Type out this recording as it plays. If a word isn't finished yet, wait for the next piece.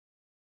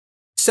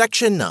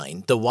Section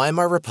 9, the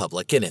Weimar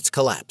Republic and its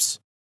collapse.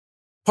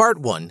 Part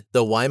 1,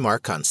 the Weimar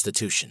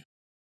Constitution.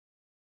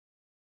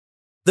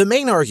 The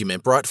main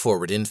argument brought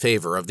forward in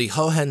favor of the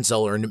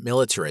Hohenzollern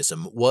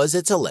militarism was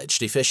its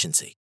alleged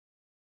efficiency.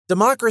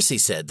 Democracy,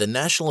 said the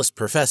nationalist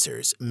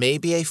professors, may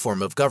be a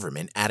form of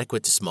government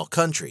adequate to small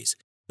countries,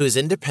 whose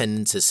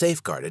independence is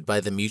safeguarded by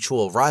the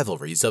mutual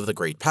rivalries of the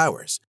great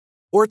powers,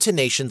 or to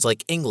nations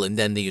like England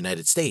and the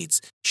United States,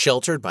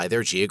 sheltered by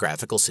their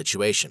geographical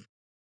situation.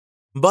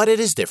 But it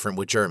is different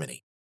with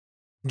Germany.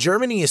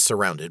 Germany is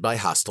surrounded by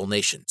hostile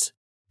nations.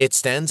 It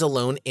stands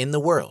alone in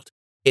the world.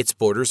 Its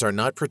borders are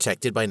not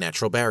protected by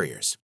natural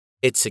barriers.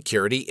 Its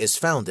security is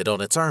founded on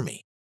its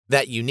army,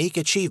 that unique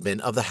achievement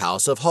of the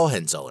House of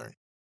Hohenzollern.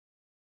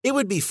 It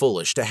would be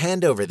foolish to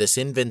hand over this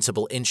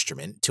invincible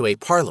instrument to a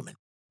parliament,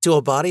 to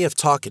a body of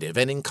talkative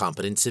and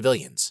incompetent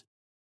civilians.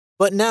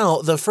 But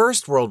now the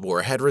First World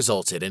War had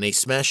resulted in a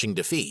smashing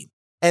defeat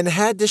and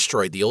had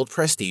destroyed the old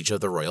prestige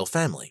of the royal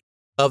family,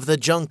 of the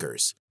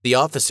Junkers, the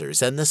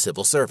officers, and the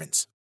civil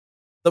servants.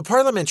 The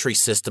parliamentary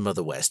system of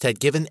the West had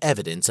given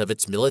evidence of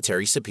its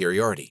military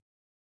superiority.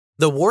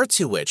 The war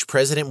to which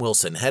President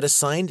Wilson had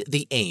assigned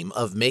the aim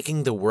of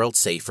making the world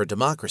safe for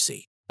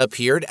democracy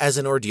appeared as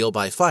an ordeal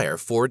by fire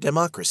for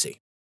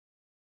democracy.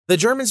 The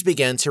Germans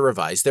began to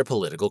revise their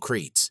political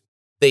creeds.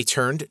 They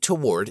turned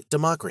toward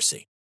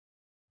democracy.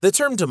 The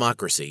term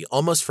democracy,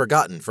 almost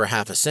forgotten for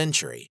half a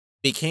century,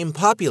 became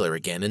popular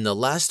again in the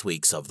last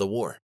weeks of the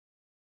war.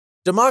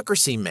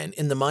 Democracy meant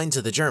in the minds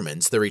of the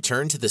Germans the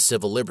return to the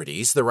civil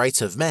liberties, the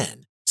rights of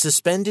man,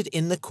 suspended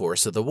in the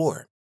course of the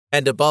war,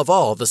 and above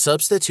all the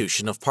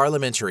substitution of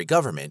parliamentary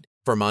government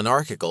for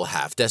monarchical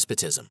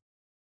half-despotism.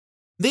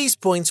 These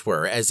points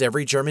were, as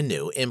every German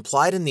knew,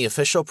 implied in the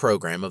official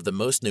program of the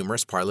most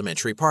numerous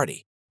parliamentary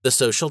party, the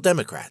Social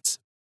Democrats.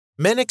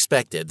 Men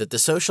expected that the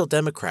Social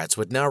Democrats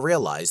would now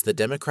realize the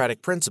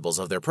democratic principles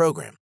of their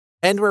program,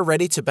 and were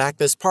ready to back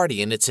this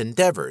party in its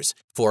endeavors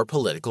for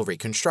political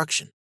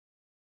reconstruction.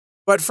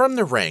 But from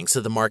the ranks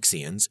of the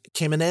Marxians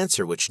came an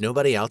answer which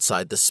nobody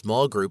outside the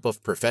small group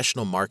of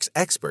professional Marx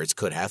experts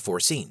could have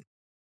foreseen.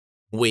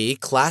 We,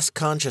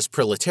 class-conscious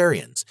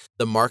proletarians,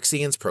 the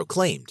Marxians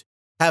proclaimed,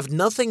 have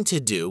nothing to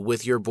do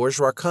with your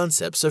bourgeois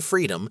concepts of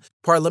freedom,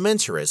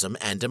 parliamentarism,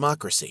 and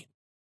democracy.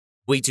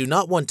 We do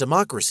not want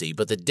democracy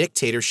but the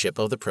dictatorship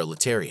of the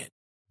proletariat,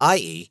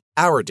 i.e.,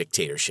 our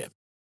dictatorship.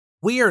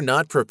 We are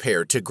not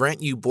prepared to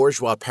grant you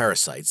bourgeois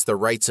parasites the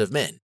rights of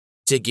men,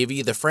 to give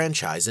you the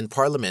franchise and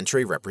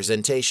parliamentary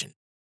representation.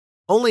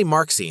 Only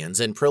Marxians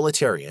and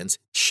proletarians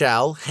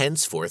shall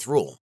henceforth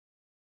rule.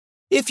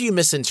 If you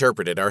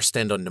misinterpreted our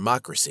stand on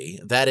democracy,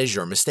 that is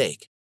your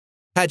mistake.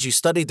 Had you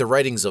studied the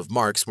writings of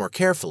Marx more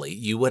carefully,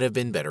 you would have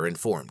been better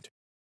informed.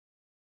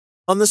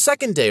 On the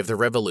second day of the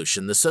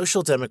revolution, the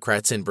Social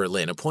Democrats in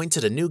Berlin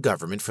appointed a new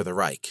government for the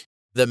Reich,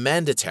 the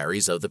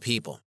mandataries of the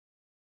people.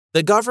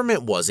 The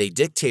government was a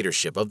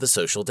dictatorship of the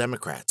Social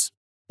Democrats.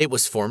 It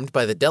was formed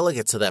by the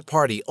delegates of that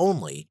party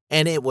only,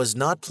 and it was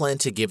not planned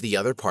to give the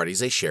other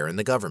parties a share in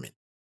the government.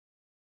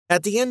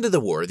 At the end of the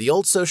war, the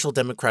old Social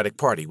Democratic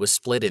Party was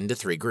split into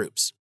three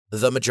groups: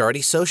 the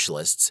majority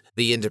socialists,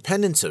 the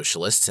independent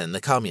socialists, and the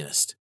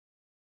communists.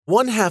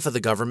 One half of the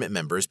government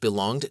members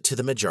belonged to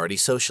the majority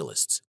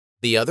socialists,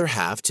 the other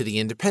half to the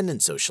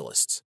independent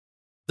socialists.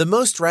 The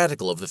most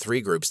radical of the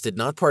three groups did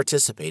not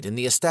participate in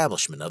the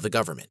establishment of the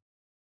government.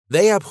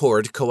 They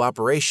abhorred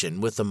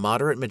cooperation with the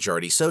moderate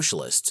majority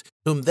socialists,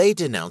 whom they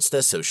denounced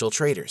as social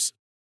traitors.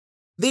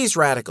 These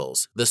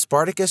radicals, the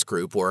Spartacus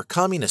Group or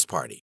Communist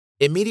Party,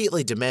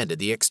 immediately demanded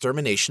the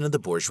extermination of the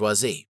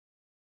bourgeoisie.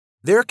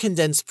 Their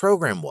condensed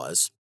program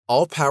was,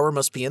 all power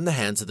must be in the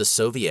hands of the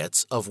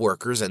Soviets of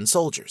workers and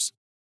soldiers.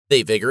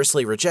 They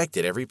vigorously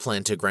rejected every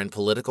plan to grant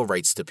political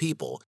rights to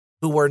people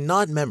who were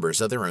not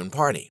members of their own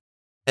party,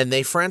 and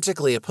they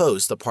frantically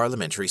opposed the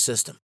parliamentary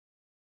system.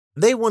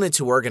 They wanted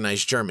to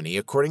organize Germany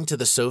according to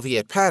the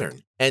Soviet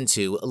pattern and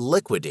to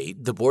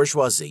liquidate the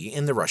bourgeoisie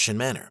in the Russian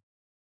manner.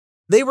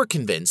 They were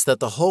convinced that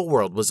the whole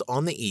world was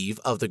on the eve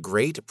of the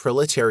great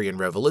proletarian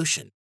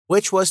revolution,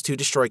 which was to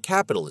destroy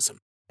capitalism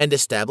and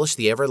establish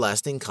the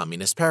everlasting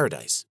communist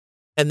paradise,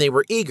 and they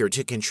were eager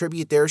to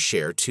contribute their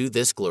share to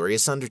this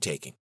glorious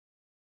undertaking.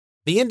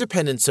 The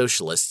independent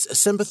socialists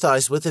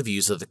sympathized with the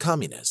views of the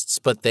communists,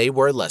 but they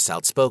were less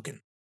outspoken.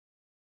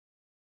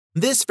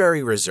 This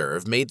very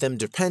reserve made them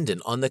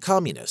dependent on the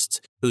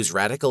communists, whose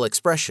radical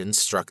expressions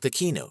struck the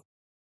keynote.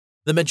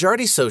 The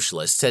majority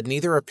socialists had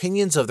neither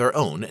opinions of their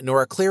own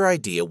nor a clear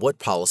idea what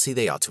policy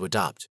they ought to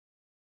adopt.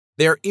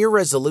 Their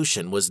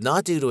irresolution was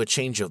not due to a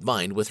change of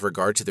mind with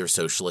regard to their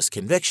socialist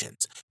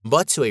convictions,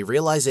 but to a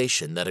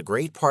realization that a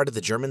great part of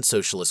the German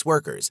socialist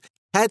workers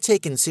had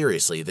taken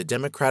seriously the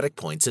democratic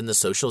points in the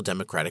Social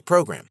Democratic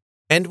program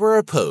and were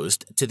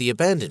opposed to the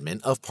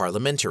abandonment of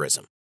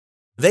parliamentarism.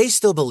 They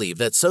still believe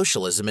that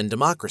socialism and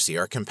democracy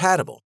are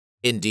compatible,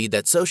 indeed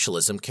that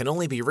socialism can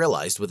only be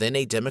realized within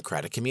a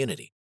democratic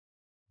community.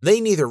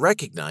 They neither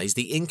recognized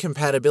the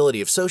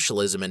incompatibility of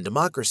socialism and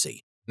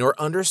democracy, nor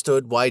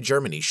understood why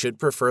Germany should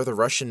prefer the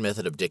Russian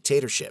method of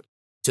dictatorship,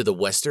 to the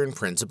Western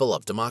principle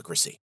of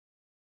democracy.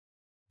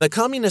 The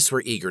communists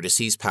were eager to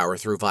seize power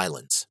through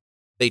violence.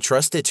 They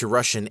trusted to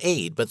Russian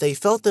aid, but they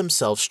felt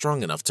themselves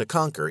strong enough to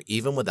conquer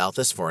even without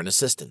this foreign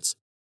assistance,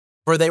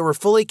 for they were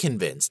fully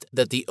convinced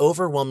that the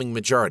overwhelming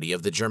majority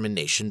of the German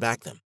nation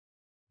backed them.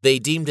 They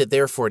deemed it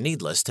therefore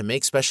needless to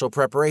make special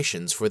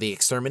preparations for the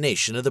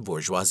extermination of the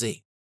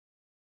bourgeoisie.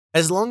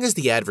 As long as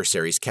the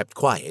adversaries kept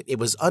quiet, it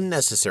was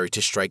unnecessary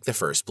to strike the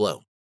first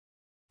blow.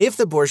 If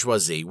the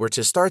bourgeoisie were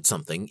to start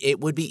something, it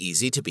would be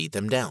easy to beat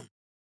them down.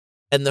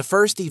 And the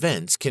first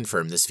events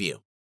confirm this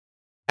view.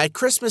 At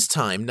Christmas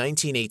time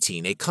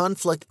 1918, a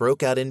conflict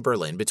broke out in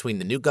Berlin between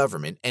the new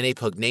government and a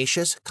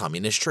pugnacious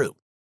communist troop,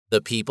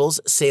 the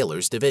People's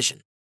Sailors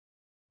Division.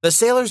 The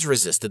sailors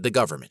resisted the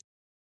government.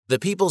 The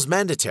People's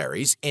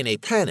Mandataries, in a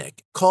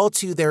panic, called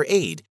to their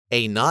aid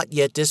a not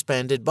yet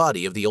disbanded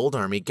body of the old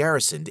army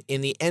garrisoned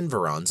in the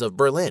environs of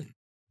Berlin,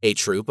 a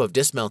troop of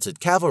dismounted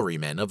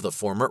cavalrymen of the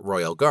former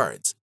Royal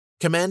Guards,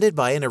 commanded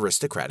by an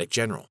aristocratic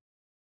general.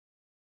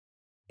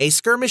 A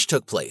skirmish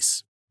took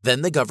place.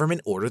 Then the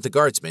government ordered the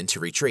guardsmen to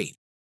retreat.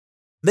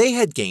 They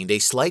had gained a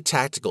slight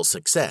tactical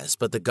success,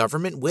 but the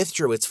government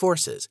withdrew its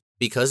forces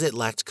because it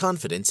lacked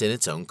confidence in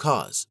its own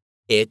cause.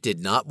 It did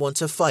not want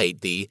to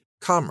fight the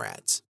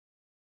comrades.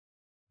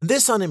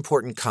 This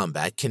unimportant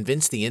combat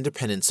convinced the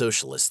independent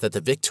socialists that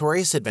the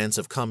victorious advance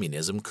of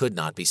communism could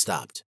not be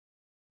stopped.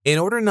 In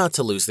order not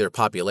to lose their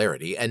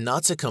popularity and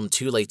not to come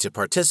too late to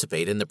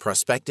participate in the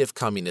prospective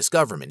communist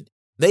government,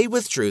 they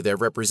withdrew their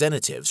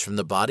representatives from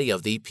the body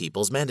of the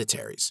People's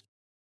Mandataries.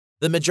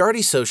 The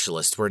majority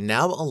socialists were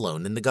now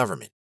alone in the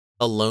government,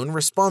 alone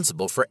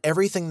responsible for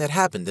everything that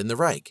happened in the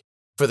Reich,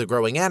 for the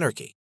growing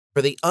anarchy,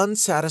 for the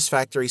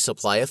unsatisfactory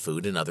supply of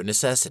food and other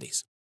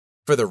necessities,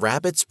 for the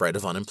rapid spread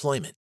of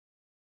unemployment.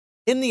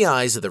 In the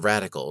eyes of the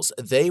radicals,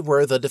 they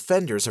were the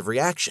defenders of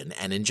reaction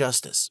and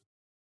injustice.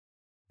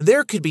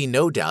 There could be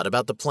no doubt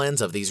about the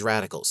plans of these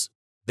radicals.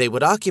 They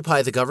would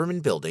occupy the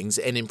government buildings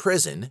and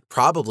imprison,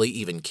 probably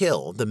even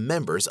kill, the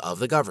members of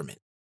the government.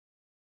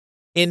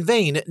 In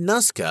vain,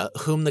 Nuska,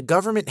 whom the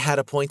government had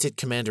appointed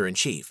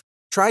commander-in-chief,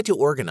 tried to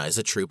organize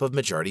a troop of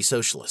majority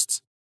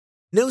socialists.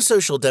 No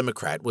social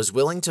democrat was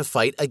willing to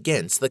fight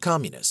against the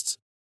communists.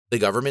 The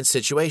government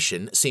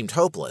situation seemed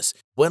hopeless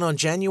when on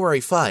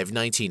January 5,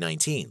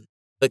 1919,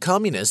 the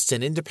communists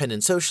and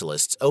independent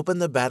socialists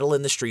opened the battle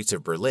in the streets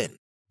of Berlin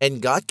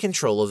and got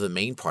control of the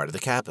main part of the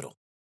capital.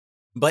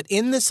 But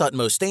in this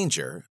utmost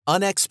danger,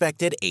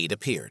 unexpected aid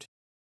appeared.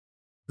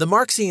 The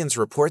Marxians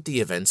report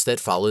the events that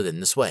followed in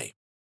this way.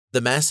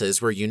 The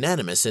masses were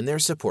unanimous in their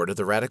support of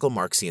the radical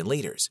Marxian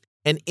leaders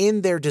and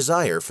in their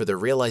desire for the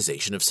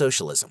realization of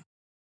socialism.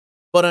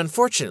 But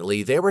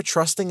unfortunately, they were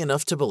trusting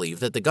enough to believe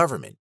that the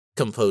government,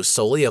 composed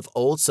solely of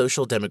old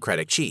social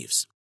democratic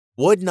chiefs,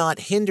 would not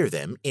hinder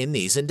them in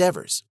these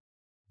endeavors.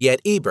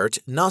 Yet Ebert,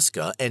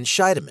 Noska, and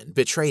Scheidemann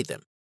betrayed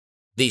them.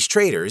 These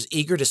traitors,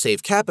 eager to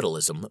save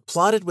capitalism,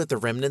 plotted with the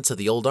remnants of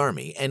the old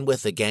army and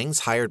with the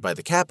gangs hired by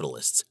the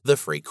capitalists, the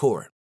Free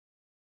Corps.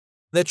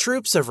 The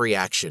troops of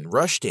reaction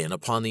rushed in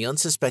upon the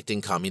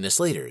unsuspecting communist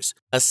leaders,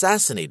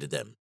 assassinated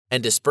them,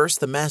 and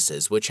dispersed the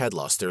masses which had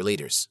lost their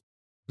leaders.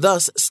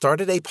 Thus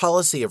started a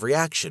policy of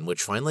reaction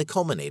which finally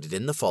culminated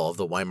in the fall of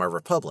the Weimar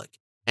Republic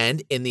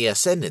and in the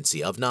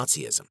ascendancy of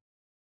Nazism.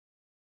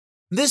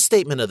 This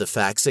statement of the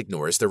facts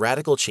ignores the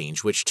radical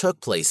change which took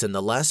place in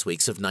the last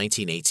weeks of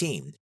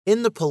 1918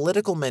 in the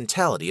political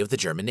mentality of the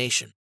German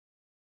nation.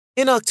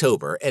 In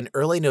October and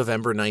early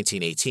November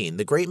 1918,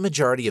 the great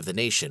majority of the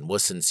nation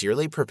was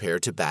sincerely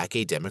prepared to back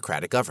a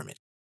democratic government.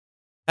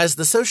 As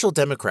the Social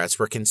Democrats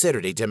were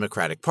considered a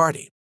democratic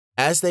party,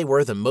 as they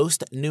were the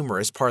most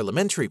numerous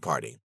parliamentary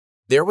party,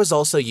 there was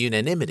also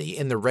unanimity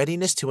in the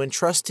readiness to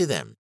entrust to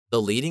them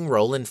the leading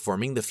role in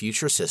forming the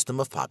future system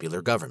of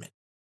popular government.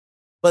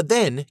 But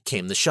then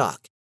came the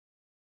shock.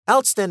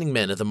 Outstanding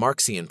men of the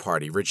Marxian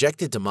Party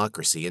rejected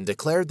democracy and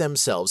declared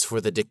themselves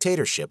for the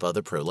dictatorship of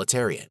the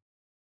proletariat.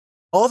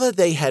 All that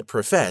they had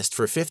professed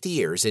for 50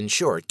 years, in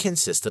short,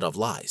 consisted of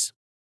lies.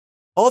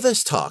 All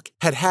this talk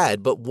had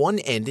had but one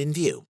end in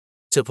view: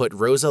 to put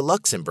Rosa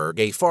Luxemburg,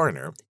 a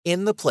foreigner,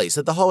 in the place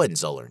of the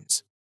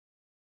Hohenzollerns.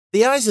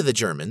 The eyes of the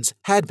Germans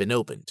had been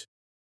opened.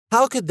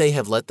 How could they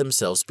have let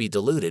themselves be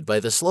deluded by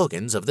the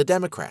slogans of the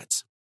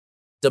Democrats?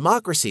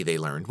 Democracy, they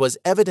learned, was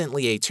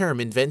evidently a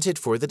term invented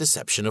for the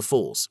deception of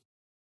fools.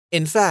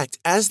 In fact,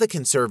 as the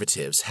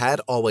conservatives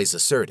had always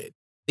asserted,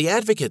 the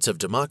advocates of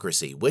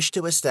democracy wished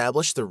to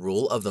establish the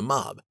rule of the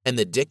mob and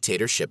the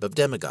dictatorship of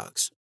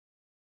demagogues.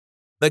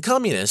 The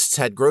communists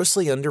had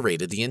grossly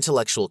underrated the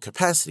intellectual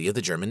capacity of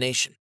the German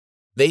nation.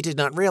 They did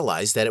not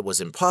realize that it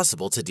was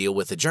impossible to deal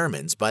with the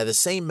Germans by the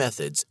same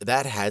methods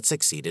that had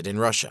succeeded in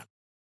Russia.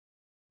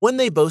 When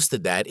they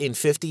boasted that in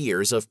 50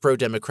 years of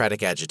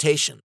pro-democratic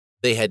agitation,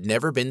 they had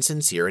never been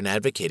sincere in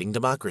advocating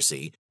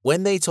democracy,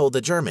 when they told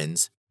the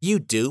Germans, "You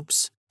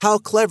dupes, how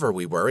clever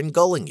we were in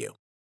gulling you.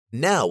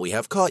 Now we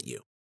have caught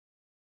you."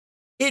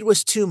 It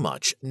was too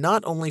much,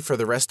 not only for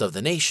the rest of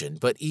the nation,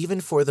 but even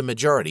for the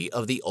majority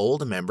of the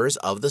old members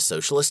of the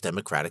Socialist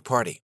Democratic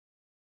Party.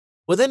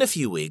 Within a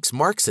few weeks,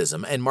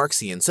 Marxism and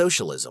Marxian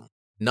socialism,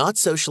 not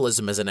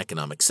socialism as an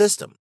economic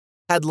system,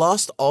 had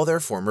lost all their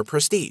former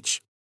prestige.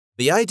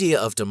 The idea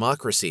of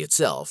democracy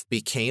itself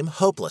became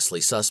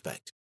hopelessly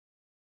suspect.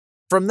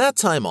 From that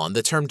time on,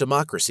 the term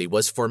democracy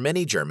was for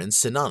many Germans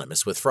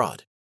synonymous with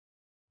fraud.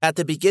 At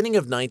the beginning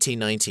of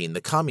 1919,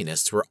 the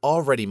communists were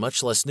already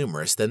much less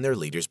numerous than their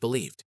leaders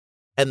believed,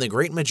 and the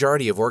great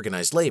majority of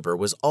organized labor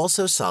was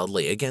also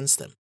solidly against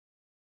them.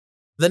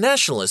 The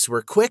nationalists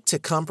were quick to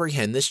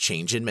comprehend this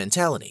change in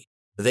mentality.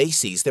 They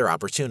seized their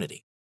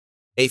opportunity.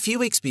 A few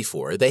weeks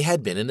before, they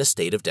had been in a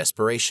state of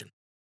desperation.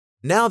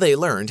 Now they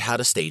learned how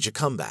to stage a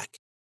comeback.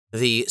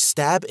 The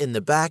stab in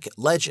the back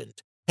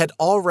legend had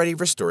already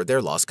restored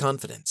their lost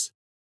confidence,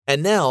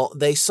 and now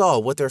they saw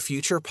what their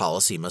future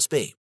policy must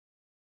be.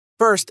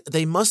 First,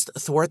 they must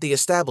thwart the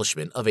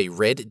establishment of a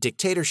red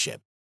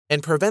dictatorship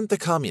and prevent the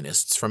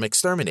communists from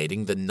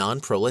exterminating the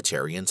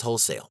non-proletarians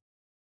wholesale.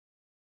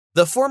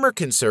 The former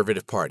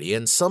Conservative Party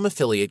and some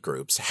affiliate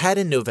groups had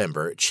in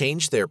November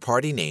changed their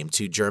party name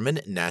to German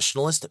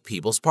Nationalist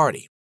People's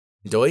Party,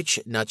 Deutsche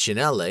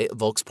Nationale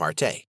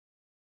Volkspartei.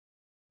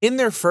 In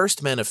their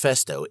first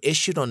manifesto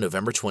issued on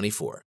November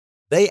 24,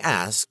 they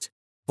asked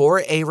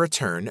for a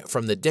return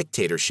from the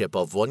dictatorship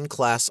of one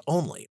class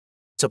only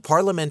to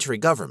parliamentary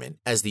government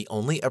as the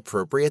only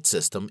appropriate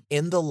system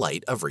in the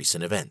light of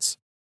recent events.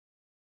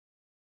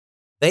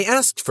 They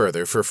asked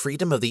further for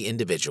freedom of the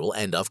individual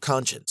and of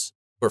conscience,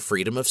 for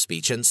freedom of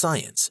speech and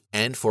science,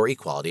 and for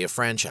equality of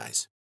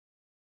franchise.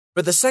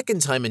 For the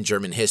second time in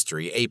German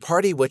history, a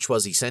party which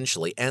was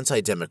essentially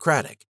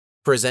anti-democratic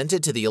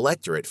presented to the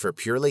electorate for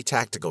purely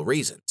tactical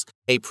reasons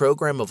a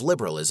program of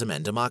liberalism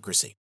and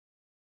democracy.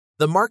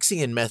 The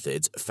Marxian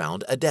methods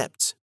found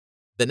adepts.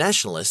 The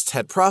nationalists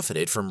had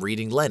profited from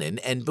reading Lenin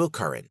and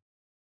Bukharin.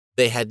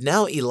 They had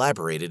now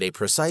elaborated a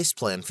precise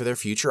plan for their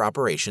future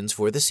operations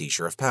for the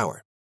seizure of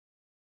power.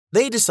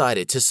 They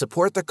decided to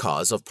support the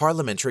cause of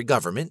parliamentary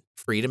government,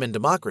 freedom, and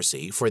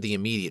democracy for the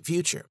immediate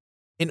future,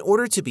 in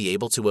order to be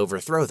able to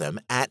overthrow them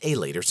at a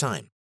later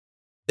time.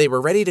 They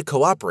were ready to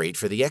cooperate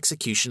for the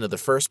execution of the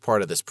first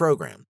part of this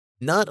program,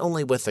 not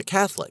only with the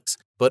Catholics,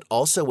 but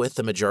also with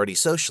the majority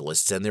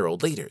socialists and their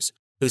old leaders,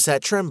 who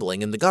sat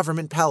trembling in the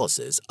government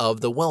palaces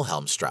of the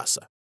Wilhelmstrasse.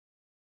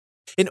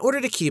 In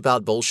order to keep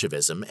out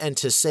Bolshevism and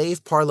to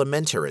save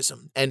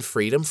parliamentarism and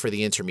freedom for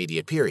the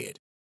intermediate period,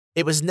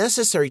 it was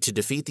necessary to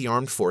defeat the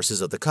armed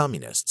forces of the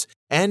communists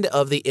and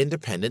of the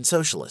independent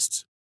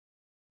socialists.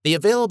 The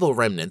available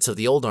remnants of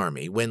the old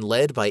army, when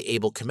led by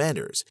able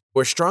commanders,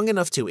 were strong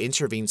enough to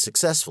intervene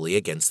successfully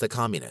against the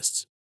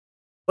communists.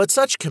 But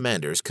such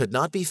commanders could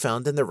not be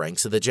found in the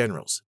ranks of the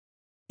generals.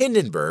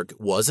 Hindenburg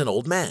was an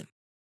old man.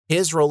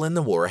 His role in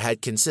the war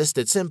had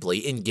consisted simply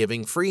in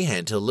giving free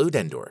hand to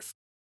Ludendorff.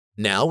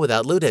 Now,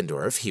 without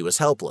Ludendorff, he was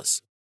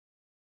helpless.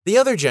 The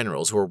other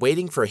generals were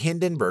waiting for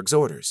Hindenburg's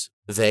orders.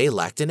 They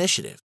lacked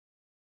initiative.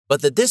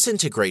 But the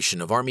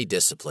disintegration of army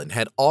discipline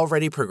had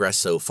already progressed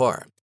so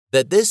far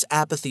that this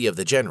apathy of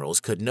the generals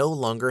could no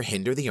longer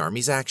hinder the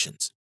army's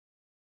actions.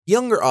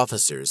 Younger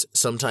officers,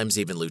 sometimes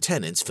even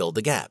lieutenants, filled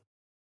the gap.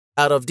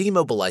 Out of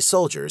demobilized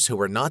soldiers who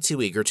were not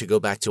too eager to go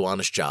back to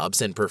honest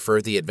jobs and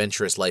preferred the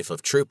adventurous life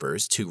of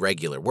troopers to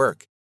regular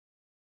work,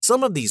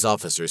 some of these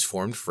officers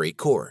formed free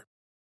corps,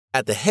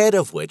 at the head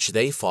of which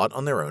they fought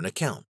on their own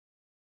account.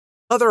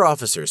 Other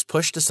officers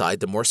pushed aside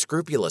the more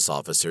scrupulous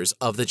officers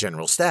of the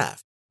general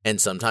staff,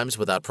 and sometimes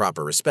without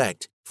proper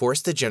respect,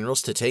 forced the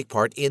generals to take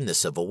part in the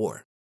civil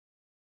war.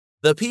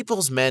 The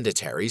people's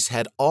mandataries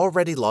had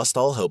already lost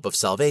all hope of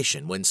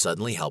salvation when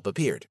suddenly help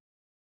appeared.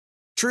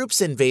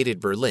 Troops invaded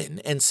Berlin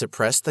and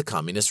suppressed the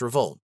communist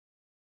revolt.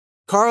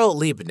 Karl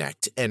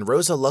Liebknecht and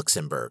Rosa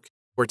Luxemburg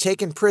were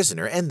taken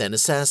prisoner and then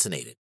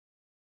assassinated.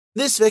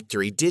 This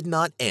victory did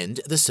not end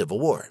the civil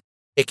war.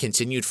 It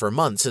continued for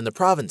months in the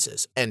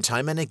provinces, and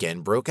time and again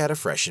broke out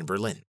afresh in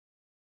Berlin.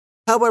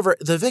 However,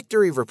 the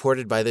victory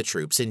reported by the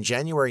troops in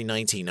January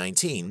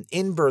 1919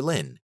 in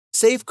Berlin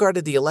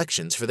safeguarded the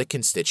elections for the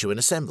Constituent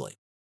Assembly,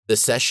 the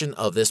session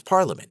of this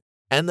parliament,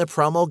 and the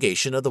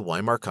promulgation of the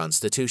Weimar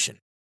Constitution.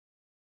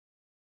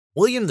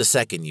 William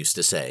II used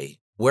to say,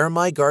 "Where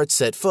my guards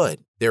set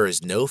foot, there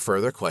is no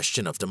further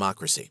question of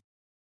democracy."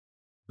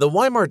 The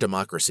Weimar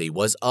democracy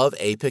was of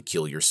a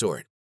peculiar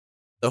sort.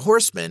 The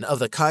horsemen of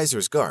the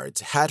Kaiser's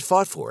guards had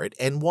fought for it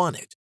and won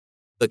it.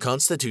 The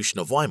Constitution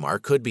of Weimar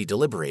could be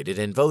deliberated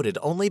and voted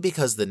only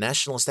because the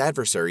nationalist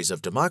adversaries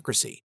of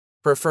democracy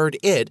preferred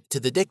it to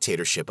the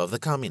dictatorship of the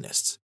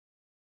communists.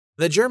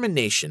 The German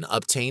nation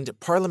obtained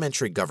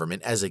parliamentary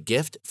government as a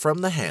gift from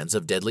the hands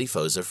of deadly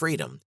foes of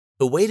freedom,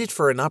 who waited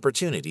for an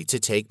opportunity to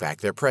take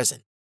back their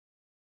present.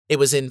 It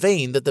was in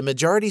vain that the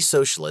majority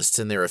socialists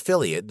and their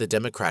affiliate, the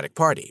Democratic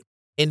Party,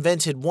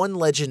 invented one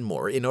legend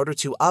more in order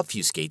to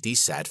obfuscate these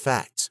sad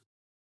facts.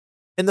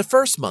 In the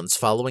first months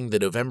following the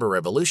November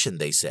Revolution,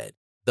 they said,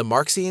 the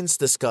Marxians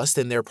discussed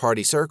in their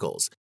party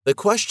circles the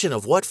question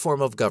of what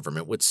form of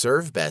government would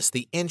serve best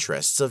the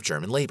interests of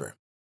German labor.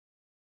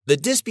 The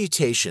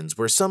disputations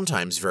were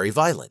sometimes very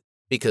violent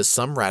because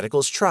some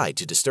radicals tried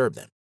to disturb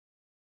them.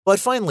 But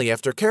finally,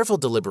 after careful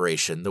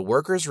deliberation, the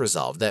workers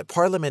resolved that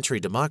parliamentary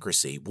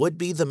democracy would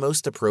be the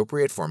most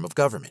appropriate form of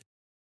government.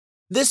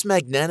 This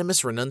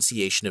magnanimous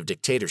renunciation of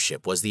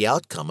dictatorship was the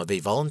outcome of a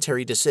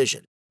voluntary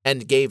decision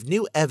and gave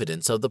new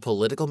evidence of the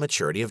political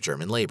maturity of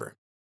German labor.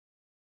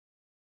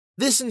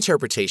 This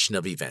interpretation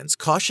of events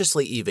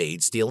cautiously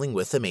evades dealing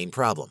with the main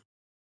problem.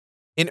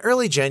 In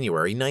early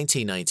January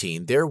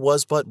 1919, there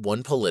was but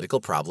one political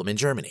problem in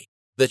Germany: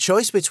 the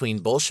choice between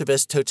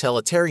Bolshevist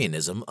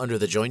totalitarianism under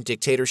the joint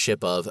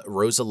dictatorship of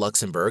Rosa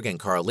Luxemburg and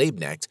Karl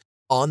Liebknecht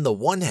on the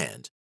one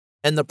hand,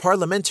 and the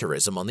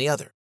parliamentarism on the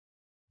other.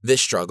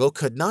 This struggle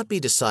could not be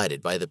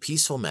decided by the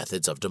peaceful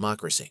methods of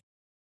democracy.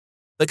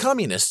 The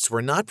communists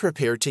were not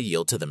prepared to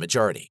yield to the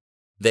majority.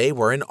 They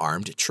were an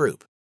armed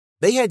troop.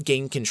 They had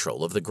gained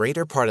control of the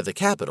greater part of the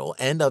capital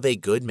and of a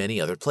good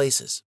many other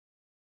places.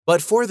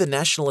 But for the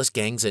nationalist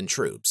gangs and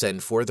troops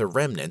and for the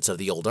remnants of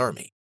the old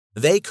army,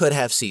 they could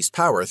have seized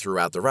power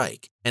throughout the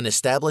Reich and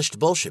established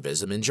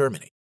Bolshevism in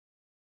Germany.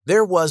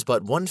 There was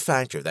but one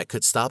factor that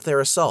could stop their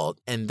assault,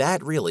 and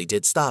that really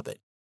did stop it: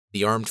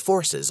 the armed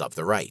forces of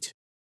the right.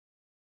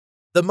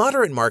 The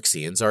moderate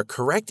Marxians are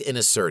correct in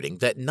asserting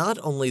that not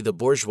only the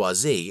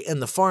bourgeoisie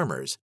and the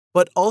farmers,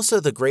 but also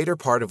the greater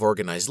part of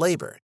organized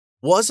labor,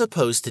 was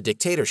opposed to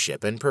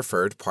dictatorship and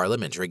preferred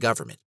parliamentary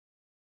government.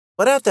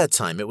 But at that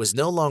time, it was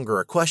no longer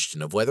a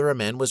question of whether a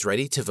man was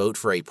ready to vote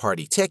for a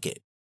party ticket,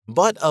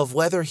 but of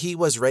whether he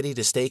was ready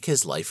to stake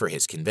his life for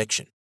his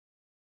conviction.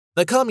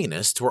 The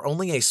communists were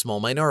only a small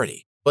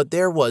minority, but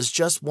there was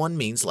just one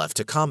means left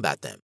to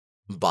combat them: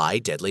 buy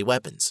deadly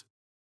weapons.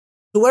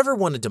 Whoever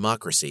wanted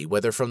democracy,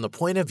 whether from the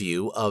point of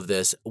view of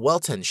this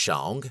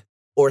Weltanschauung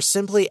or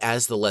simply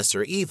as the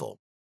lesser evil,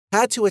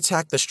 had to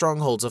attack the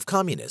strongholds of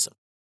communism,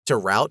 to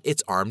rout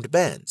its armed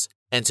bands,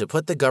 and to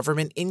put the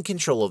government in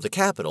control of the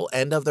capital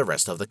and of the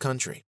rest of the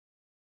country.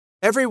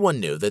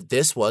 Everyone knew that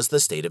this was the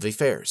state of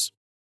affairs.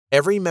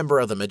 Every member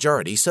of the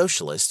majority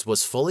socialists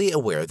was fully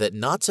aware that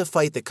not to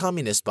fight the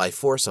communists by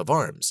force of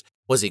arms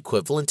was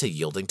equivalent to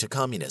yielding to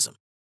communism.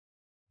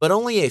 But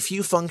only a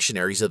few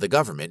functionaries of the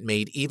government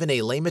made even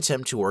a lame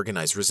attempt to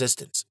organize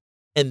resistance,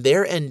 and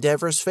their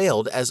endeavors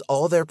failed as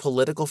all their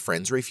political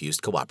friends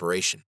refused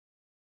cooperation.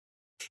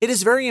 It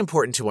is very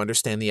important to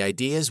understand the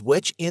ideas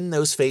which in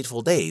those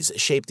fateful days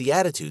shaped the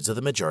attitudes of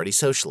the majority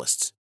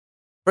socialists.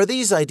 For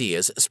these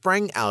ideas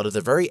sprang out of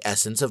the very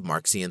essence of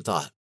Marxian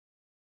thought.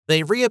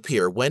 They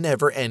reappear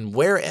whenever and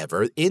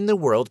wherever in the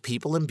world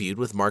people imbued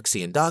with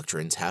Marxian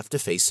doctrines have to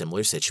face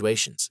similar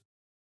situations.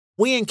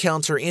 We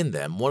encounter in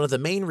them one of the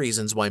main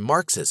reasons why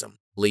Marxism,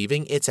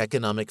 leaving its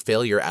economic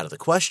failure out of the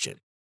question,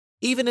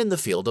 even in the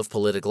field of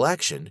political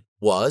action,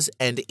 was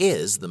and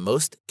is the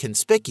most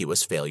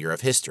conspicuous failure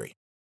of history.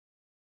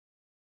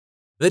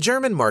 The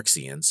German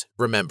Marxians,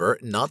 remember,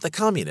 not the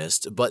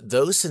communists, but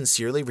those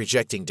sincerely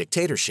rejecting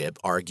dictatorship,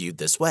 argued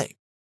this way: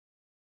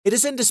 it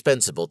is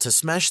indispensable to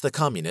smash the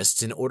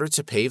communists in order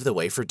to pave the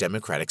way for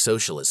democratic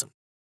socialism.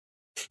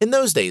 In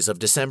those days of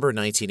December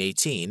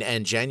 1918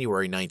 and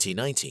January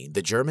 1919,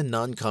 the German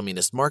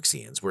non-communist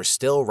Marxians were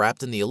still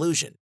wrapped in the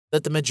illusion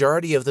that the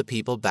majority of the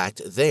people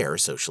backed their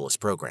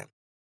socialist program.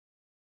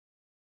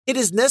 It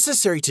is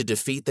necessary to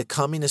defeat the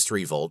communist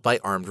revolt by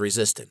armed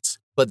resistance,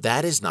 but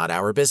that is not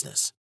our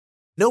business.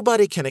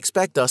 Nobody can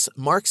expect us,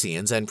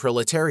 Marxians and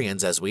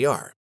proletarians as we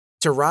are,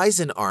 to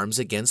rise in arms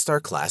against our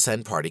class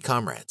and party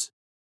comrades.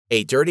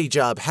 A dirty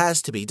job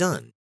has to be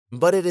done,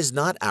 but it is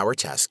not our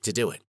task to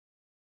do it.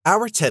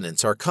 Our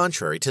tenets are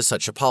contrary to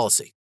such a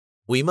policy.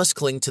 We must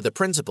cling to the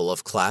principle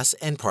of class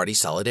and party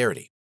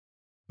solidarity.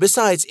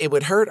 Besides, it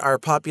would hurt our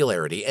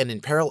popularity and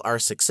imperil our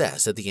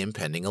success at the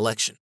impending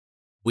election.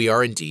 We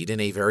are indeed in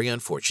a very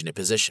unfortunate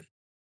position.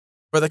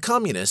 For the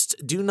communists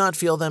do not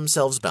feel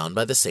themselves bound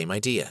by the same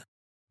idea.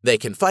 They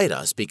can fight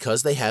us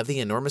because they have the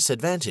enormous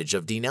advantage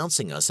of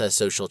denouncing us as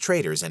social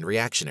traitors and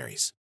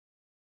reactionaries.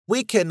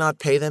 We cannot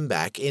pay them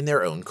back in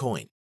their own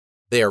coin.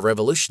 They are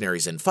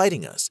revolutionaries in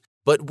fighting us,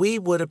 but we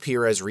would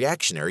appear as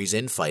reactionaries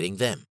in fighting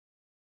them.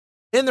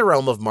 In the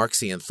realm of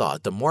Marxian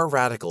thought, the more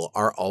radical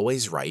are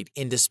always right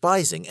in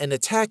despising and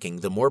attacking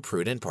the more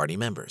prudent party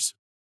members.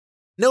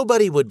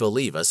 Nobody would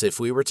believe us if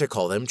we were to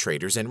call them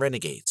traitors and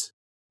renegades.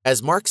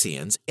 As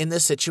Marxians, in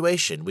this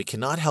situation, we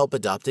cannot help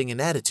adopting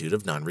an attitude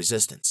of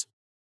non-resistance.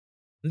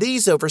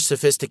 These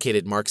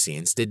over-sophisticated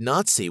Marxians did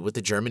not see what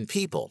the German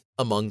people,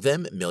 among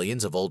them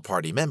millions of old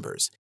party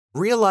members,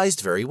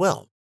 realized very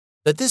well,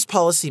 that this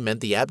policy meant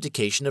the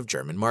abdication of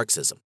German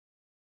Marxism.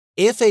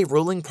 If a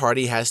ruling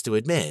party has to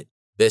admit,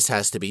 this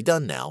has to be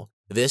done now,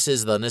 this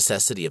is the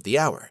necessity of the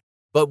hour,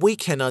 but we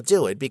cannot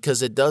do it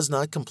because it does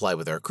not comply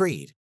with our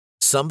creed,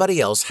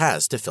 somebody else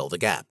has to fill the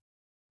gap.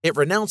 It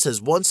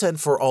renounces once and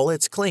for all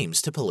its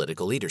claims to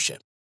political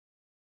leadership.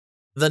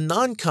 The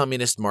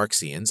non-communist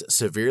Marxians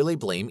severely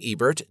blame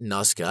Ebert,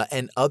 Noska,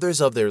 and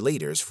others of their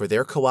leaders for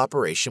their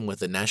cooperation with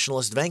the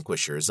nationalist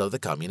vanquishers of the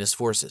communist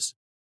forces.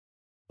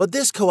 But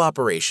this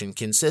cooperation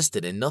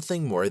consisted in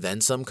nothing more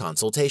than some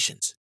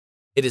consultations.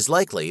 It is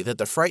likely that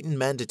the frightened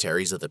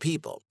mandataries of the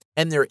people,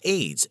 and their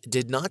aides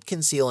did not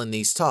conceal in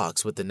these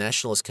talks with the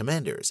nationalist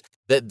commanders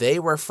that they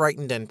were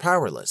frightened and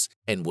powerless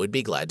and would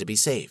be glad to be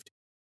saved.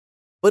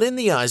 But in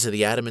the eyes of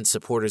the adamant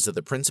supporters of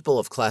the principle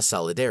of class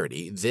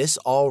solidarity, this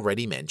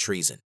already meant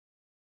treason.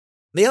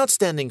 The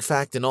outstanding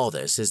fact in all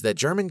this is that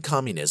German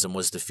communism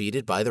was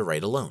defeated by the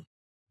right alone,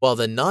 while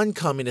the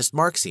non-communist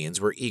Marxians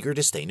were eager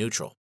to stay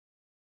neutral.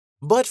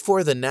 But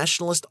for the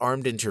nationalist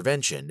armed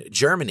intervention,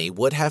 Germany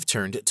would have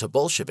turned to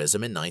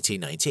Bolshevism in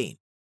 1919.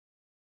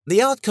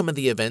 The outcome of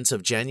the events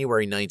of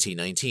January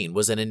 1919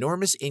 was an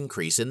enormous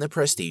increase in the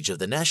prestige of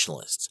the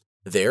nationalists.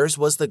 Theirs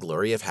was the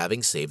glory of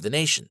having saved the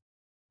nation,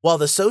 while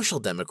the Social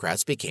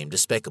Democrats became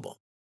despicable.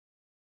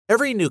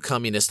 Every new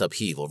communist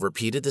upheaval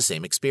repeated the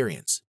same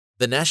experience.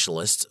 The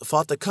nationalists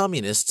fought the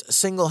communists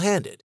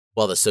single-handed,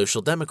 while the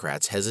Social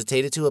Democrats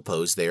hesitated to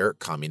oppose their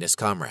communist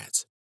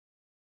comrades.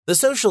 The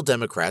Social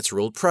Democrats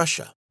ruled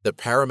Prussia, the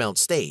paramount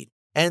state,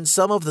 and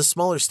some of the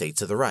smaller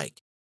states of the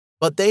Reich,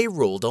 but they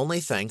ruled only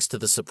thanks to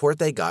the support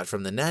they got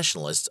from the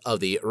nationalists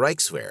of the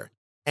Reichswehr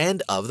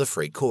and of the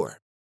Freikorps.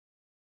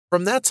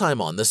 From that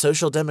time on, the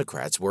Social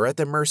Democrats were at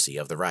the mercy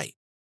of the right.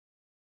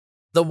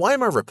 The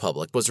Weimar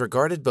Republic was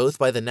regarded both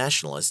by the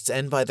nationalists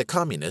and by the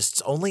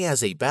communists only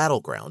as a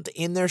battleground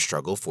in their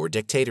struggle for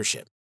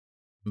dictatorship.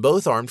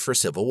 Both armed for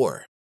civil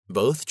war.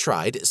 Both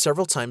tried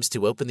several times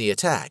to open the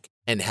attack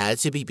and had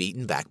to be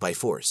beaten back by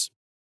force.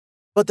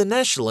 But the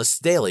nationalists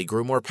daily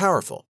grew more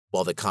powerful,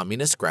 while the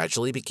communists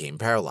gradually became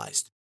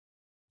paralyzed.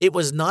 It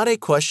was not a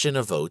question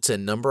of votes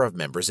and number of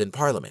members in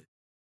parliament.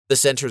 The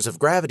centers of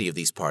gravity of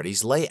these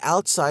parties lay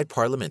outside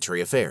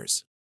parliamentary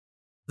affairs.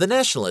 The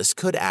nationalists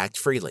could act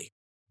freely.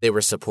 They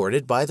were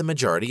supported by the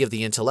majority of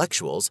the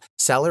intellectuals,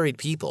 salaried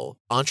people,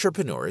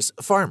 entrepreneurs,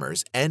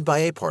 farmers, and by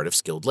a part of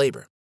skilled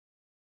labor.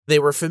 They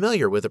were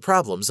familiar with the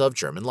problems of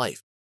German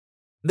life.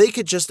 They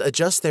could just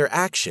adjust their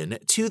action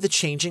to the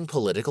changing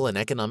political and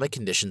economic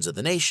conditions of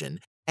the nation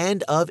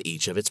and of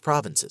each of its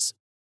provinces.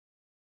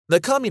 The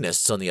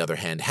communists, on the other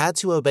hand, had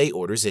to obey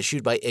orders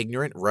issued by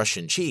ignorant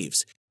Russian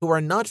chiefs who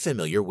are not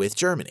familiar with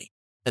Germany,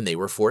 and they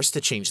were forced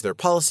to change their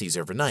policies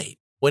overnight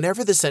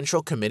whenever the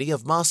Central Committee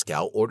of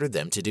Moscow ordered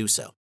them to do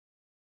so.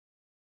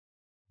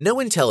 No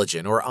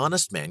intelligent or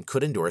honest man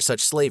could endure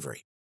such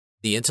slavery.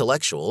 The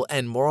intellectual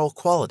and moral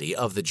quality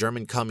of the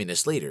German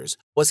communist leaders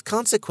was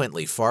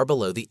consequently far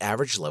below the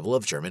average level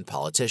of German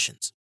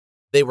politicians.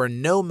 They were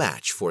no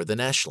match for the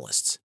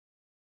nationalists.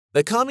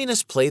 The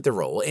communists played the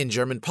role in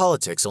German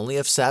politics only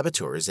of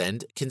saboteurs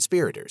and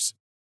conspirators.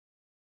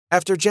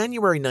 After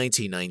January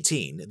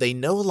 1919, they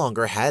no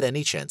longer had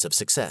any chance of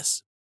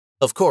success.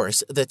 Of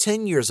course, the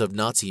 10 years of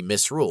Nazi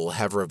misrule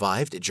have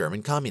revived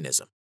German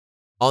communism.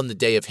 On the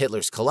day of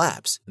Hitler's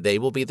collapse, they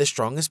will be the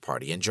strongest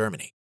party in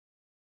Germany.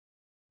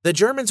 The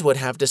Germans would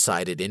have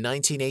decided in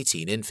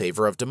 1918 in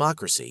favor of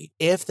democracy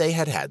if they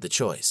had had the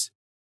choice.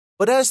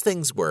 But as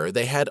things were,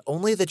 they had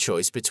only the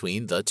choice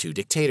between the two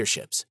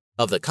dictatorships,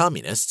 of the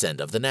communists and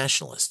of the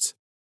nationalists.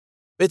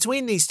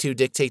 Between these two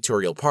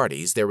dictatorial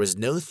parties, there was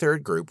no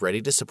third group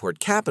ready to support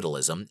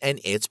capitalism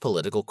and its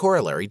political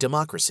corollary,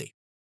 democracy.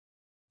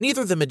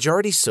 Neither the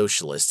majority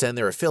socialists and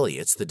their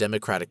affiliates, the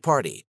Democratic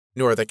Party,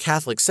 nor the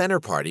Catholic Center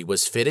Party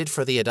was fitted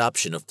for the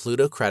adoption of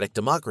plutocratic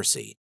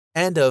democracy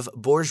and of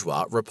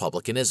bourgeois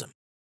republicanism.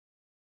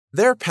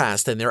 Their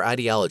past and their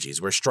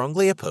ideologies were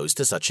strongly opposed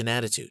to such an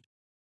attitude.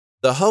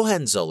 The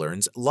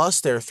Hohenzollerns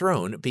lost their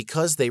throne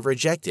because they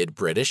rejected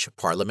British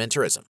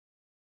parliamentarism.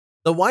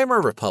 The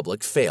Weimar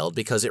Republic failed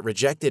because it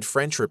rejected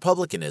French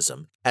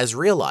republicanism as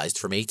realized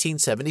from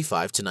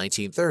 1875 to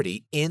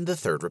 1930 in the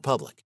Third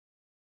Republic.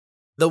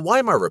 The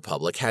Weimar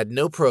Republic had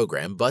no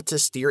program but to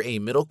steer a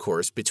middle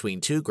course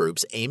between two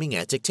groups aiming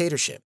at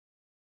dictatorship.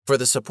 For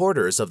the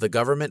supporters of the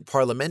government,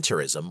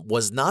 parliamentarism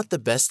was not the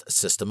best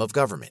system of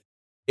government.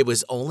 It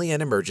was only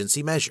an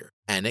emergency measure,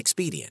 an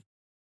expedient.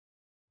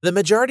 The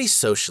majority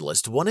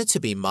socialists wanted to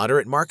be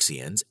moderate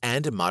Marxians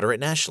and moderate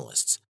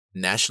nationalists,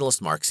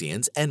 nationalist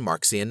Marxians and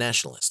Marxian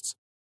nationalists.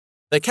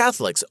 The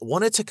Catholics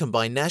wanted to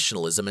combine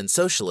nationalism and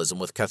socialism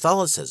with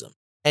Catholicism,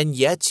 and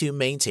yet to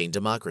maintain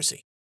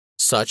democracy.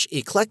 Such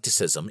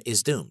eclecticism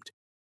is doomed.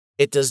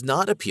 It does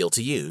not appeal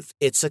to youth,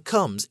 it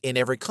succumbs in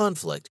every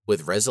conflict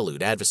with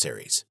resolute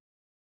adversaries.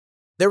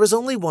 There was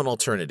only one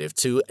alternative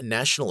to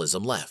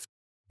nationalism left,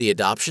 the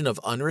adoption of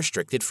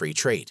unrestricted free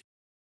trade.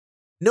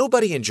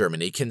 Nobody in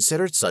Germany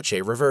considered such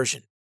a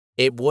reversion.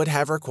 It would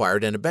have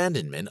required an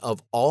abandonment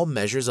of all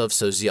measures of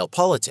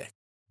socialpolitik,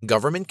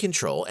 government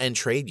control, and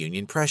trade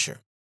union pressure.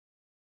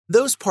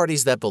 Those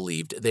parties that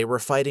believed they were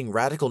fighting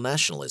radical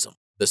nationalism,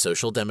 the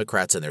Social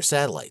Democrats and their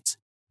satellites,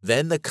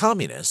 then the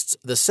Communists,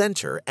 the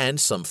Center, and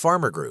some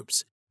farmer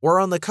groups, were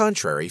on the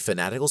contrary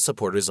fanatical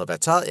supporters of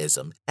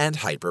Etatism and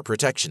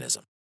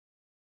hyper-protectionism.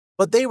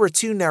 But they were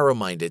too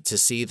narrow-minded to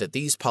see that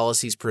these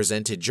policies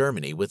presented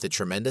Germany with the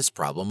tremendous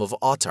problem of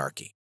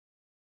autarky.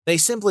 They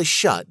simply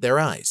shut their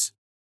eyes.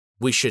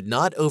 We should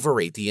not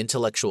overrate the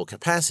intellectual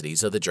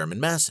capacities of the German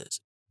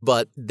masses,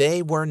 but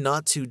they were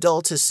not too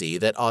dull to see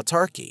that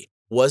autarky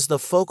was the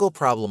focal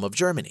problem of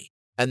Germany,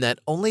 and that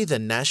only the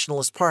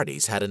nationalist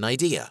parties had an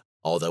idea,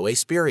 although a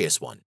spurious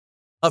one,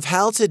 of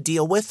how to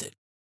deal with it.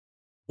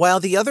 While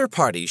the other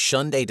parties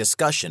shunned a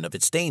discussion of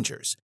its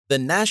dangers, the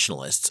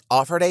nationalists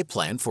offered a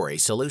plan for a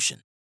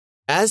solution.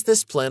 As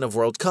this plan of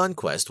world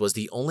conquest was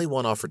the only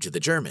one offered to the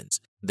Germans,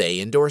 they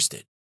endorsed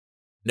it.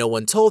 No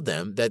one told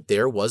them that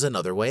there was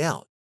another way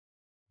out.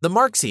 The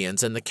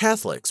Marxians and the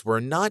Catholics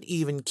were not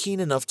even keen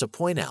enough to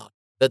point out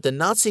that the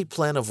Nazi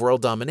plan of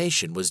world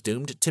domination was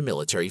doomed to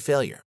military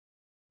failure.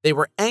 They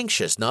were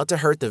anxious not to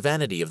hurt the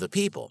vanity of the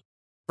people,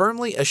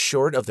 firmly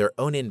assured of their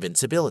own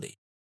invincibility.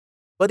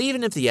 But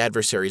even if the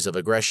adversaries of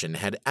aggression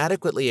had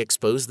adequately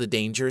exposed the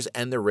dangers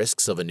and the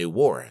risks of a new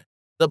war,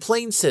 the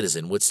plain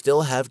citizen would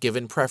still have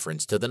given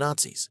preference to the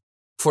Nazis.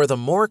 For the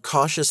more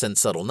cautious and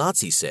subtle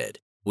Nazi said,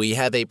 "We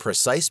have a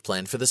precise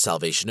plan for the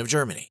salvation of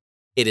Germany.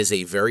 It is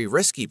a very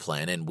risky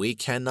plan and we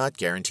cannot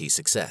guarantee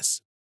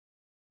success.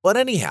 But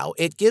anyhow,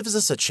 it gives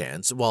us a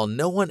chance while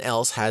no one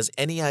else has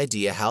any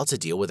idea how to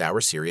deal with our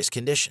serious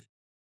condition.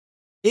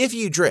 If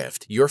you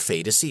drift, your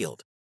fate is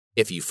sealed.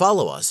 If you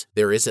follow us,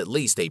 there is at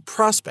least a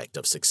prospect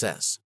of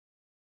success."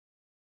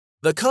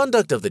 The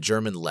conduct of the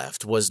German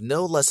left was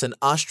no less an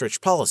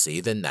ostrich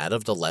policy than that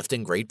of the left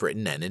in Great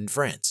Britain and in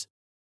France.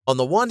 On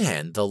the one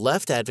hand, the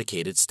left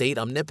advocated state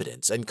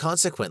omnipotence and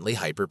consequently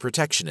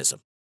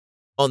hyperprotectionism.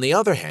 On the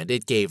other hand,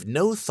 it gave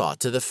no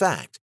thought to the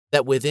fact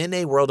that within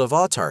a world of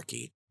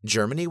autarky,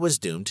 Germany was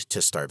doomed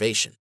to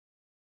starvation.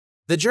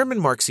 The German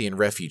Marxian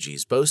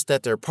refugees boast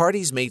that their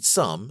parties made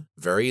some,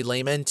 very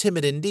lame and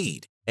timid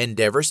indeed,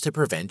 endeavors to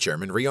prevent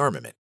German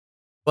rearmament.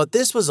 But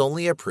this was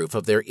only a proof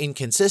of their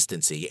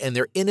inconsistency and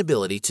their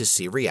inability to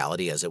see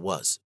reality as it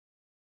was.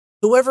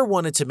 Whoever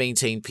wanted to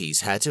maintain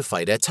peace had to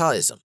fight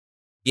Etatism.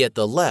 Yet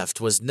the left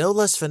was no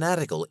less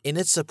fanatical in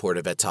its support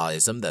of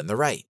Etatism than the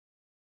right.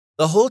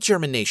 The whole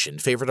German nation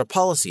favored a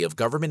policy of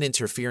government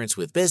interference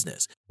with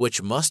business,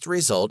 which must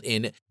result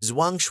in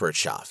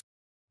Zwangswirtschaft.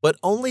 But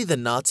only the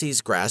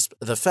Nazis grasped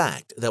the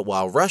fact that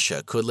while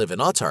Russia could live in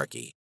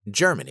autarky,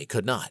 Germany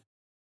could not.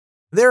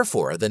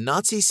 Therefore, the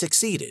Nazis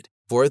succeeded,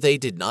 for they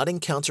did not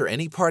encounter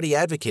any party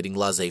advocating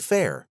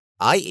laissez-faire,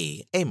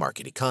 i.e., a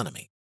market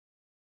economy.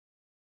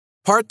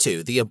 Part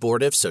 2. The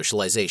Abortive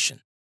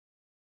Socialization.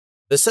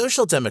 The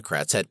Social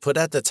Democrats had put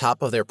at the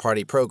top of their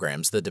party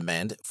programs the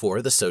demand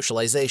for the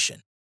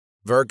socialization,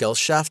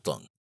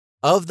 Vergesellschaftung,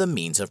 of the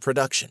means of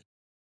production.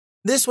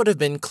 This would have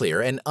been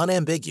clear and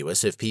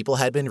unambiguous if people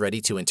had been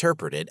ready to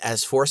interpret it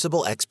as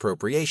forcible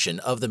expropriation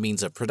of the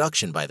means of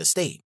production by the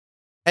state,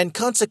 and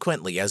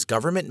consequently as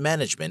government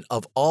management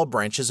of all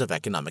branches of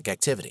economic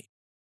activity.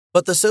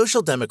 But the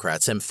Social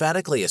Democrats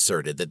emphatically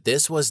asserted that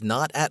this was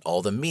not at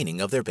all the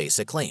meaning of their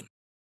basic claim.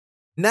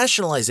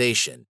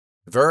 Nationalization,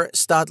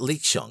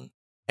 Verstaatlichung,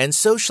 and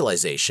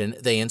socialization,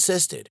 they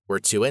insisted, were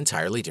two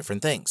entirely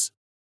different things.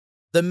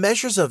 The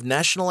measures of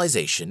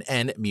nationalization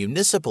and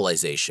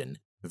municipalization,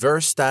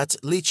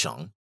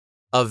 Verstaatlichung,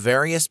 of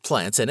various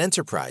plants and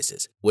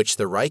enterprises, which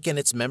the Reich and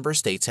its member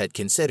states had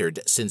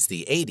considered since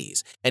the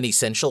 80s an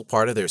essential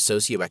part of their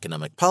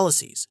socio-economic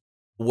policies,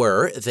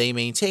 were, they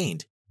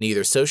maintained,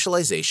 neither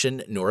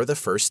socialization nor the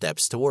first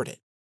steps toward it.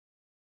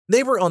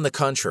 They were, on the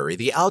contrary,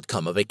 the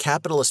outcome of a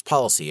capitalist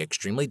policy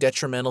extremely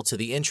detrimental to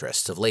the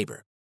interests of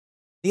labor.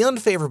 The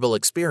unfavorable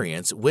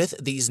experience with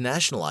these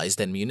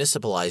nationalized and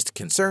municipalized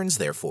concerns,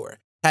 therefore,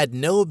 had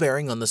no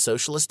bearing on the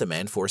socialist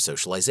demand for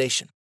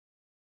socialization.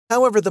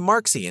 However, the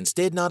Marxians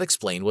did not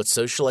explain what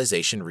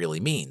socialization really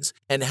means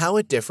and how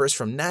it differs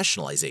from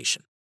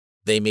nationalization.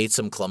 They made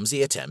some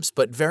clumsy attempts,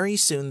 but very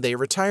soon they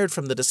retired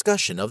from the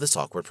discussion of this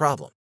awkward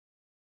problem.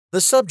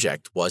 The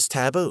subject was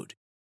tabooed.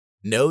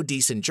 No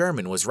decent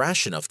German was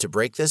rash enough to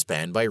break this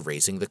ban by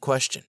raising the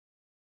question.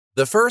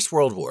 The First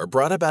World War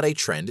brought about a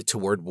trend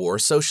toward war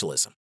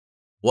socialism.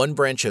 One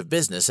branch of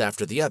business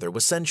after the other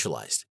was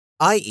centralized,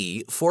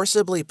 i.e.,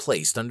 forcibly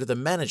placed under the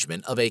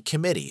management of a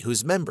committee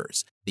whose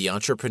members, the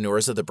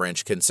entrepreneurs of the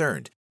branch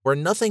concerned, were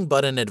nothing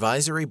but an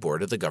advisory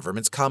board of the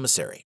government's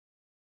commissary.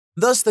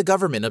 Thus, the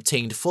government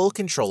obtained full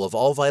control of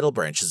all vital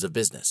branches of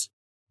business.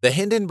 The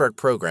Hindenburg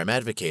Program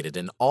advocated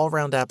an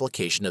all-round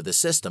application of the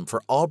system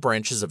for all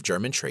branches of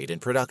German trade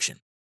and production.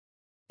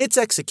 Its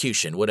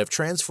execution would have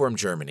transformed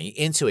Germany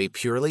into a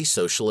purely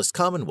socialist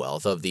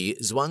commonwealth of the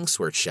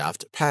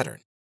Zwangswirtschaft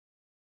pattern.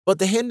 But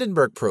the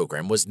Hindenburg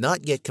Program was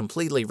not yet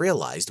completely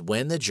realized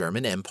when the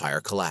German Empire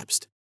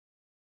collapsed.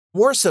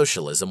 War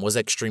socialism was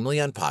extremely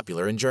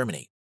unpopular in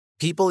Germany.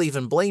 People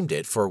even blamed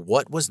it for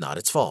what was not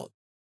its fault.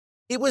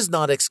 It was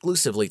not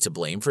exclusively to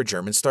blame for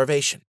German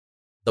starvation.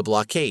 The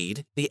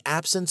blockade, the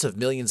absence of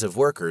millions of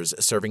workers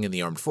serving in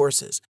the armed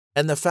forces,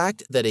 and the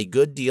fact that a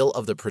good deal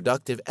of the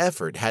productive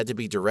effort had to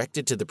be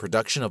directed to the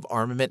production of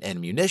armament and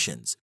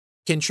munitions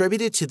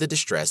contributed to the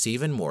distress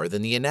even more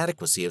than the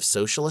inadequacy of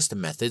socialist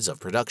methods of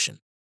production.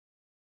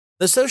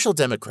 The Social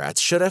Democrats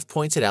should have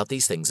pointed out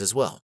these things as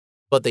well,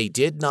 but they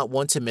did not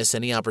want to miss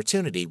any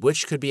opportunity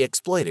which could be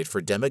exploited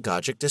for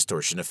demagogic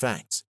distortion of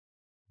facts.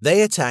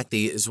 They attacked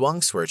the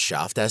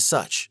Zwangswirtschaft as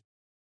such.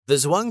 The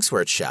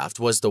Zwangswirtschaft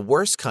was the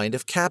worst kind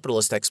of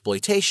capitalist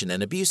exploitation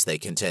and abuse, they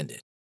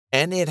contended.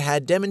 and it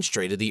had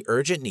demonstrated the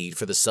urgent need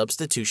for the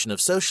substitution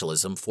of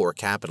socialism for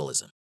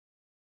capitalism.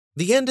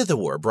 The end of the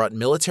war brought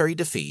military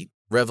defeat,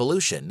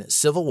 revolution,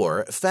 civil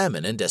war,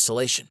 famine, and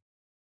desolation.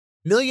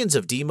 Millions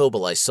of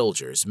demobilized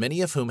soldiers,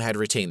 many of whom had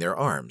retained their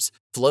arms,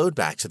 flowed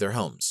back to their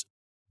homes.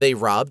 They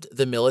robbed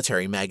the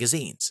military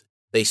magazines.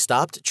 They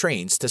stopped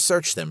trains to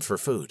search them for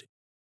food.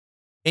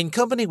 In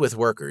company with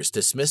workers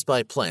dismissed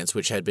by plants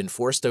which had been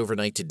forced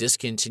overnight to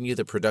discontinue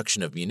the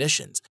production of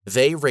munitions,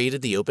 they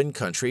raided the open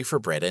country for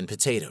bread and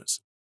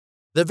potatoes.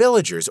 The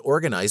villagers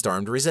organized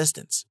armed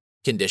resistance.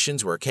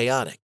 Conditions were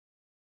chaotic.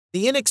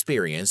 The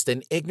inexperienced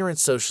and ignorant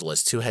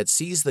socialists who had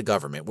seized the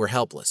government were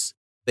helpless.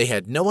 They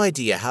had no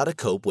idea how to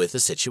cope with the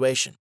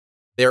situation.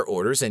 Their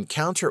orders and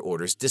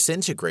counter-orders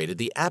disintegrated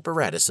the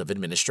apparatus of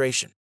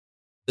administration.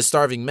 The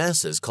starving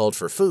masses called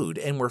for food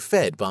and were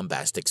fed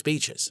bombastic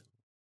speeches.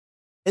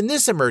 In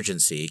this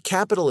emergency,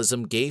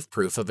 capitalism gave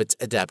proof of its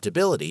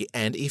adaptability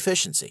and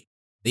efficiency.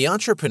 The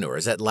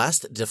entrepreneurs, at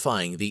last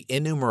defying the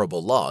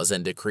innumerable laws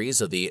and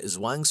decrees of the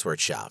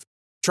Zwangswirtschaft,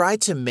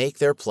 tried to make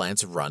their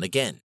plants run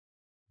again.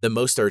 The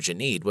most urgent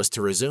need was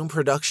to resume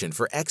production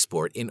for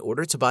export in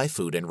order to buy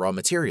food and raw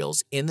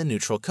materials in the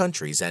neutral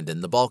countries and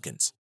in the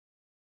Balkans.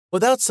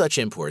 Without such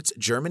imports,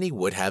 Germany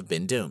would have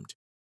been doomed.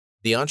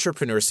 The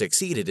entrepreneurs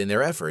succeeded in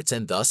their efforts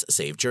and thus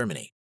saved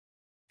Germany.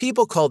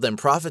 People called them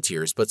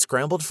profiteers but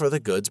scrambled for the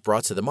goods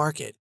brought to the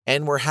market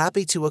and were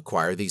happy to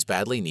acquire these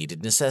badly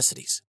needed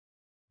necessities.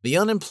 The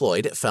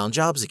unemployed found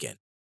jobs again.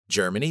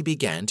 Germany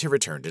began to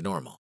return to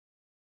normal.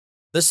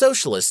 The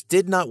socialists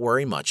did not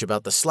worry much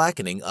about the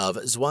slackening of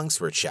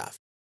Zwangswirtschaft.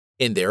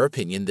 In their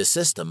opinion, the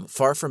system,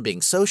 far from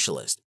being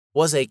socialist,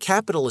 was a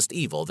capitalist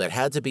evil that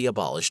had to be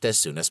abolished as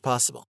soon as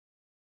possible.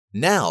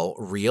 Now,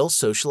 real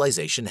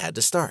socialization had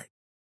to start.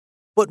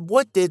 But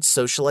what did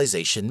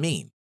socialization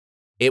mean?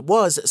 It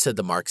was, said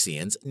the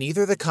Marxians,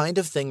 neither the kind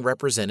of thing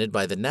represented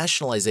by the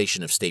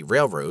nationalization of state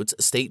railroads,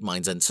 state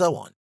mines, and so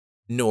on,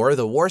 nor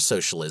the war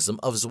socialism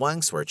of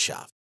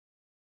Zwangswirtschaft.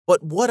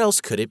 But what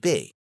else could it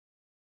be?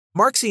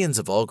 Marxians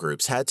of all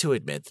groups had to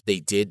admit that they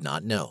did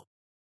not know.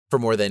 For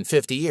more than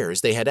 50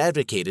 years, they had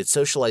advocated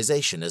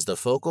socialization as the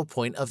focal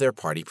point of their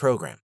party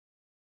program.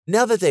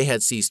 Now that they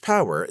had seized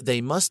power,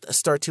 they must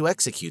start to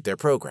execute their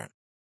program.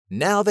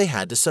 Now they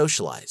had to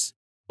socialize.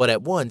 But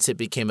at once it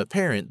became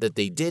apparent that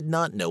they did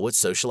not know what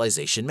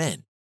socialization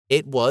meant.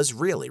 It was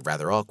really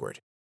rather awkward.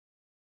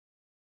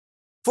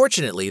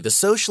 Fortunately, the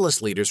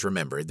socialist leaders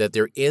remembered that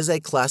there is a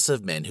class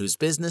of men whose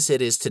business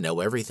it is to know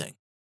everything,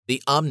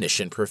 the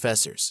omniscient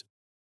professors.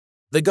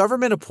 The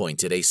government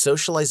appointed a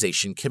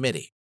socialization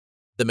committee.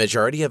 The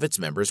majority of its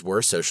members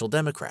were Social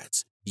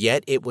Democrats,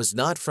 yet it was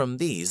not from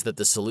these that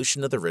the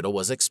solution of the riddle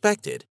was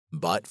expected,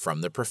 but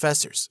from the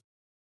professors.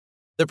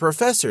 The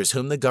professors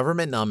whom the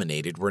government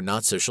nominated were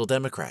not Social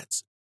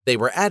Democrats. They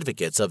were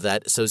advocates of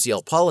that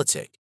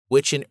Sozialpolitik,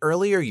 which in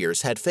earlier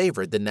years had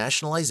favored the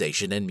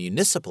nationalization and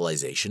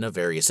municipalization of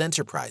various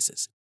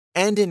enterprises,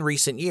 and in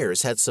recent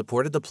years had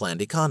supported the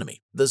planned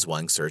economy, the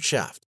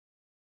Zwangswirtschaft.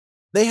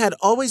 They had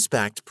always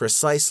backed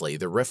precisely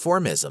the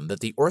reformism that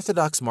the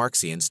orthodox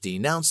Marxians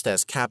denounced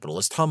as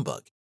capitalist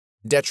humbug,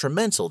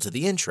 detrimental to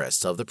the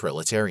interests of the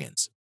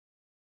proletarians.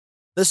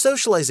 The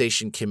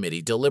Socialization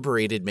Committee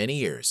deliberated many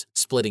years,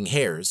 splitting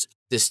hairs,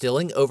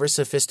 distilling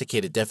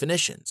over-sophisticated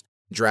definitions,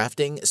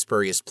 drafting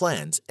spurious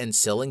plans, and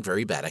selling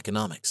very bad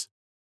economics.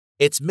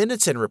 Its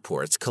minutes and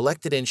reports,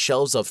 collected in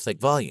shelves of thick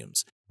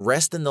volumes,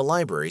 rest in the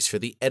libraries for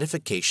the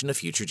edification of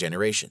future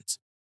generations.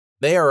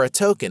 They are a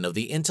token of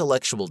the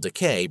intellectual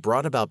decay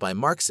brought about by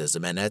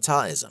Marxism and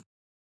Etatism.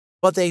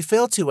 But they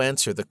fail to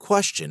answer the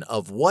question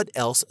of what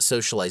else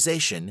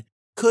socialization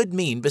could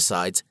mean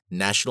besides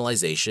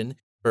nationalization,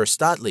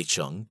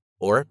 Verstaatlichung,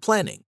 or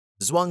planning,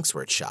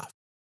 Zwangswirtschaft.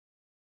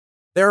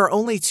 There are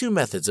only two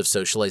methods of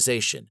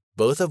socialization,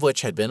 both of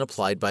which had been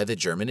applied by the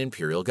German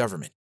imperial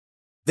government.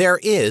 There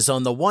is,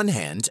 on the one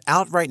hand,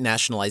 outright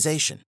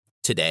nationalization,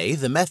 today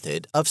the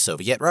method of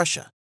Soviet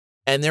Russia,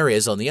 and there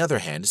is, on the other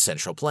hand,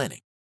 central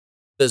planning,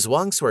 the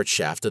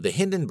Zwangswirtschaft of the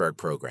Hindenburg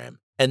program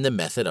and the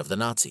method of the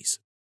Nazis.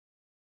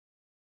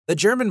 The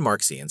German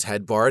Marxians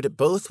had barred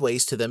both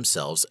ways to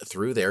themselves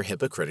through their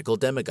hypocritical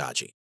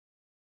demagogy.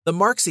 The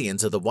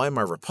Marxians of the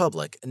Weimar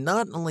Republic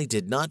not only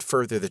did not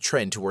further the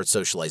trend toward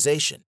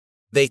socialization,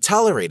 they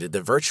tolerated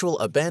the virtual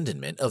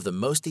abandonment of the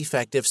most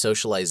effective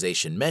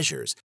socialization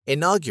measures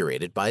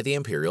inaugurated by the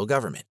imperial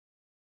government.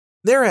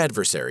 Their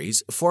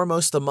adversaries,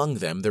 foremost among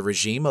them the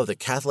regime of the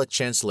Catholic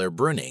Chancellor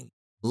Brüning,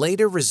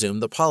 later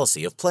resumed the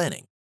policy of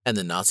planning, and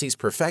the Nazis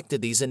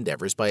perfected these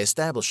endeavors by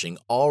establishing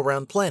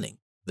all-round planning,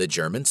 the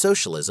German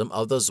socialism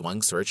of the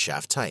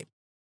Zwangswirtschaft type.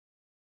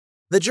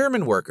 The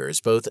German workers,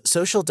 both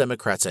Social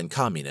Democrats and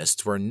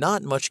Communists, were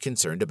not much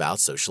concerned about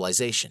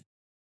socialization.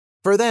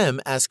 For them,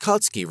 as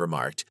Kautsky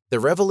remarked, the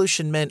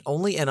revolution meant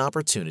only an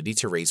opportunity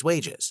to raise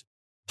wages.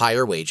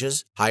 Higher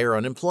wages, higher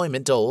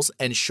unemployment doles,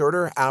 and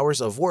shorter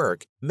hours of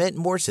work meant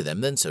more to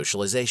them than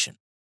socialization.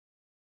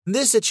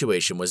 This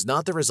situation was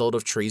not the result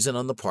of treason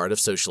on the part of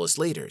socialist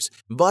leaders,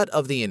 but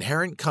of the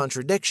inherent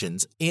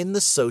contradictions in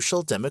the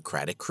social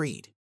democratic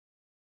creed.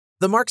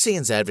 The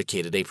Marxians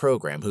advocated a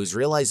program whose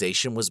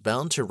realization was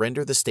bound to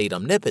render the state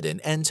omnipotent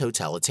and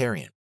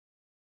totalitarian.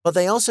 But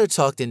they also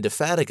talked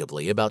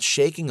indefatigably about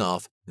shaking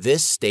off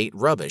this state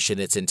rubbish in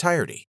its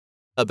entirety,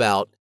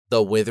 about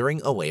the withering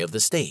away of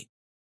the state.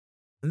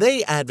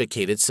 They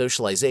advocated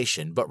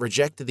socialization but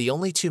rejected the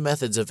only two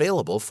methods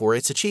available for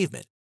its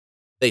achievement.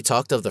 They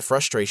talked of the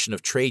frustration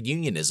of trade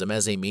unionism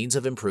as a means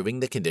of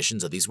improving the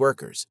conditions of these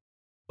workers,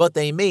 but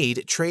they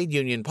made trade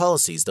union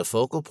policies the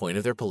focal point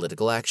of their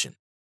political action.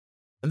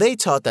 They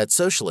taught that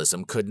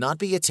socialism could not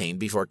be attained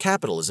before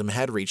capitalism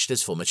had reached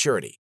its full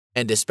maturity,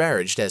 and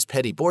disparaged as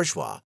petty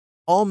bourgeois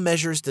all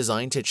measures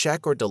designed to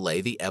check or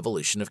delay the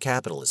evolution of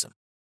capitalism.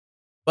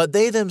 But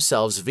they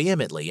themselves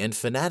vehemently and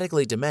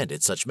fanatically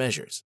demanded such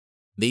measures.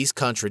 These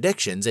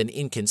contradictions and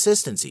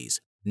inconsistencies,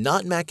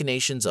 not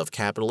machinations of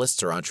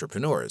capitalists or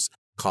entrepreneurs,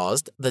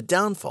 caused the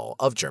downfall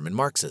of German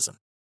Marxism.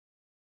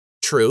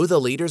 True,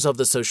 the leaders of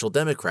the Social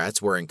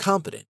Democrats were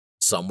incompetent,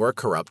 some were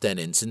corrupt and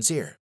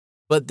insincere.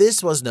 But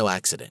this was no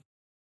accident.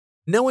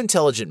 No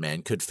intelligent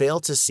man could fail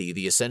to see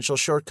the essential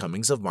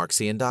shortcomings of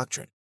Marxian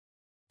doctrine.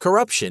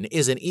 Corruption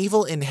is an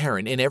evil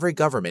inherent in every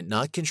government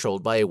not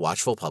controlled by a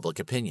watchful public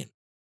opinion.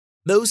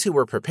 Those who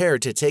were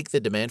prepared to take the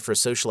demand for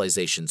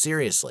socialization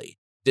seriously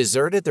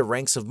deserted the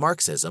ranks of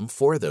Marxism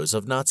for those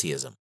of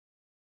Nazism.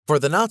 For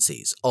the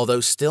Nazis,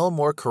 although still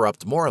more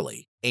corrupt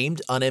morally,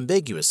 aimed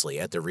unambiguously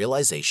at the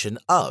realization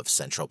of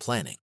central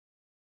planning.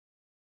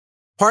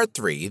 Part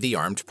 3. The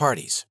Armed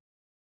Parties.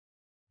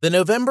 The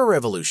November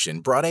Revolution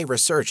brought a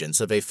resurgence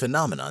of a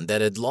phenomenon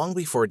that had long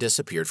before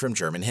disappeared from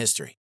German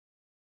history.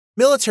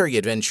 Military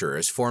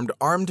adventurers formed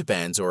armed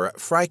bands or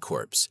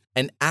Freikorps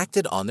and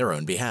acted on their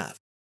own behalf.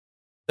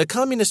 The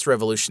communist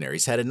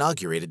revolutionaries had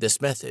inaugurated this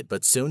method,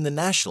 but soon the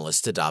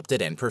nationalists adopted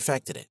and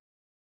perfected it.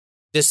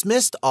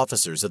 Dismissed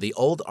officers of the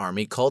old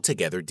army called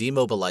together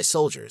demobilized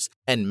soldiers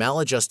and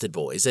maladjusted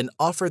boys and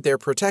offered their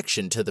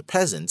protection to the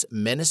peasants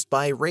menaced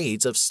by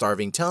raids of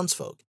starving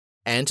townsfolk,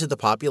 and to the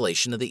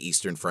population of the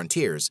eastern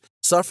frontiers,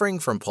 suffering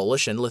from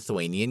Polish and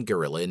Lithuanian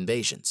guerrilla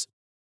invasions.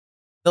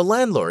 The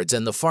landlords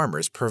and the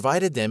farmers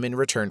provided them in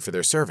return for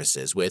their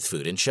services with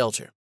food and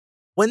shelter.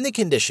 When the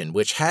condition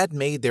which had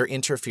made their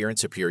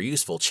interference appear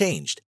useful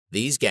changed,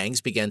 these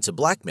gangs began to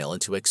blackmail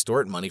and to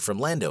extort money from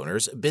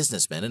landowners,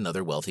 businessmen, and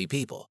other wealthy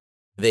people.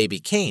 They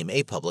became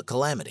a public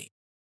calamity.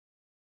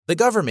 The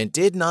government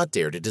did not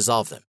dare to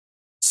dissolve them.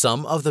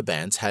 Some of the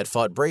bands had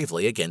fought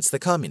bravely against the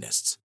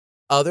communists.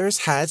 Others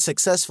had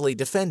successfully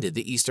defended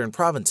the eastern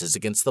provinces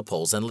against the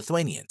Poles and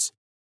Lithuanians.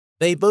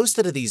 They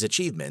boasted of these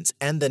achievements,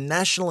 and the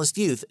nationalist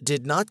youth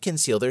did not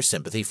conceal their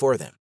sympathy for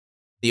them.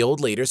 The old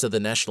leaders of the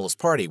Nationalist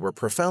Party were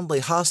profoundly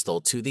hostile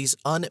to these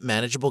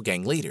unmanageable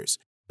gang leaders,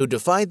 who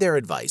defied their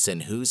advice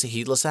and whose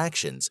heedless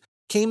actions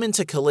came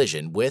into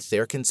collision with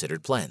their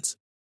considered plans.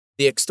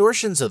 The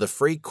extortions of the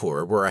Free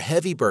Corps were a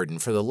heavy burden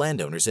for the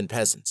landowners and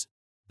peasants.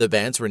 The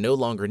bands were no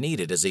longer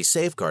needed as a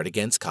safeguard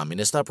against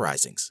communist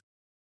uprisings.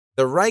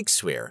 The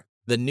Reichswehr,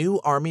 the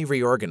new army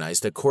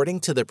reorganized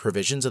according to the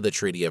provisions of the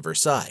Treaty of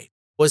Versailles,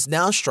 was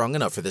now strong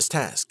enough for this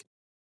task.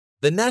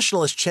 The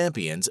nationalist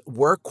champions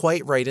were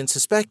quite right in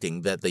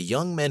suspecting that the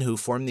young men who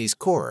formed these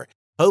corps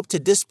hoped to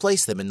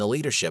displace them in the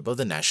leadership of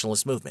the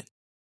nationalist movement.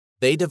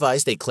 They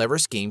devised a clever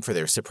scheme for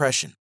their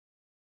suppression.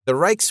 The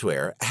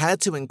Reichswehr had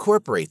to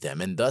incorporate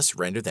them and thus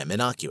render them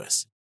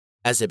innocuous.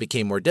 As it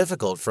became more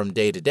difficult from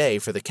day to day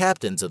for the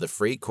captains of the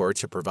Free Corps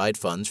to provide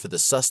funds for the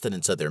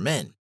sustenance of their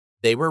men,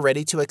 they were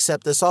ready to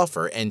accept this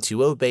offer and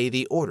to obey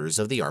the orders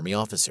of the army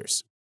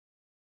officers.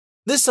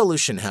 This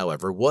solution,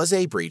 however, was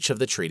a breach of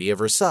the Treaty of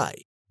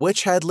Versailles,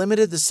 which had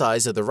limited the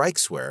size of the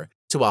Reichswehr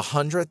to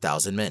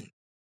 100,000 men.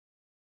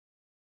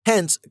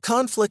 Hence,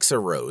 conflicts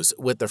arose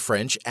with the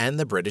French and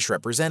the British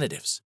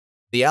representatives.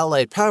 The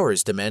Allied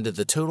powers demanded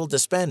the total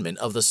disbandment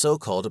of the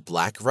so-called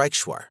Black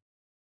Reichswehr.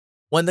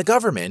 When the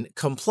government,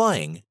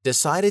 complying,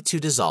 decided to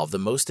dissolve the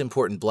most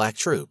important black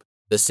troop,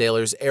 the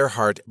Sailors'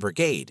 Erhard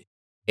Brigade,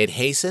 it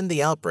hastened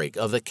the outbreak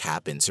of the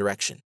Kapp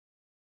insurrection.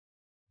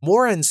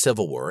 War and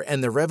civil war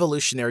and the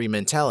revolutionary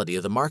mentality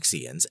of the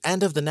Marxians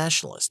and of the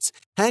nationalists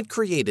had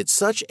created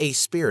such a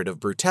spirit of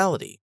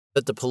brutality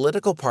that the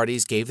political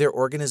parties gave their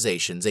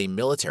organizations a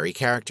military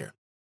character.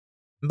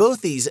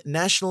 Both these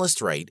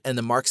nationalist right and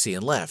the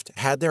Marxian left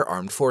had their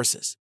armed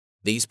forces.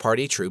 These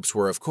party troops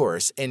were, of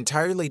course,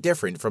 entirely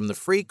different from the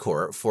Free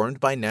Corps formed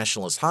by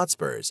nationalist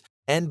hotspurs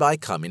and by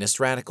communist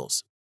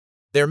radicals.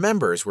 Their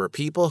members were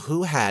people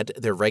who had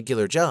their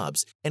regular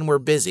jobs and were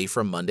busy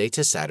from Monday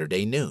to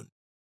Saturday noon.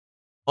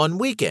 On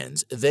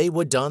weekends, they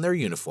would don their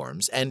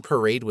uniforms and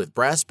parade with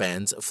brass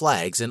bands,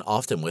 flags, and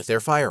often with their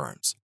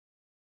firearms.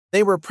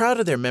 They were proud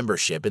of their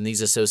membership in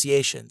these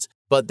associations,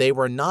 but they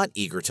were not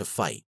eager to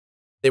fight.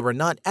 They were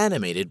not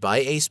animated by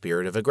a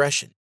spirit of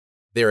aggression.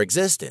 Their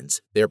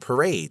existence, their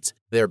parades,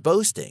 their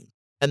boasting,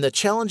 and the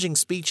challenging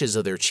speeches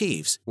of their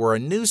chiefs were a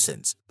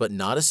nuisance but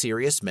not a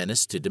serious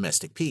menace to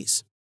domestic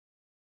peace.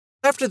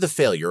 After the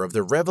failure of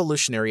the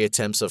revolutionary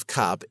attempts of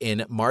Kapp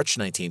in March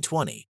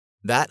 1920,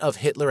 that of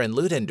Hitler and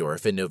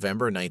Ludendorff in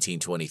November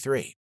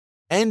 1923,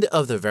 and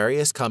of the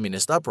various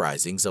communist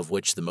uprisings, of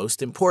which the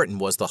most important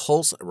was the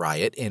Hulse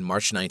riot in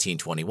March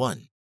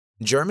 1921,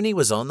 Germany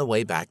was on the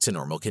way back to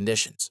normal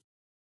conditions.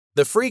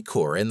 The Free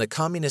Corps and the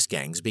communist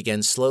gangs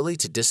began slowly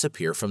to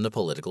disappear from the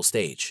political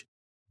stage.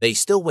 They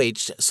still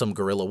waged some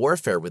guerrilla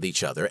warfare with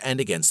each other and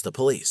against the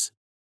police,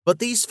 but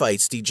these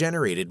fights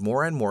degenerated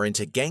more and more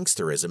into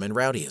gangsterism and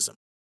rowdyism.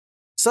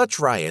 Such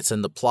riots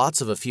and the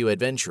plots of a few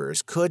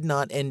adventurers could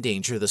not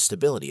endanger the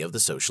stability of the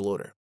social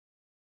order.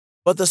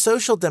 But the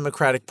Social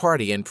Democratic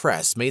Party and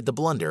press made the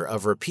blunder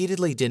of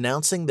repeatedly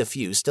denouncing the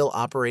few still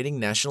operating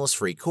Nationalist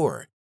Free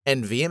Corps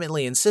and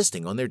vehemently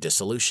insisting on their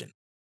dissolution.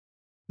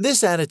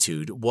 This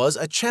attitude was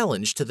a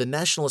challenge to the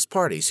nationalist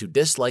parties who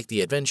disliked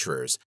the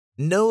adventurers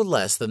no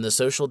less than the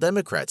Social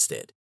Democrats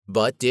did,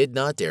 but did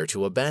not dare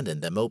to abandon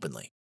them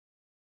openly.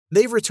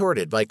 They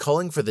retorted by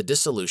calling for the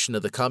dissolution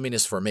of the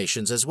communist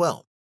formations as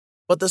well,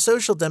 but the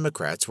Social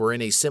Democrats were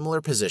in a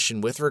similar position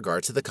with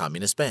regard to the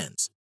communist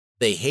bands.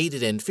 They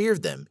hated and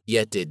feared them,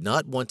 yet did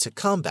not want to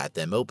combat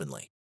them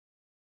openly.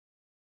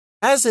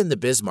 As in the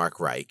Bismarck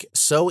Reich,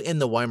 so in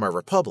the Weimar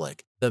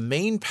Republic, the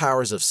main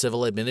powers of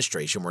civil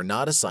administration were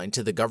not assigned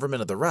to the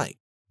government of the Reich,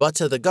 but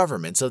to the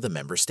governments of the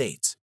member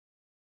states.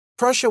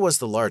 Prussia was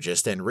the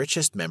largest and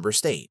richest member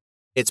state.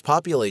 Its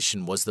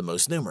population was the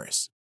most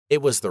numerous.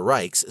 It was the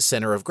Reich's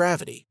center of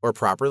gravity, or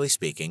properly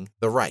speaking,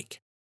 the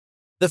Reich.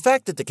 The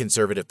fact that the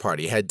Conservative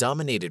Party had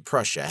dominated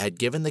Prussia had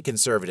given the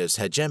conservatives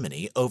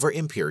hegemony over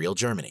Imperial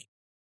Germany.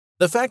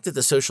 The fact that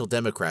the Social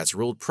Democrats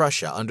ruled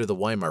Prussia under the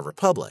Weimar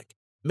Republic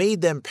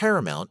made them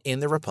paramount in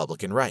the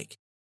Republican Reich.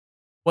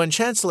 When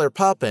Chancellor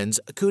Pappen's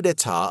coup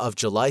d'etat of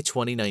July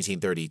 20,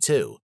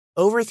 1932,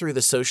 overthrew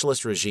the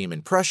socialist regime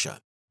in Prussia,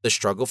 the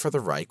struggle for the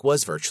Reich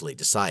was virtually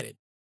decided.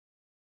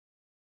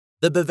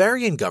 The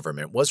Bavarian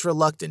government was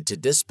reluctant to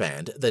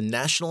disband the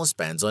nationalist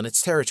bands on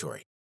its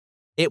territory.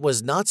 It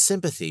was not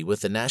sympathy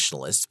with the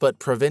nationalists but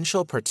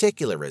provincial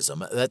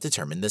particularism that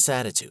determined this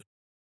attitude.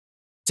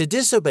 To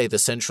disobey the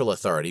central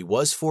authority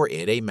was for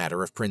it a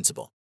matter of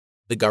principle.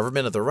 The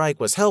government of the Reich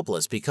was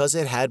helpless because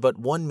it had but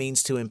one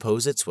means to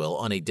impose its will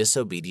on a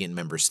disobedient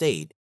member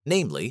state,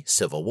 namely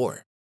civil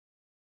war.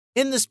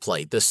 In this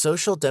plight, the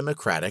Social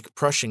Democratic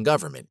Prussian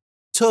government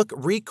took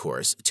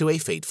recourse to a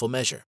fateful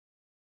measure.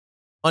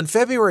 On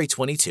February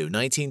 22,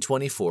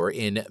 1924,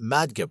 in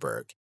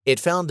Magdeburg, it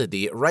founded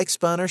the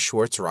Reichsbanner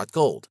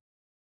Schwarz-Rot-Gold.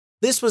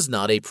 This was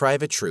not a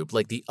private troop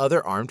like the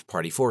other armed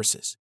party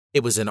forces.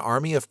 It was an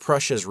army of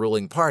Prussia's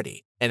ruling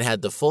party and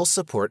had the full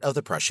support of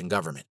the Prussian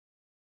government.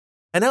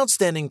 An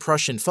outstanding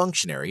Prussian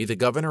functionary, the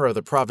governor of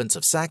the province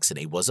of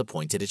Saxony, was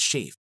appointed its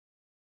chief.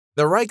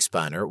 The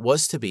Reichsbanner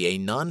was to be a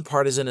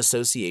nonpartisan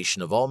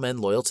association of all men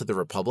loyal to the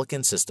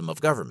republican system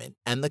of government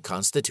and the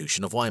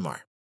Constitution of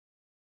Weimar.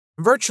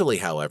 Virtually,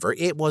 however,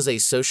 it was a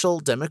social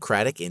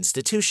democratic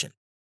institution.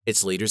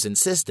 Its leaders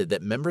insisted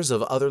that members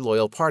of other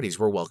loyal parties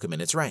were welcome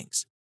in its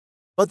ranks.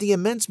 But the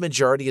immense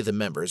majority of the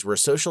members were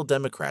Social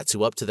Democrats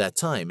who up to that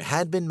time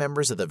had been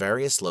members of the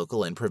various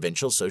local and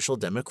provincial Social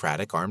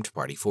Democratic armed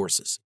party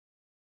forces.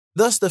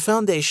 Thus, the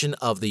foundation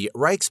of the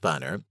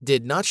Reichsbanner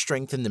did not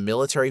strengthen the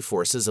military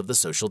forces of the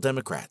Social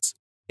Democrats.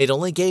 It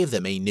only gave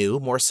them a new,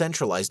 more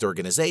centralized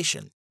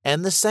organization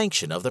and the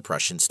sanction of the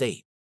Prussian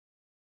state.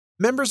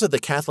 Members of the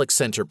Catholic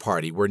Center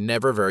Party were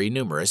never very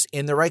numerous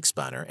in the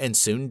Reichsbanner and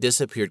soon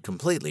disappeared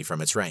completely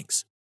from its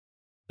ranks.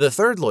 The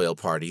third loyal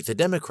party, the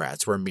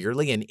Democrats, were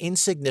merely an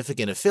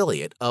insignificant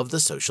affiliate of the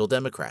Social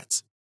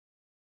Democrats.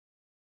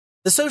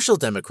 The Social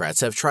Democrats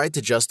have tried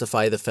to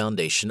justify the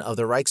foundation of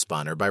the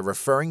Reichsbanner by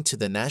referring to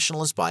the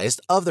nationalist bias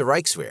of the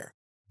Reichswehr,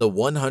 the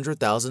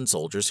 100,000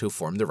 soldiers who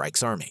formed the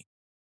Reichsarmy.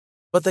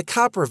 But the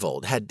Kapp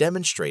Revolt had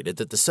demonstrated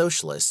that the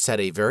socialists had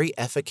a very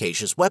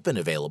efficacious weapon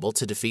available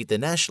to defeat the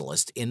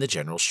nationalists in the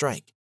general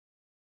strike.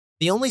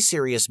 The only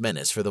serious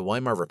menace for the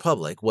Weimar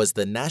Republic was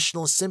the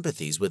nationalist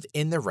sympathies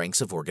within the ranks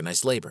of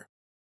organized labor.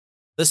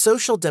 The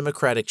Social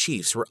Democratic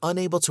chiefs were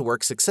unable to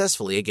work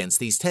successfully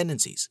against these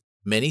tendencies.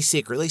 Many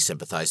secretly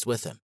sympathized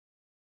with him.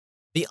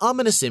 The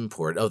ominous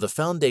import of the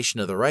foundation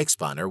of the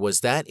Reichsbanner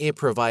was that it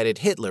provided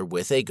Hitler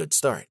with a good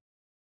start.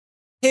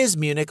 His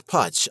Munich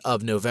Putsch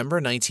of November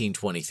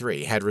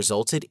 1923 had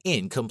resulted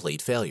in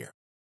complete failure.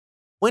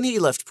 When he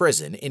left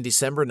prison in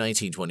December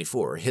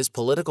 1924, his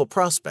political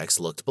prospects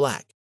looked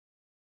black.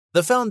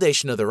 The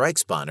foundation of the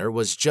Reichsbanner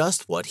was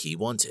just what he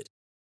wanted.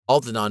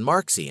 All the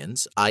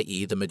non-Marxians,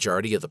 i.e. the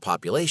majority of the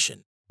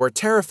population, were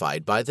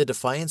terrified by the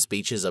defiant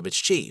speeches of its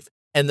chief,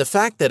 and the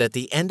fact that at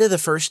the end of the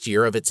first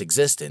year of its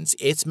existence,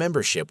 its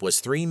membership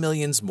was 3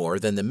 million more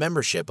than the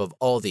membership of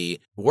all the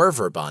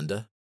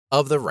Wehrverbände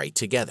of the right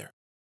together.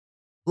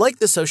 Like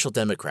the Social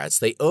Democrats,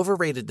 they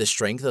overrated the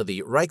strength of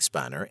the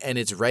Reichsbanner and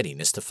its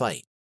readiness to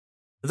fight.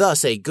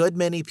 Thus, a good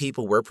many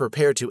people were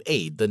prepared to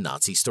aid the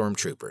Nazi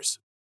stormtroopers.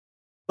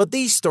 But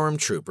these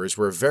stormtroopers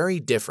were very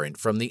different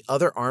from the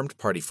other armed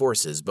party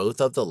forces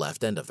both of the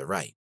left and of the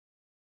right.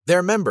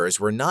 Their members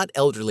were not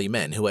elderly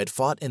men who had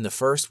fought in the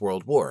First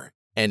World War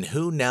and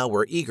who now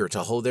were eager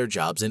to hold their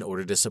jobs in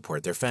order to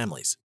support their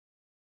families.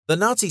 The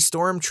Nazi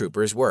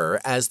stormtroopers were,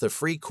 as the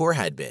Free Corps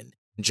had been,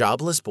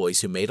 jobless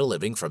boys who made a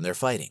living from their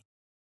fighting.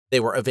 They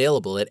were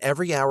available at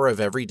every hour of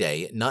every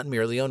day, not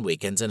merely on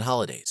weekends and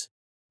holidays.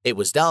 It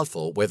was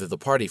doubtful whether the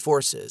party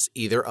forces,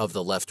 either of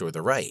the left or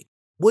the right,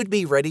 would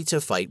be ready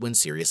to fight when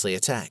seriously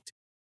attacked.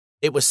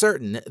 It was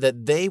certain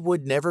that they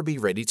would never be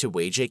ready to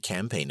wage a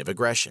campaign of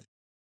aggression.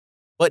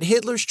 But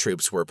Hitler's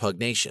troops were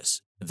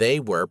pugnacious. They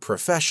were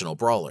professional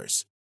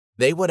brawlers.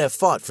 They would have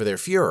fought for their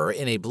Führer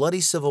in a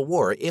bloody civil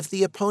war if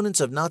the opponents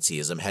of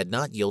Nazism had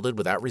not yielded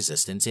without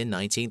resistance in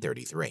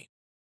 1933.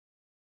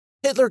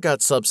 Hitler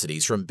got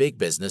subsidies from big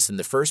business in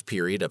the first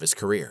period of his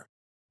career.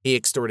 He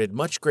extorted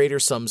much greater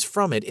sums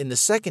from it in the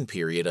second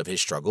period of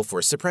his struggle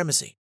for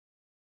supremacy.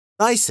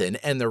 Thyssen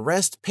and the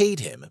rest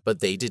paid him, but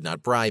they did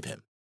not bribe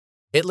him.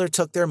 Hitler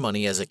took their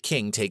money as a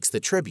king takes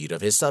the tribute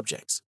of his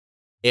subjects.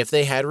 If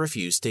they had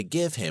refused to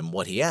give him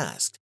what he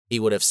asked, he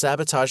would have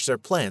sabotaged their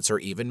plants or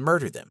even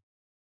murdered them.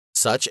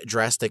 Such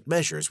drastic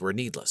measures were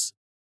needless.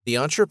 The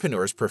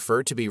entrepreneurs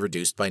preferred to be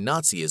reduced by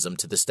Nazism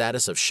to the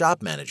status of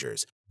shop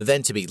managers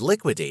than to be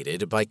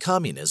liquidated by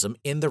communism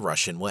in the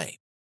Russian way.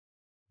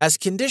 As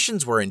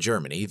conditions were in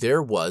Germany,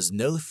 there was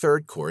no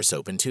third course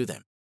open to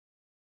them.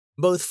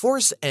 Both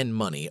force and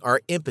money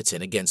are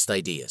impotent against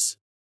ideas.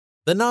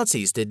 The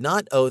Nazis did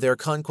not owe their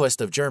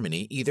conquest of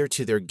Germany either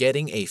to their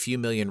getting a few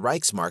million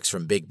Reichsmarks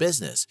from big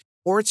business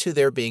or to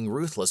their being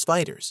ruthless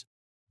fighters.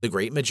 The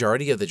great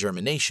majority of the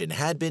German nation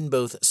had been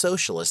both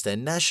socialist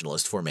and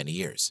nationalist for many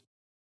years.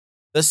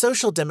 The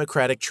Social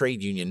Democratic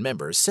trade union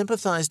members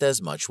sympathized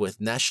as much with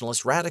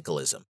nationalist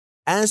radicalism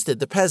as did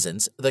the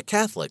peasants, the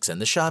Catholics,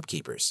 and the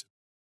shopkeepers.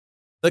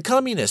 The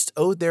communists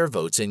owed their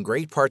votes in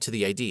great part to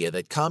the idea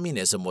that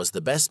communism was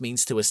the best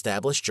means to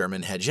establish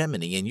German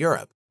hegemony in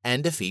Europe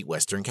and defeat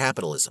Western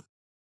capitalism.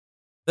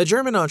 The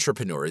German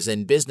entrepreneurs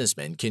and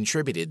businessmen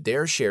contributed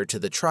their share to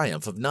the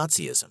triumph of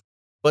Nazism,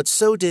 but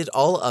so did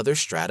all other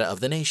strata of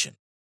the nation.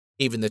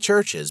 Even the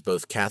churches,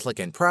 both Catholic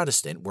and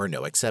Protestant, were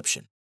no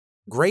exception.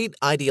 Great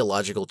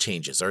ideological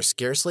changes are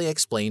scarcely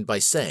explained by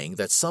saying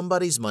that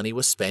somebody's money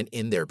was spent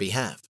in their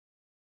behalf.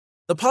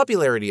 The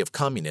popularity of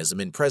communism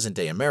in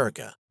present-day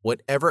America,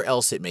 whatever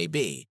else it may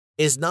be,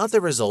 is not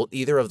the result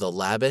either of the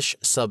lavish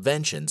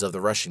subventions of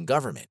the Russian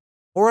government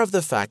or of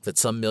the fact that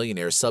some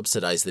millionaires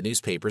subsidize the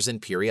newspapers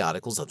and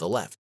periodicals of the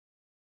left.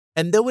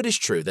 And though it is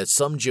true that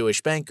some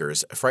Jewish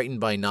bankers, frightened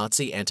by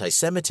Nazi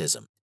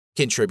anti-Semitism,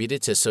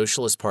 contributed to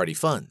Socialist Party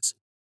funds,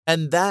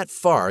 and that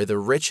far the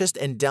richest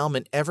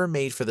endowment ever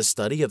made for the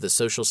study of the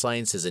social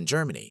sciences in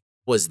Germany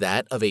was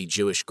that of a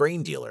Jewish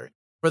grain dealer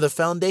for the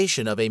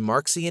foundation of a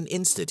Marxian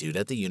institute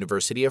at the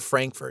University of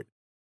Frankfurt,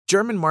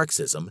 German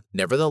Marxism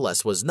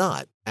nevertheless was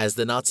not, as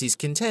the Nazis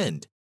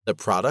contend, the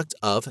product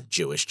of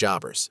Jewish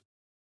jobbers.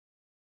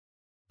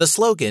 The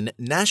slogan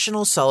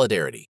National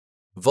Solidarity,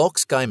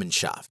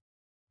 Volksgemeinschaft,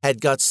 had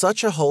got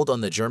such a hold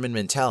on the German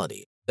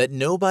mentality that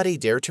nobody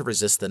dared to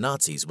resist the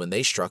Nazis when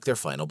they struck their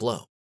final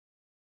blow.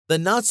 The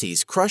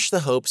Nazis crushed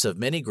the hopes of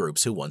many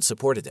groups who once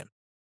supported them.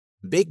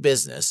 Big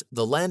business,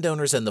 the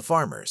landowners and the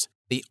farmers,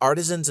 the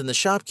artisans and the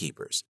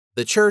shopkeepers,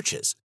 the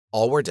churches,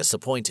 all were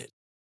disappointed.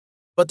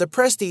 But the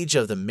prestige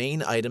of the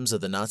main items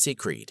of the Nazi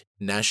creed,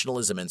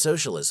 nationalism and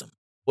socialism,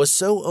 was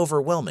so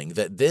overwhelming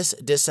that this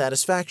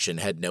dissatisfaction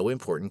had no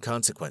important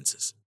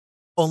consequences.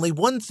 Only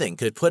one thing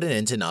could put an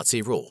end to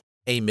Nazi rule: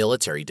 a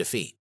military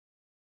defeat.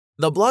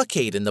 The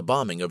blockade and the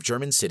bombing of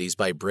German cities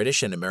by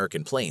British and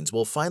American planes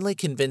will finally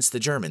convince the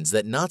Germans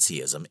that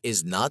Nazism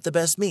is not the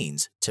best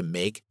means to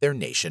make their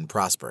nation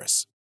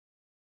prosperous.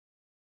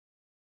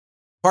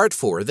 Part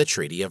 4: The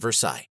Treaty of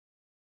Versailles.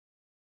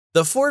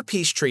 The four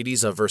peace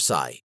treaties of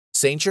Versailles,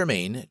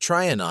 Saint-Germain,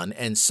 Trianon,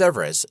 and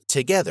Sèvres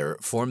together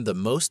formed the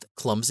most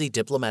clumsy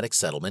diplomatic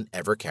settlement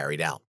ever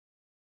carried out.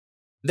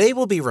 They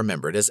will be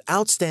remembered as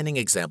outstanding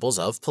examples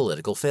of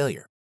political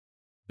failure.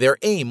 Their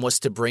aim was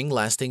to bring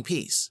lasting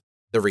peace.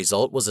 The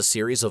result was a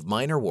series of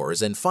minor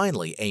wars and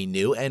finally a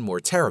new and more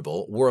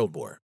terrible World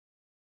War.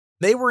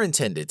 They were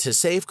intended to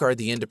safeguard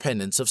the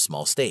independence of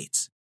small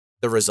states.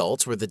 The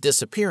results were the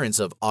disappearance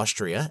of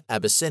Austria,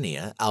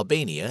 Abyssinia,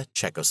 Albania,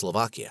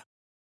 Czechoslovakia.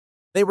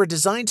 They were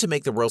designed to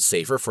make the world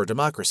safer for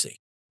democracy.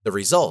 The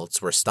results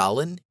were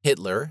Stalin,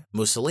 Hitler,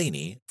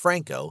 Mussolini,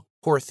 Franco,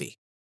 Horthy.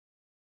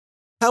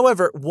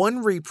 However, one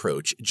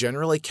reproach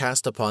generally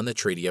cast upon the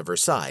Treaty of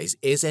Versailles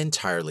is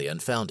entirely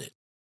unfounded.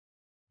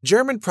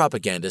 German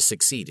propaganda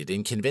succeeded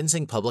in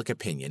convincing public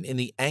opinion in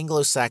the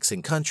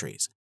Anglo-Saxon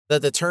countries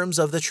that the terms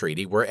of the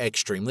treaty were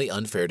extremely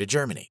unfair to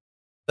Germany,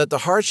 that the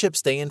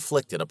hardships they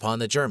inflicted upon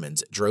the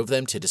Germans drove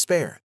them to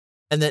despair,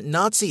 and that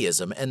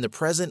Nazism and the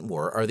present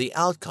war are the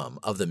outcome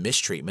of the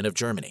mistreatment of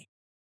Germany.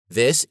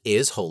 This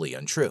is wholly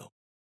untrue.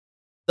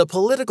 The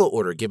political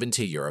order given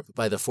to Europe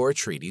by the four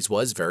treaties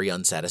was very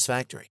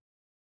unsatisfactory.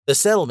 The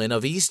settlement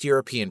of East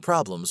European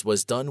problems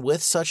was done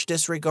with such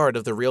disregard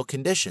of the real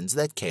conditions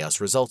that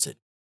chaos resulted.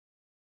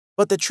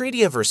 But the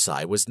Treaty of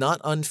Versailles was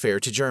not unfair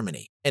to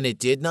Germany, and it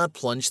did not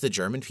plunge the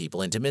German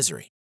people into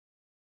misery.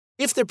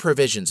 If the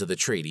provisions of the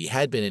treaty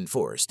had been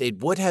enforced, it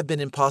would have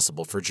been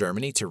impossible for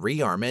Germany to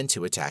rearm and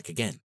to attack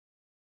again.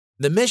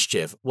 The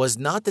mischief was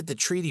not that the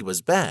treaty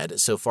was bad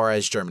so far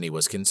as Germany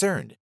was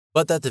concerned,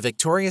 but that the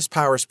victorious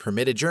powers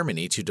permitted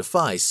Germany to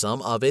defy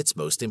some of its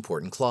most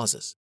important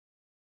clauses.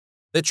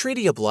 The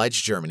treaty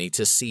obliged Germany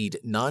to cede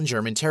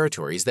non-German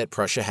territories that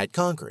Prussia had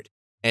conquered,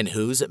 and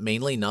whose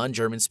mainly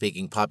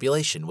non-German-speaking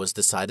population was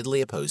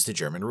decidedly opposed to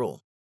German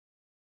rule.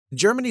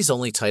 Germany's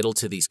only title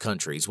to these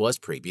countries was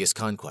previous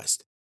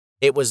conquest.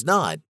 It was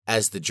not,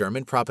 as the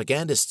German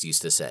propagandists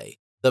used to say,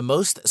 the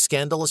most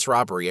scandalous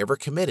robbery ever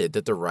committed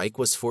that the Reich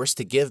was forced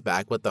to give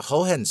back what the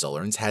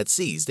Hohenzollerns had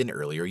seized in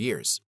earlier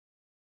years.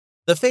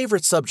 The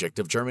favorite subject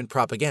of German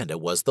propaganda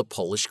was the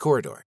Polish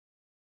corridor.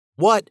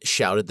 What,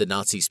 shouted the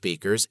Nazi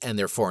speakers and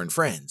their foreign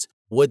friends,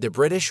 would the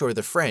British or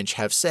the French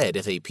have said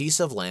if a piece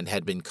of land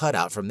had been cut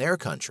out from their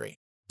country,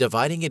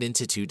 dividing it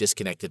into two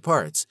disconnected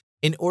parts,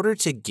 in order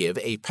to give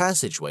a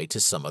passageway to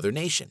some other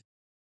nation?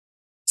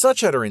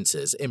 Such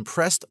utterances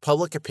impressed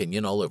public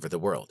opinion all over the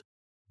world.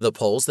 The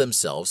Poles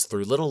themselves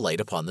threw little light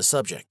upon the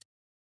subject.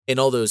 In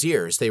all those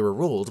years, they were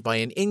ruled by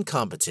an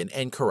incompetent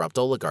and corrupt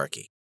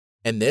oligarchy,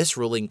 and this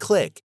ruling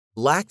clique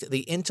lacked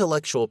the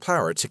intellectual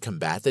power to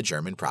combat the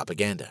German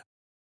propaganda.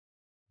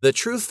 The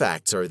true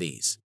facts are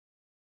these.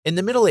 In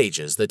the Middle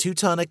Ages, the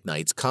Teutonic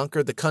Knights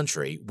conquered the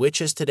country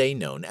which is today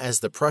known as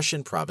the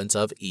Prussian province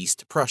of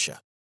East Prussia.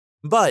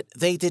 But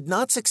they did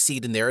not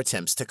succeed in their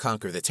attempts to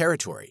conquer the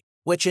territory,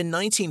 which in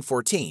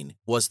 1914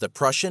 was the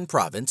Prussian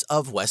province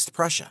of West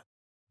Prussia.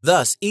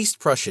 Thus, East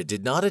Prussia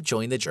did not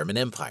adjoin the German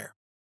Empire.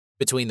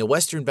 Between the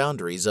western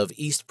boundaries of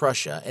East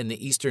Prussia and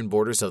the eastern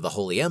borders of the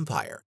Holy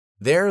Empire,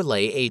 there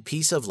lay a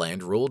piece of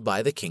land ruled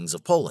by the kings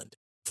of Poland,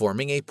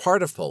 forming a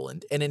part of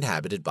Poland and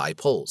inhabited by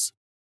Poles.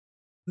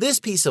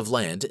 This piece of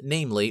land,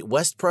 namely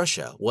West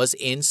Prussia, was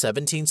in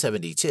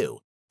 1772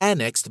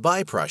 annexed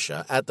by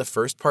Prussia at the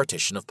first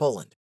partition of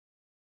Poland.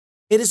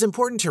 It is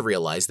important to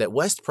realize that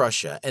West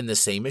Prussia, and the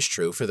same is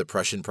true for the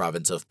Prussian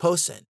province of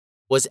Posen,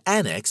 was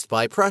annexed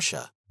by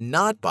Prussia,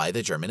 not by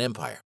the German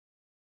Empire.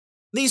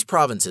 These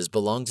provinces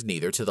belonged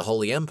neither to the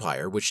Holy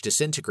Empire, which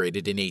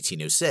disintegrated in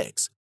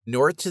 1806,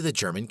 nor to the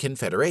German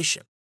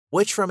Confederation,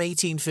 which from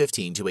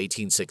 1815 to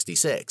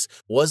 1866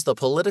 was the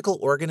political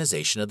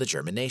organization of the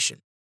German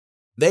nation.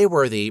 They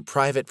were the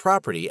private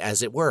property,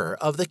 as it were,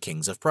 of the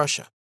kings of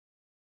Prussia.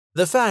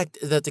 The fact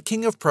that the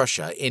King of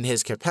Prussia, in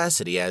his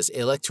capacity as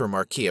Elector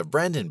Marquis of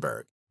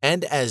Brandenburg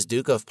and as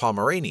Duke of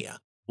Pomerania,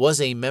 was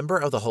a member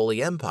of the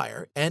Holy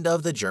Empire and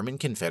of the German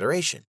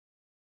Confederation,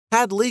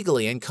 had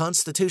legally and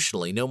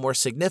constitutionally no more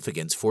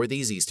significance for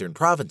these eastern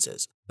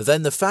provinces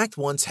than the fact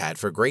once had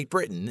for Great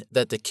Britain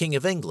that the King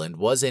of England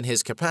was in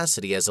his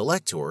capacity as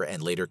Elector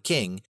and later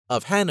King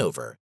of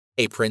Hanover,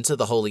 a prince of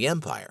the Holy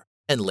Empire,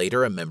 and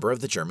later a member of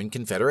the German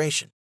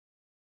Confederation.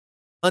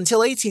 Until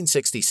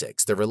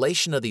 1866, the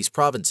relation of these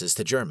provinces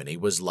to Germany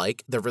was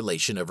like the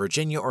relation of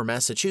Virginia or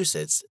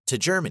Massachusetts to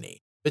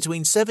Germany between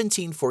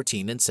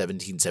 1714 and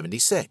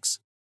 1776,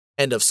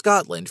 and of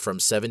Scotland from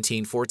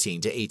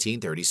 1714 to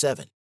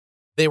 1837.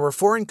 They were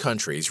foreign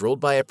countries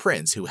ruled by a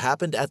prince who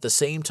happened at the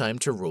same time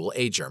to rule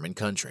a German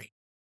country.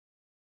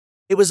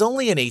 It was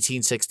only in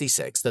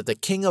 1866 that the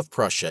King of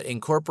Prussia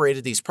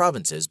incorporated these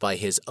provinces by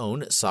his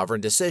own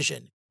sovereign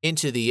decision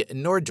into the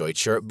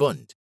Norddeutscher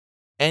Bund,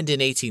 and in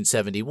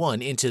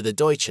 1871 into the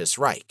Deutsches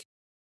Reich.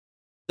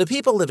 The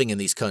people living in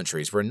these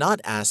countries were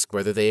not asked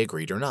whether they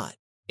agreed or not.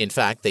 In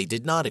fact, they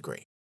did not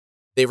agree.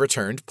 They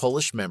returned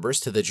Polish members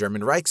to the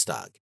German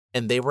Reichstag,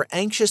 and they were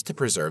anxious to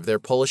preserve their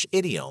Polish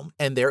idiom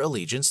and their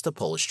allegiance to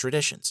Polish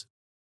traditions.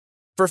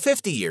 For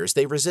 50 years,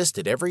 they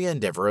resisted every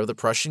endeavor of the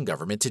Prussian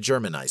government to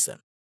Germanize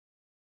them.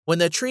 When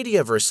the Treaty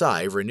of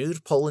Versailles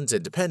renewed Poland's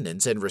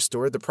independence and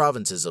restored the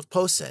provinces of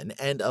Posen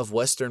and of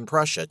Western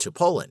Prussia to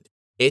Poland,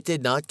 it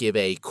did not give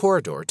a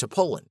corridor to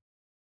Poland.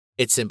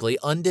 It simply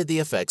undid the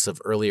effects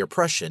of earlier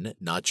Prussian,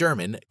 not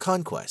German,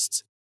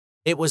 conquests.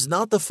 It was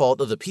not the fault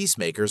of the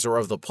peacemakers or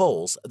of the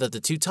Poles that the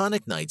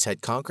Teutonic Knights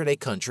had conquered a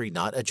country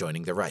not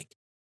adjoining the Reich.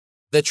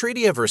 The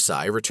Treaty of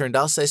Versailles returned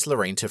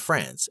Alsace-Lorraine to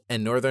France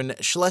and northern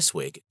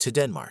Schleswig to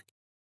Denmark.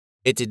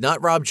 It did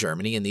not rob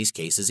Germany in these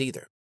cases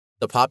either.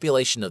 The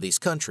population of these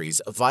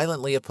countries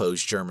violently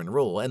opposed German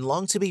rule and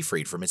longed to be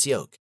freed from its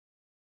yoke.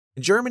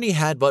 Germany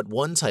had but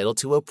one title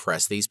to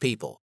oppress these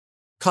people: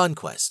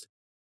 conquest.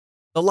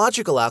 The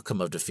logical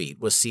outcome of defeat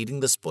was ceding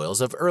the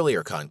spoils of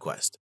earlier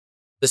conquest.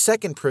 The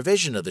second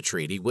provision of the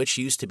treaty, which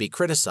used to be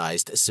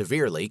criticized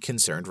severely,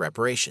 concerned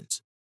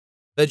reparations.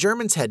 The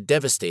Germans had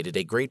devastated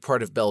a great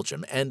part of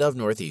Belgium and of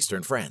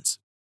northeastern France.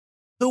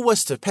 Who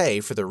was to pay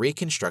for the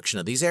reconstruction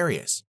of these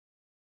areas?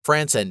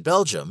 France and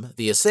Belgium,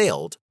 the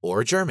assailed,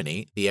 or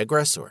Germany, the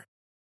aggressor?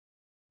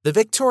 The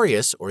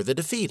victorious or the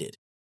defeated?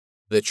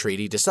 The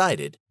treaty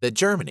decided that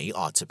Germany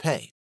ought to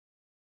pay.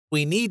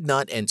 We need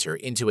not enter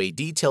into a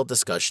detailed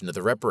discussion of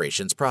the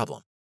reparations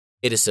problem.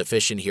 It is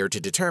sufficient here to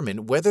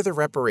determine whether the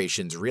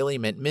reparations really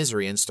meant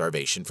misery and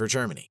starvation for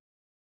Germany.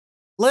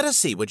 Let us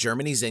see what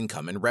Germany's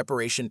income and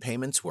reparation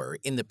payments were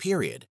in the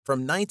period from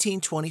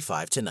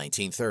 1925 to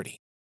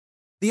 1930.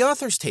 The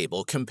author's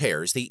table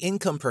compares the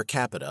income per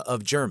capita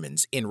of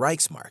Germans in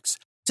Reichsmarks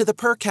to the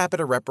per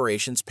capita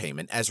reparations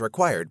payment as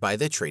required by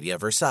the Treaty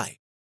of Versailles,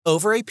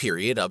 over a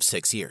period of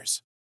 6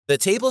 years. The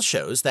table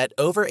shows that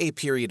over a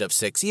period of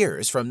 6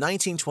 years, from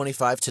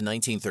 1925 to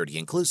 1930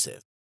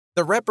 inclusive,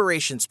 the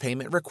reparations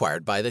payment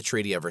required by the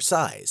Treaty of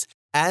Versailles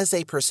as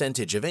a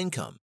percentage of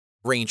income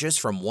ranges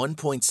from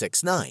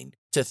 1.69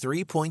 to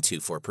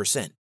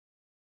 3.24%.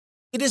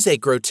 It is a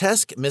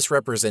grotesque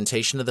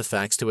misrepresentation of the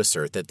facts to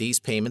assert that these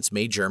payments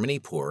made Germany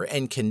poor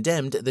and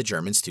condemned the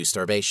Germans to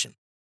starvation.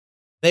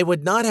 They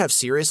would not have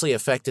seriously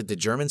affected the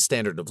German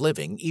standard of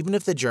living even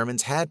if the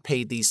Germans had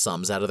paid these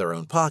sums out of their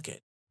own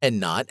pocket, and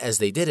not, as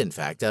they did in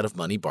fact, out of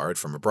money borrowed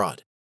from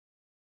abroad.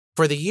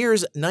 For the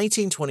years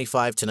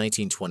 1925 to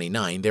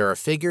 1929, there are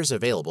figures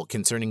available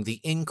concerning the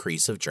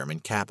increase of German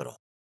capital.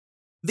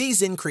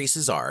 These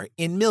increases are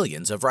in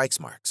millions of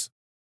Reichsmarks.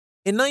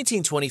 In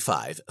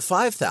 1925,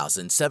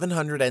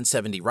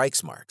 5,770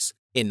 Reichsmarks.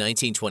 In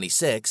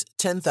 1926,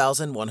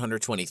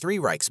 10,123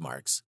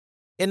 Reichsmarks.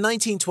 In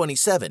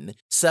 1927,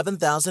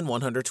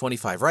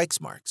 7,125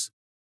 Reichsmarks.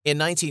 In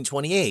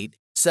 1928,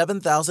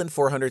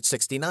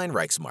 7,469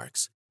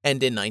 Reichsmarks.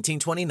 And in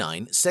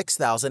 1929,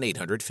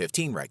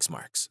 6,815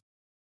 Reichsmarks.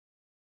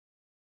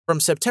 From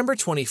September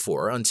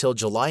 24 until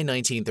July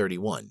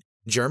 1931,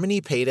 Germany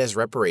paid as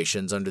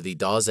reparations under the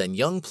Dawes and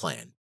Young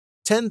Plan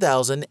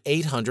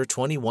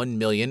 10,821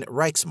 million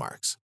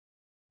Reichsmarks.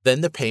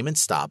 Then the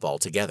payments stop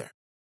altogether.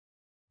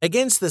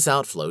 Against this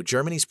outflow,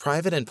 Germany's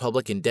private and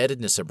public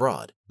indebtedness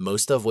abroad,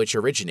 most of which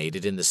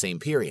originated in the same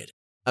period,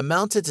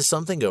 amounted to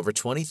something over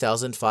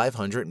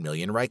 20,500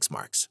 million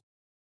Reichsmarks.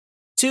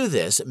 To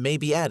this may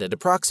be added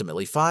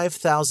approximately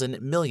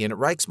 5,000 million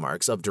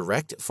Reichsmarks of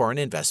direct foreign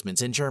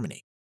investments in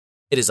Germany.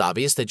 It is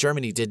obvious that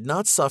Germany did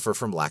not suffer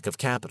from lack of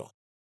capital.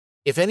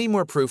 If any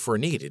more proof were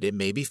needed, it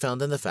may be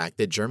found in the fact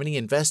that Germany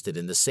invested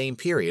in the same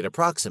period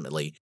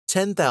approximately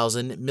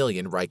 10,000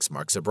 million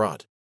Reichsmarks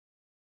abroad.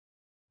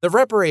 The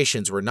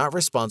reparations were not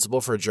responsible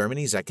for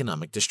Germany's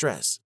economic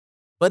distress,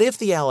 but if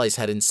the Allies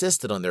had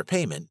insisted on their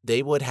payment,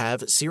 they would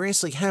have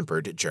seriously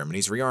hampered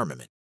Germany's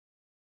rearmament.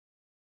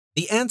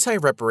 The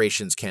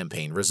anti-reparations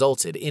campaign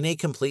resulted in a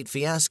complete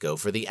fiasco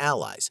for the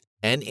Allies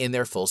and in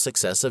their full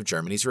success of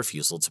Germany's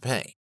refusal to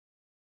pay.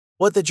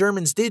 What the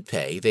Germans did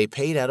pay, they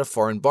paid out of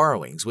foreign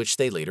borrowings, which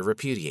they later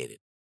repudiated.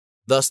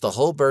 Thus, the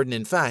whole burden,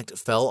 in fact,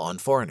 fell on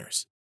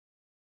foreigners.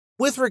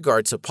 With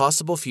regard to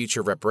possible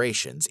future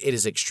reparations, it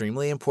is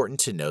extremely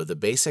important to know the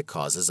basic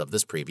causes of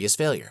this previous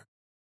failure.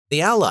 The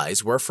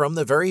Allies were from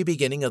the very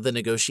beginning of the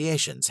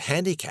negotiations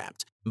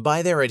handicapped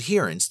by their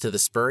adherence to the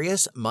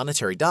spurious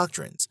monetary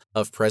doctrines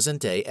of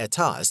present-day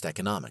Etatist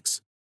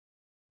economics.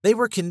 They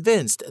were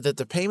convinced that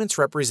the payments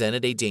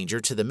represented a danger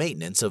to the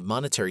maintenance of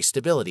monetary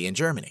stability in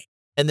Germany,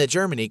 and that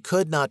Germany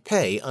could not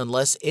pay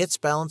unless its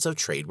balance of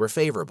trade were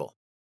favorable.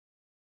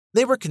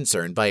 They were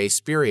concerned by a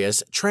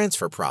spurious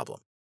transfer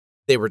problem.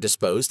 They were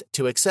disposed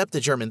to accept the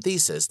German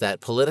thesis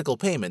that political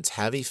payments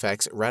have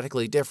effects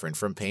radically different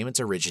from payments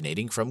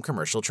originating from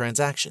commercial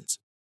transactions.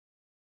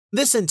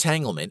 This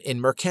entanglement in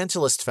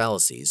mercantilist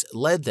fallacies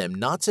led them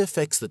not to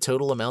fix the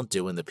total amount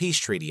due in the peace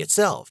treaty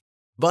itself,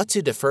 but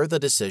to defer the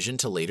decision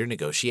to later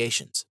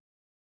negotiations.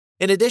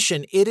 In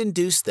addition, it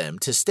induced them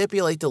to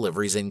stipulate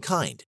deliveries in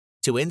kind,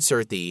 to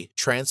insert the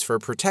Transfer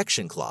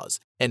Protection Clause,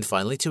 and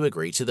finally to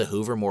agree to the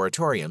Hoover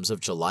moratoriums of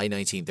July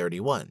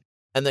 1931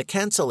 and the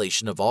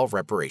cancellation of all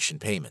reparation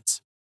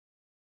payments.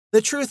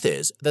 The truth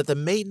is that the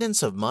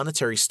maintenance of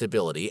monetary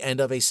stability and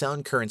of a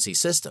sound currency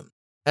system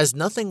has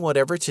nothing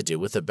whatever to do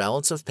with the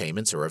balance of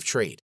payments or of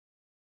trade.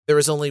 There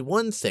is only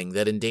one thing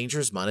that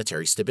endangers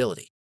monetary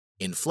stability: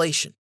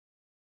 inflation.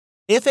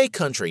 If a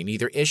country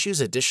neither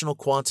issues additional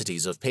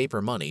quantities of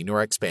paper money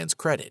nor expands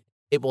credit,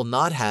 it will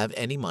not have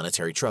any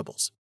monetary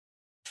troubles.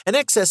 An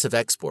excess of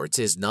exports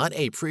is not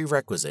a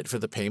prerequisite for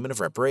the payment of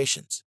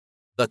reparations.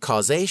 The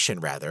causation,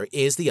 rather,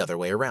 is the other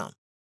way around.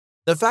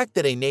 The fact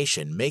that a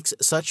nation makes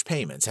such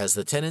payments has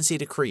the tendency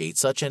to create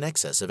such an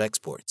excess of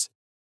exports.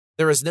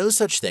 There is no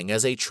such thing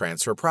as a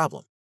transfer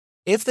problem.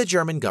 If the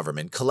German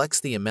government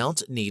collects the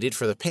amount needed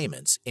for the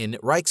payments in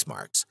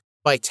Reichsmarks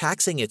by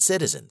taxing its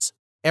citizens,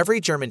 every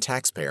German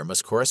taxpayer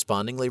must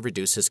correspondingly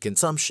reduce his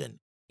consumption,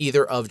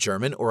 either of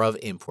German or of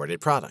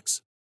imported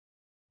products.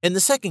 In the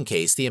second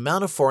case, the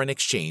amount of foreign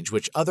exchange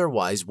which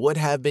otherwise would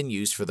have been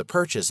used for the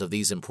purchase of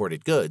these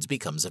imported goods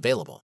becomes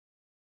available.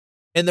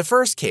 In the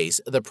first case,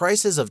 the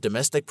prices of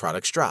domestic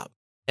products drop,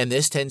 and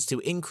this tends to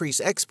increase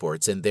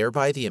exports and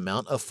thereby the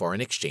amount of foreign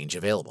exchange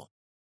available.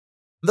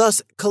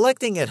 Thus,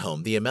 collecting at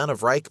home the amount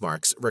of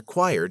Reichsmarks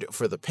required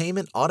for the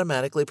payment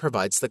automatically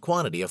provides the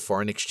quantity of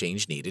foreign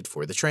exchange needed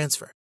for the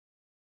transfer.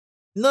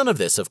 None of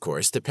this, of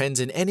course, depends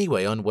in any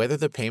way on whether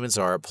the payments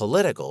are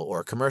political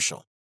or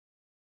commercial.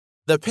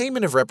 The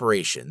payment of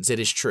reparations, it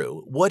is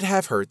true, would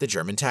have hurt the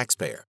German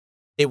taxpayer.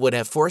 It would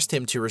have forced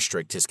him to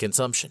restrict his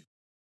consumption.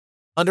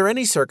 Under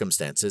any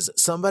circumstances,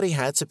 somebody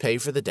had to pay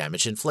for the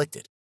damage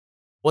inflicted.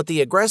 What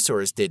the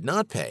aggressors did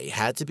not pay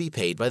had to be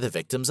paid by the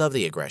victims of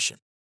the aggression.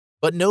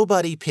 But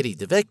nobody pitied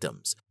the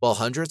victims, while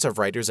hundreds of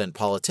writers and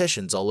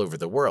politicians all over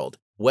the world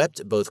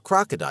wept both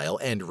crocodile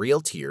and real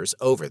tears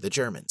over the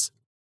Germans.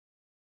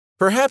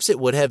 Perhaps it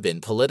would have been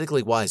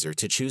politically wiser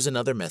to choose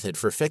another method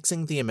for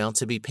fixing the amount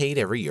to be paid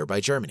every year by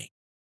Germany.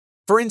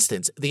 For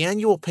instance, the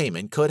annual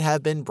payment could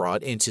have been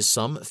brought into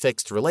some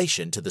fixed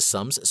relation to the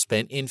sums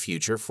spent in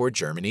future for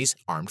Germany's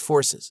armed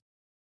forces.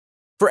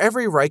 For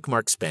every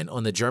Reichsmark spent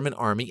on the German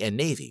army and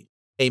navy,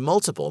 a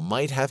multiple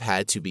might have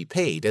had to be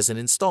paid as an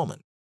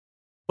installment.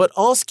 But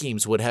all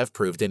schemes would have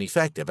proved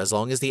ineffective as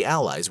long as the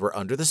Allies were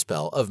under the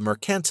spell of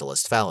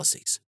mercantilist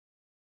fallacies.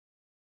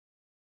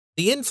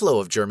 The inflow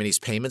of Germany's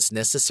payments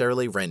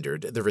necessarily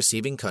rendered the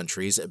receiving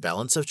country's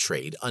balance of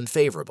trade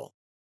unfavorable.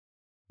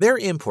 Their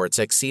imports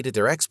exceeded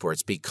their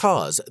exports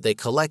because they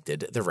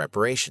collected the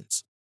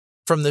reparations.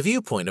 From the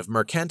viewpoint of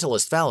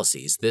mercantilist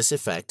fallacies, this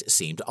effect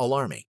seemed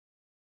alarming.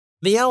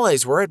 The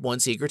Allies were at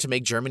once eager to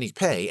make Germany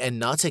pay and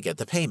not to get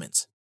the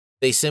payments.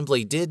 They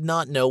simply did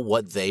not know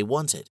what they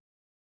wanted.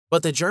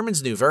 But the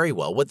Germans knew very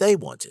well what they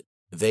wanted.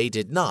 They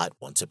did not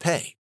want to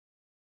pay.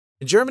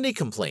 Germany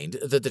complained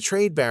that the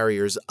trade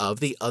barriers of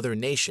the other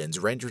nations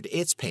rendered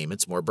its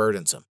payments more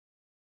burdensome.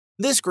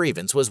 This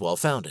grievance was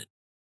well-founded.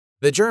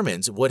 The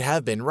Germans would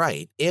have been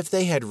right if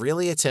they had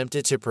really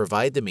attempted to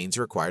provide the means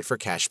required for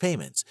cash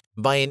payments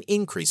by an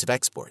increase of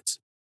exports.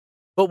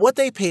 But what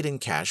they paid in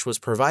cash was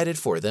provided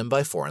for them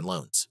by foreign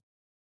loans.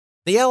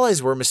 The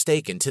Allies were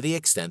mistaken to the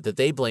extent that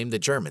they blamed the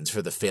Germans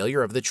for the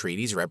failure of the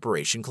treaty's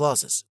reparation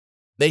clauses.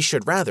 They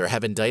should rather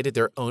have indicted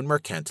their own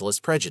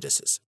mercantilist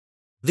prejudices.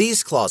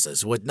 These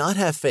clauses would not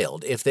have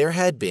failed if there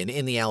had been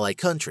in the Allied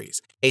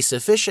countries a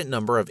sufficient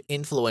number of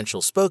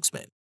influential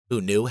spokesmen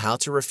who knew how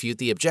to refute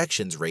the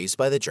objections raised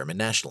by the German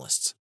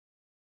nationalists.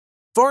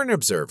 Foreign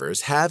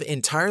observers have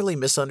entirely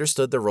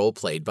misunderstood the role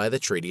played by the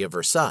Treaty of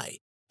Versailles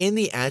in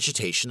the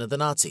agitation of the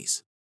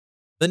Nazis.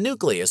 The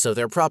nucleus of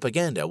their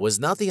propaganda was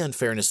not the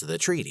unfairness of the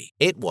treaty,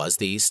 it was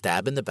the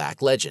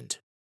stab-in-the-back legend.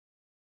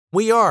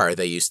 We are,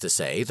 they used to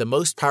say, the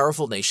most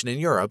powerful nation in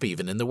Europe,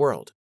 even in the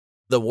world.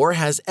 The war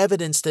has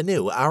evidenced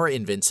anew our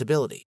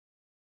invincibility.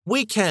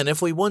 We can,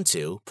 if we want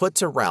to, put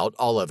to rout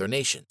all other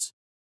nations.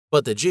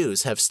 But the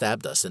Jews have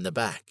stabbed us in the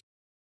back.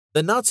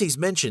 The Nazis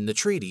mentioned the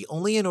treaty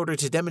only in order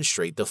to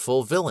demonstrate the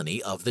full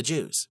villainy of the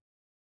Jews.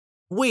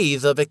 We,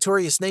 the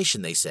victorious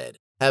nation, they said,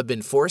 have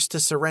been forced to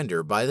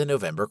surrender by the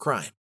November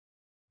crime.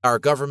 Our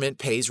government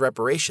pays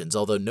reparations,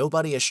 although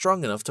nobody is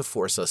strong enough to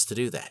force us to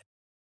do that.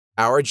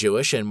 Our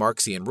Jewish and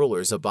Marxian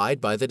rulers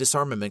abide by the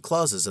disarmament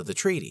clauses of the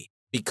treaty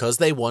because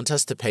they want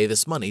us to pay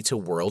this money to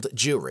world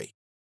Jewry.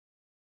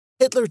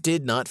 Hitler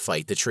did not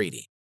fight the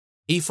treaty.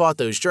 He fought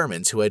those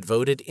Germans who had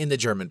voted in the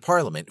German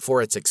parliament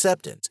for its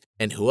acceptance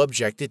and who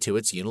objected to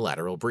its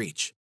unilateral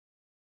breach.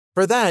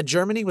 For that,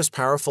 Germany was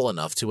powerful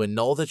enough to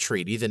annul the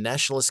treaty the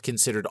nationalists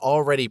considered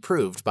already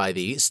proved by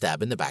the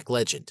stab-in-the-back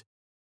legend.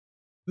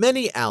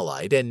 Many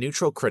Allied and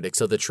neutral critics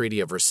of the Treaty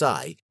of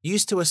Versailles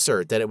used to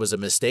assert that it was a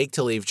mistake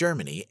to leave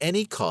Germany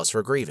any cause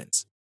for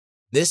grievance.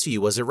 This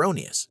view was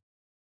erroneous.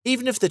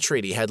 Even if the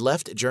treaty had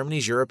left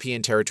Germany's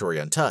European territory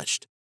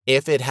untouched,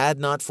 if it had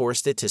not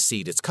forced it to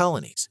cede its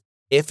colonies,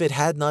 if it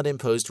had not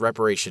imposed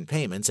reparation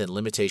payments and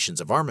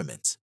limitations of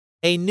armaments,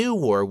 a new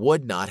war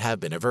would not have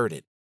been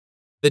averted.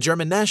 The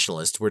German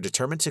nationalists were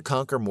determined to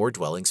conquer more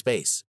dwelling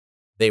space.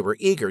 They were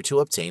eager to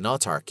obtain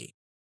autarky.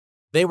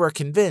 They were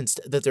convinced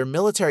that their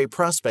military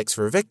prospects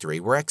for victory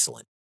were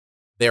excellent.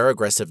 Their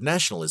aggressive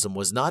nationalism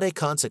was not a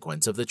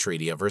consequence of the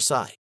Treaty of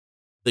Versailles.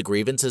 The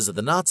grievances of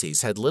the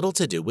Nazis had little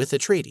to do with the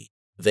treaty.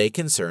 They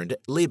concerned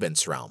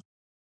Lebensraum.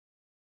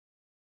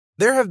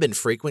 There have been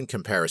frequent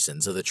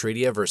comparisons of the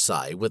Treaty of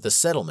Versailles with the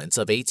settlements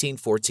of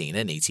 1814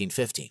 and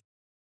 1815.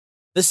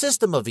 The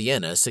system of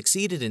Vienna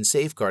succeeded in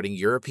safeguarding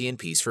European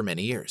peace for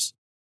many years.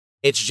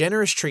 Its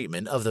generous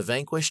treatment of the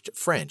vanquished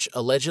French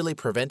allegedly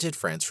prevented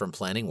France from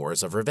planning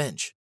wars of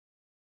revenge.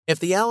 If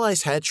the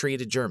Allies had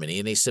treated Germany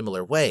in a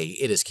similar way,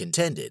 it is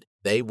contended,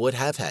 they would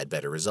have had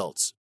better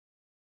results.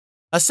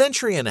 A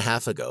century and a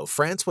half ago,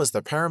 France was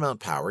the paramount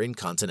power in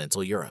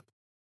continental Europe.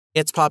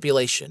 Its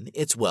population,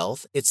 its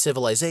wealth, its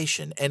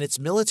civilization, and its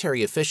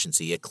military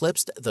efficiency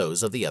eclipsed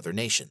those of the other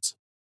nations.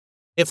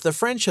 If the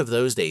French of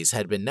those days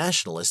had been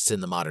nationalists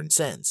in the modern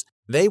sense,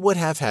 they would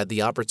have had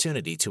the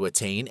opportunity to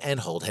attain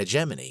and hold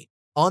hegemony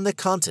on the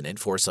continent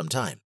for some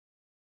time.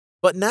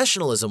 But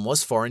nationalism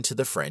was foreign to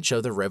the French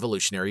of the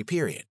Revolutionary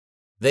period.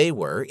 They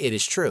were, it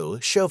is true,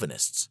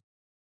 chauvinists.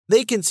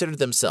 They considered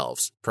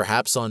themselves,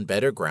 perhaps on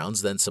better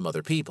grounds than some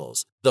other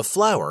peoples, the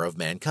flower of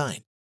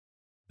mankind.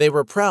 They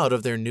were proud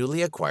of their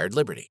newly acquired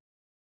liberty.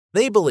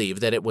 They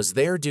believed that it was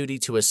their duty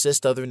to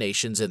assist other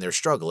nations in their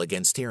struggle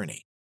against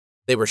tyranny.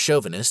 They were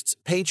chauvinists,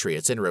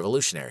 patriots, and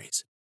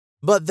revolutionaries.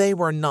 But they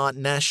were not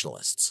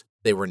nationalists.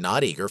 They were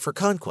not eager for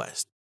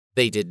conquest.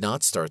 They did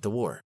not start the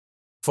war.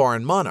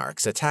 Foreign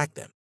monarchs attacked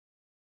them.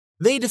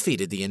 They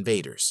defeated the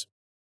invaders.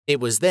 It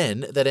was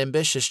then that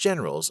ambitious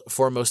generals,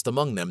 foremost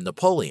among them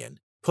Napoleon,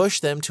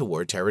 pushed them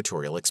toward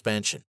territorial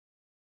expansion.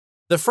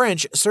 The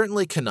French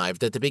certainly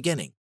connived at the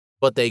beginning,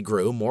 but they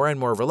grew more and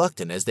more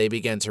reluctant as they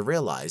began to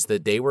realize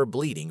that they were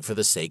bleeding for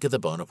the sake of the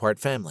Bonaparte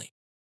family.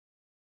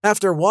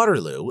 After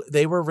Waterloo,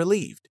 they were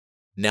relieved.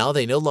 Now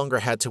they no longer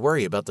had to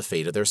worry about the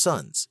fate of their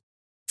sons.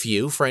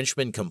 Few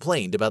Frenchmen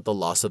complained about the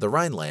loss of the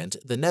Rhineland,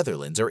 the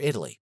Netherlands, or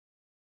Italy.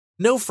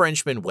 No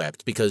Frenchman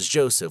wept because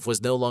Joseph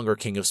was no longer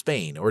king of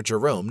Spain or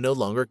Jerome no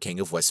longer king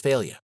of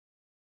Westphalia.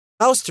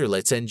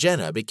 Austerlitz and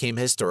Jena became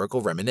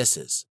historical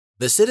reminiscences.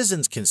 The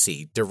citizens'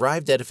 conceit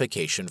derived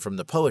edification from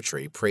the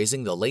poetry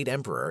praising the late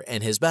emperor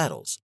and his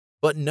battles,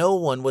 but no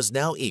one was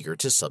now eager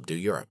to subdue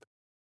Europe.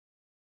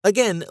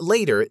 Again,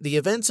 later, the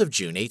events of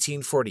June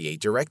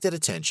 1848 directed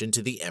attention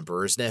to the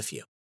emperor's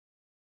nephew.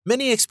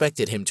 Many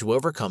expected him to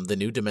overcome the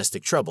new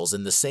domestic troubles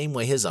in the same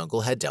way his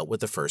uncle had dealt with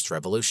the First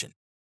Revolution.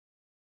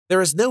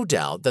 There is no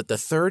doubt that the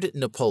third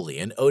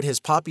Napoleon owed his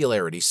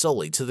popularity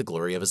solely to the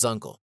glory of his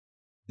uncle.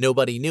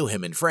 Nobody knew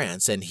him in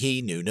France, and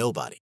he knew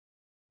nobody.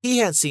 He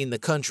had seen the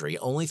country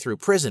only through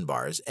prison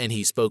bars, and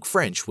he spoke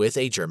French with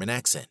a German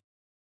accent.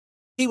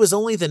 He was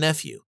only the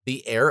nephew,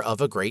 the heir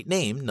of a great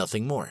name,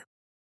 nothing more.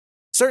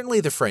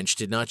 Certainly the French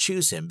did not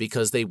choose him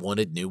because they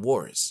wanted new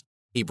wars.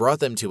 He brought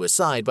them to his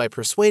side by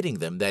persuading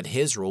them that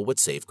his rule would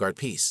safeguard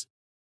peace.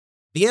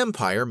 "The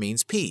empire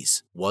means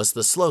peace," was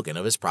the slogan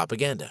of his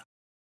propaganda.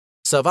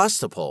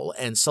 Sevastopol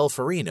and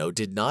Solferino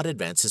did not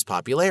advance his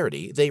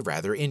popularity, they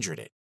rather injured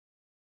it.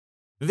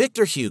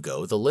 Victor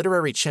Hugo, the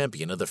literary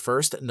champion of the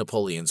first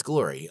Napoleon's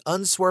glory,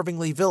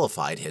 unswervingly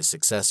vilified his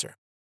successor.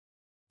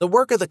 The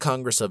work of the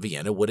Congress of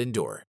Vienna would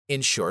endure,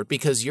 in short,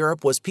 because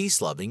Europe was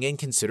peace-loving and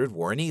considered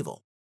war an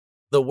evil.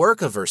 The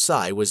work of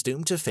Versailles was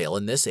doomed to fail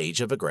in this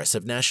age of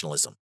aggressive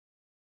nationalism.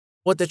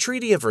 What the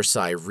Treaty of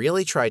Versailles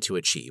really tried to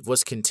achieve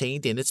was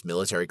contained in its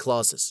military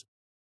clauses.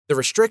 The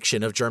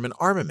restriction of German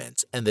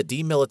armaments and the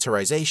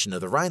demilitarization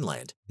of the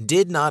Rhineland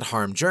did not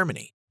harm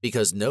Germany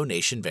because no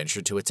nation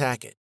ventured to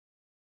attack it.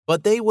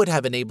 But they would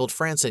have enabled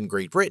France and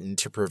Great Britain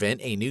to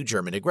prevent a new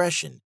German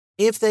aggression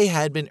if they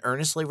had been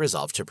earnestly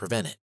resolved to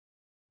prevent it.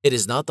 It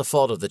is not the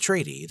fault of the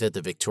treaty that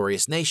the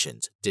victorious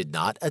nations did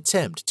not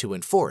attempt to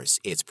enforce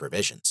its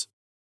provisions.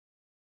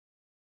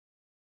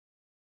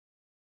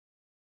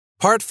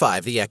 Part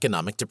 5. The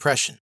Economic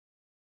Depression.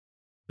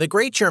 The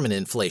Great German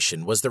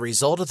Inflation was the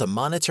result of the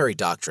monetary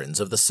doctrines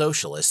of the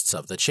socialists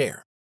of the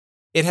chair.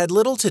 It had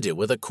little to do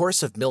with a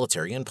course of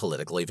military and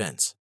political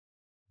events.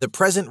 The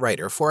present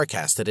writer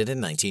forecasted it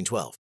in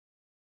 1912.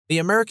 The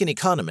American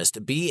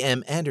economist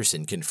B.M.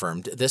 Anderson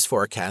confirmed this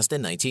forecast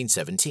in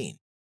 1917.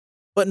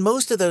 But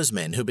most of those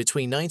men who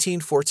between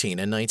 1914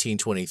 and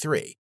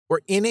 1923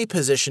 were in a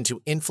position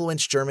to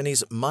influence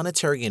Germany's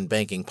monetary and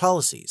banking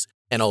policies,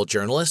 and all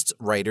journalists,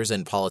 writers,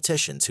 and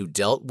politicians who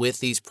dealt with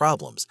these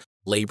problems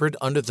labored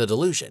under the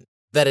delusion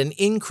that an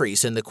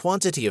increase in the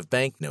quantity of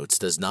banknotes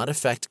does not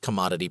affect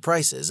commodity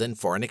prices and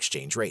foreign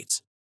exchange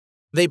rates.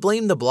 They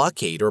blamed the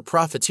blockade or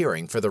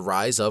profiteering for the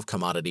rise of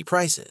commodity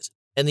prices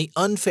and the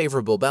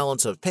unfavorable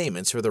balance of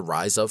payments for the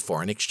rise of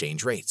foreign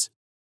exchange rates.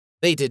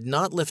 They did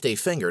not lift a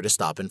finger to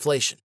stop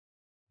inflation.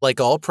 Like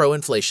all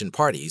pro-inflation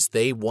parties,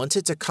 they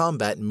wanted to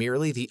combat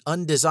merely the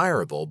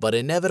undesirable but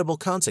inevitable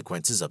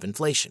consequences of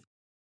inflation,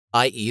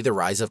 i.e., the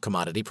rise of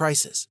commodity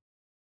prices.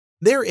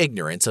 Their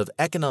ignorance of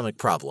economic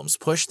problems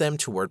pushed them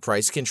toward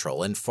price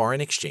control and foreign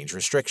exchange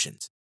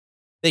restrictions.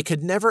 They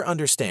could never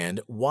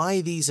understand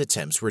why these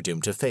attempts were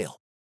doomed to fail.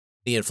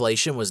 The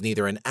inflation was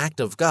neither an act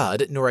of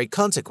God nor a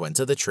consequence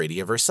of the Treaty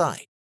of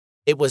Versailles.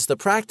 It was the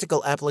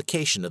practical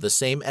application of the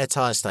same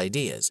Etatist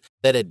ideas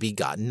that had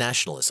begotten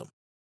nationalism.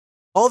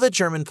 All the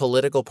German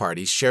political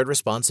parties shared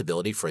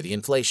responsibility for the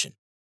inflation.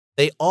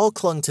 They all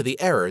clung to the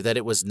error that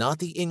it was not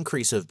the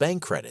increase of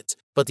bank credits,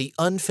 but the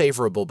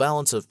unfavorable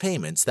balance of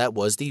payments that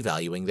was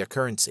devaluing their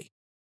currency.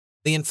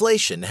 The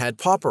inflation had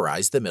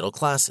pauperized the middle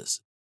classes.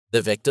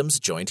 The victims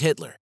joined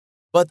Hitler.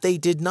 But they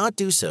did not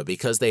do so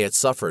because they had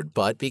suffered,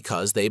 but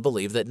because they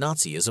believed that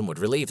Nazism would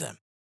relieve them.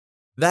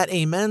 That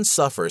a man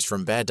suffers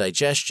from bad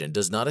digestion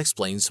does not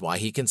explain why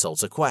he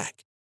consults a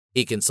quack.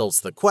 He consults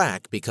the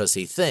quack because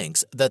he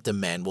thinks that the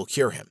man will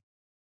cure him.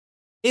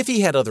 If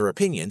he had other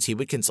opinions, he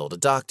would consult a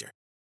doctor.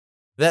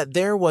 That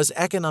there was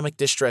economic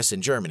distress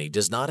in Germany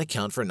does not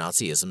account for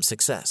Nazism's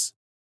success.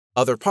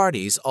 Other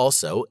parties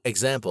also,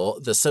 example,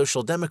 the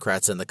Social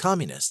Democrats and the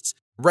Communists,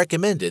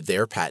 recommended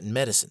their patent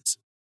medicines.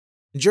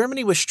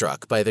 Germany was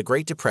struck by the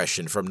Great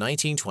Depression from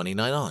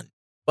 1929 on,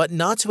 but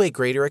not to a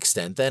greater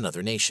extent than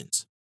other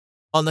nations.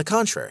 On the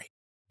contrary,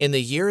 in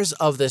the years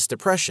of this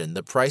depression,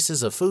 the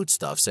prices of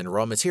foodstuffs and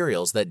raw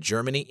materials that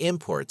Germany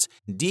imports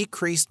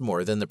decreased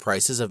more than the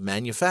prices of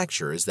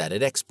manufacturers that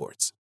it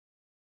exports.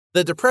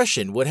 The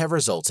depression would have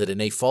resulted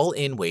in a fall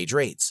in wage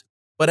rates,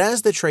 but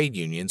as the trade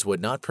unions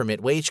would not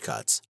permit wage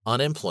cuts,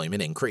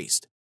 unemployment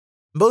increased.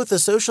 Both the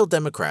Social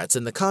Democrats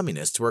and the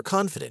Communists were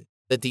confident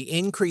that the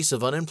increase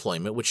of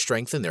unemployment would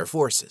strengthen their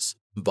forces,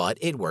 but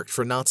it worked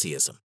for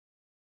Nazism.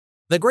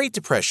 The Great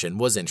Depression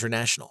was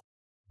international.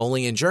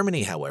 Only in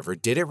Germany, however,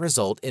 did it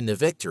result in the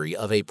victory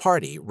of a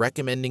party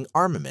recommending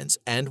armaments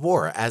and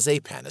war as a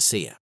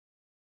panacea.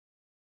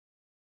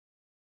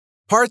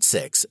 Part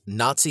 6.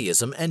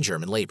 Nazism and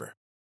German labor.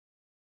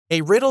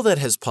 A riddle that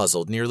has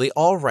puzzled nearly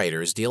all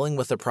writers dealing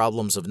with the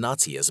problems of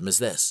Nazism is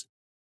this.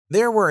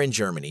 There were in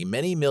Germany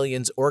many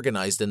millions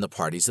organized in the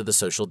parties of the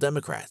Social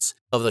Democrats,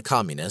 of the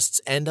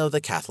Communists, and of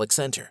the Catholic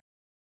Center.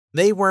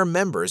 They were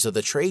members of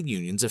the trade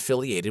unions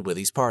affiliated with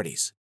these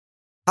parties.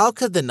 How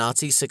could the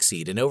Nazis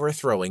succeed in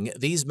overthrowing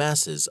these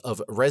masses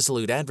of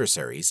resolute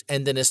adversaries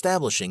and in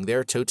establishing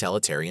their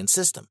totalitarian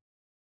system?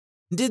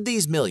 Did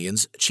these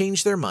millions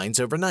change their minds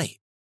overnight?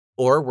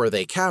 Or were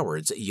they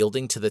cowards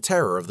yielding to the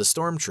terror of the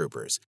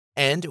stormtroopers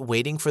and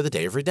waiting for the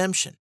day of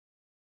redemption?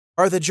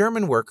 Are the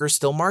German workers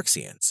still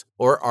Marxians,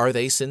 or are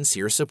they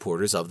sincere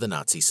supporters of the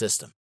Nazi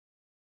system?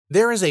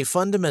 There is a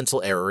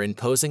fundamental error in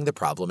posing the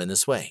problem in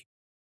this way.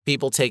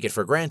 People take it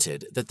for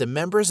granted that the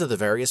members of the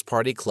various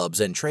party clubs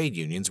and trade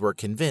unions were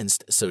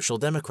convinced Social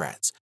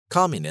Democrats,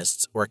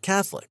 Communists, or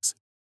Catholics,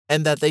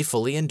 and that they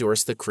fully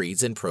endorsed the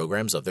creeds and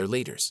programs of their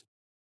leaders.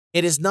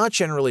 It is not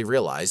generally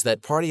realized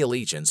that party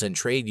allegiance and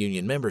trade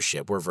union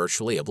membership were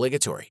virtually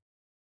obligatory.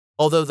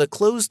 Although the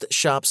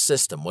closed-shop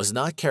system was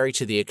not carried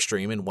to the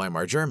extreme in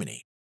Weimar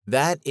Germany,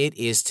 that it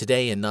is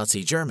today in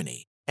Nazi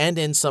Germany, and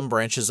in some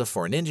branches of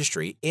foreign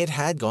industry, it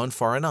had gone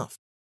far enough.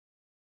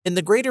 In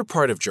the greater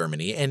part of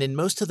Germany and in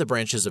most of the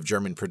branches of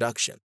German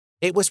production,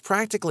 it was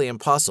practically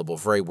impossible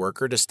for a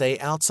worker to stay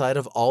outside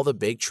of all the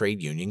big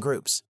trade union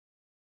groups.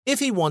 If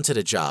he wanted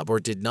a job or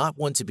did not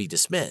want to be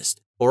dismissed,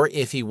 or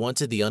if he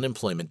wanted the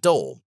unemployment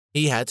dole,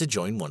 he had to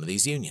join one of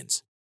these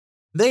unions.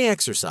 They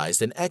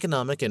exercised an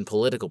economic and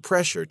political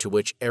pressure to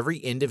which every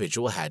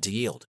individual had to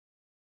yield.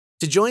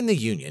 To join the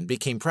union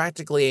became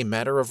practically a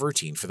matter of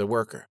routine for the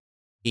worker.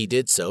 He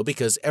did so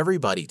because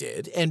everybody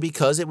did and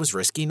because it was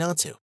risky not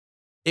to.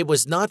 It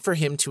was not for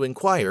him to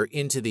inquire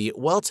into the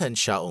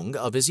Weltanschauung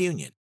of his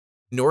union,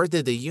 nor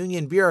did the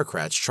union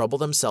bureaucrats trouble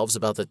themselves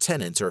about the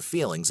tenets or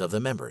feelings of the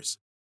members.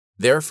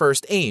 Their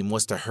first aim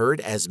was to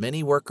herd as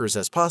many workers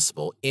as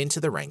possible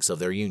into the ranks of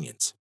their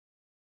unions.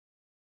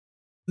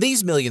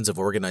 These millions of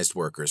organized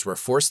workers were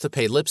forced to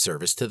pay lip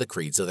service to the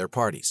creeds of their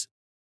parties,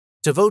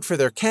 to vote for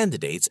their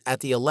candidates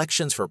at the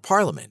elections for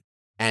parliament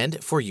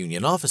and for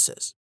union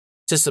offices,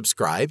 to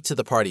subscribe to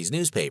the party's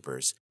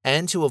newspapers,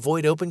 and to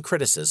avoid open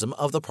criticism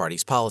of the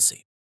party's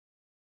policy.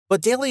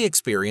 But daily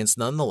experience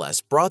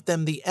nonetheless brought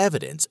them the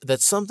evidence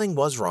that something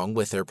was wrong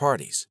with their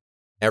parties.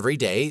 Every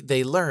day,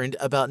 they learned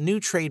about new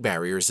trade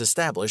barriers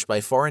established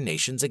by foreign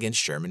nations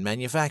against German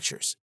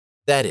manufacturers.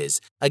 That is,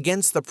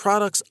 against the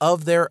products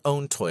of their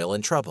own toil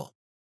and trouble.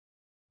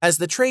 As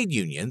the trade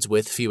unions,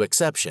 with few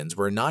exceptions,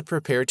 were not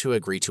prepared to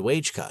agree to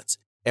wage cuts,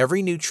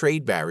 every new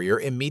trade barrier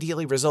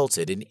immediately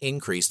resulted in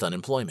increased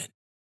unemployment.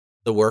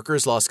 The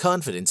workers lost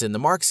confidence in the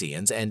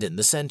Marxians and in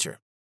the center.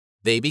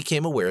 They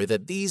became aware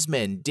that these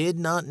men did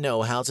not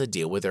know how to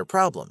deal with their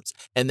problems,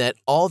 and that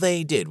all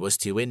they did was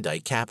to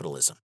indict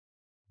capitalism.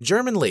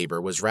 German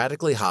labor was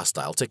radically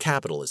hostile to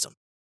capitalism,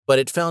 but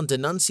it found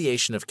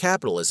denunciation of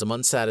capitalism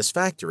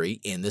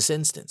unsatisfactory in this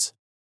instance.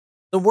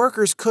 The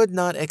workers could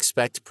not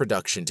expect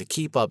production to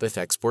keep up if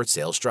export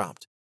sales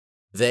dropped.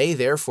 They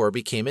therefore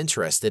became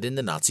interested in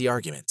the Nazi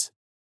arguments.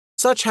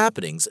 Such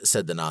happenings,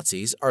 said the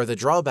Nazis, are the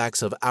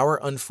drawbacks of our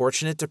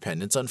unfortunate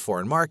dependence on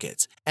foreign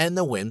markets and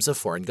the whims of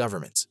foreign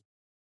governments.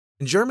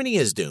 Germany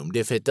is doomed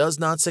if it does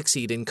not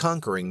succeed in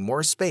conquering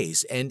more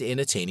space and in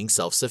attaining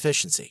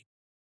self-sufficiency.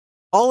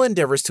 All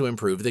endeavors to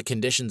improve the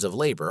conditions of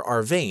labor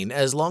are vain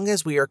as long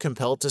as we are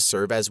compelled to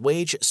serve as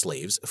wage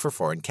slaves for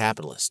foreign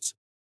capitalists.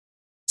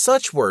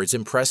 Such words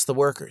impressed the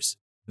workers.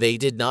 They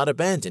did not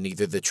abandon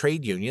either the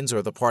trade unions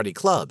or the party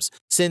clubs,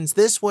 since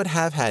this would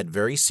have had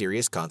very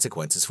serious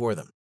consequences for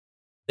them.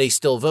 They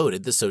still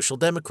voted the Social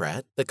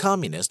Democrat, the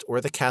Communist, or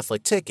the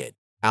Catholic ticket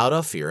out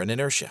of fear and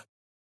inertia.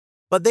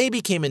 But they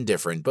became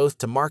indifferent both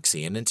to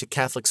Marxian and to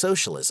Catholic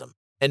socialism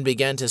and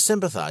began to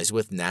sympathize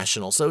with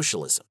National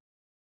Socialism.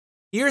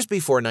 Years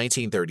before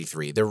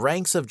 1933, the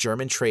ranks of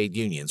German trade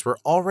unions were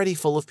already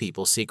full of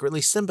people secretly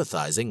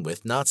sympathizing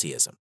with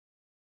Nazism.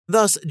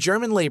 Thus,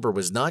 German labor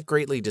was not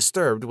greatly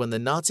disturbed when the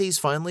Nazis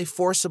finally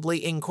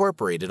forcibly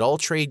incorporated all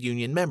trade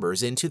union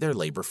members into their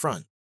labor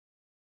front.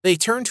 They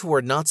turned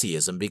toward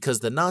Nazism because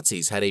the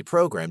Nazis had a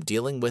program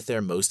dealing with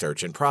their most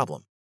urgent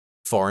problem: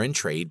 foreign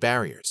trade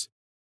barriers.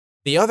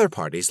 The other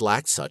parties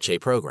lacked such a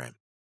program.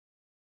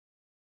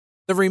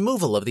 The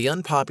removal of the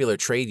unpopular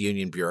trade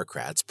union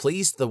bureaucrats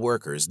pleased the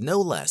workers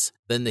no less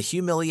than the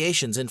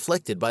humiliations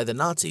inflicted by the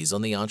Nazis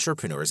on the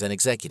entrepreneurs and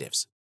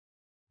executives.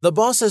 The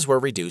bosses were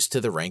reduced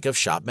to the rank of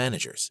shop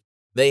managers.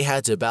 They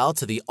had to bow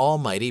to the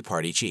almighty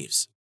party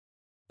chiefs.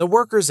 The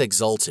workers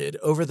exulted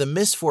over the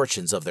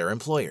misfortunes of their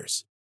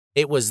employers.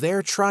 It was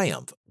their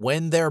triumph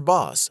when their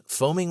boss,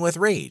 foaming with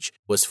rage,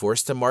 was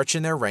forced to march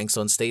in their ranks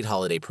on state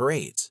holiday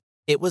parades.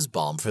 It was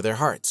balm for their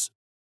hearts.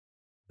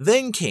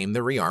 Then came the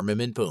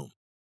rearmament boom.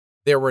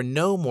 There were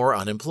no more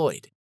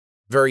unemployed.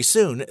 Very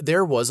soon,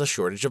 there was a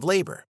shortage of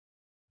labor.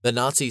 The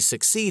Nazis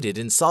succeeded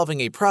in solving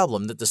a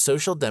problem that the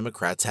Social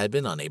Democrats had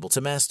been unable to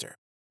master.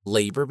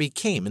 Labor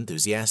became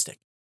enthusiastic.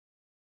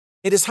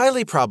 It is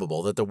highly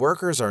probable that the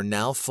workers are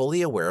now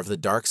fully aware of the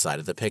dark side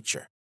of the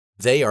picture.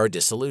 They are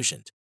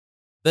disillusioned.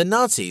 The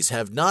Nazis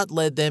have not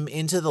led them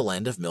into the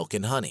land of milk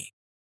and honey.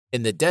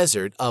 In the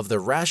desert of the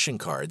ration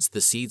cards, the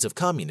seeds of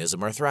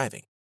communism are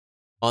thriving.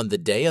 On the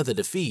day of the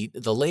defeat,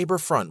 the Labor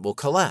Front will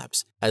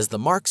collapse, as the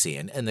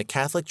Marxian and the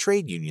Catholic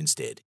trade unions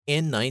did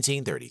in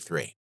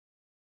 1933.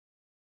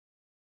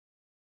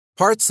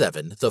 Part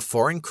 7. The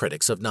Foreign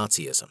Critics of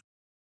Nazism.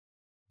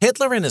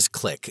 Hitler and his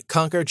clique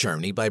conquered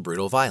Germany by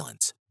brutal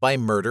violence, by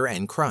murder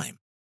and crime.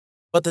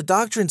 But the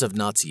doctrines of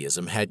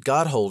Nazism had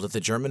got hold of the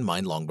German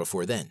mind long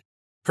before then.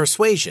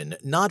 Persuasion,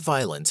 not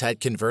violence, had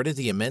converted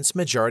the immense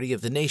majority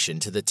of the nation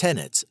to the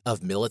tenets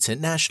of militant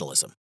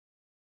nationalism.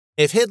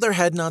 If Hitler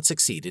had not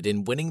succeeded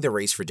in winning the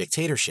race for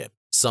dictatorship,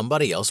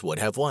 somebody else would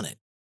have won it.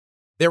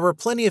 There were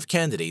plenty of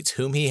candidates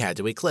whom he had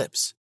to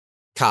eclipse: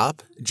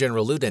 Kapp,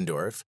 General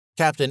Ludendorff,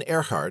 Captain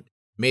Erhardt,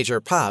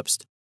 Major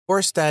Pabst,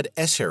 Horstad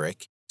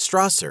Escherich,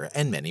 Strasser,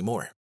 and many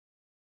more.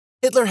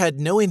 Hitler had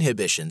no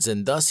inhibitions,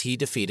 and thus he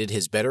defeated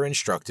his better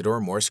instructed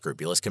or more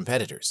scrupulous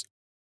competitors.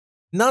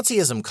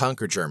 Nazism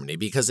conquered Germany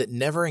because it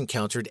never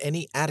encountered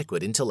any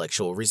adequate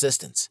intellectual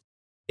resistance.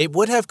 It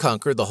would have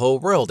conquered the whole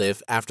world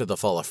if, after the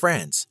fall of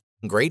France,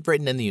 Great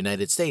Britain and the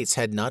United States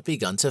had not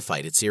begun to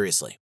fight it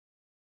seriously.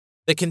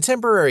 The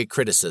contemporary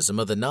criticism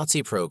of the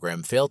Nazi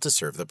program failed to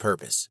serve the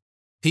purpose.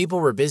 People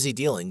were busy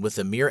dealing with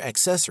the mere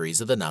accessories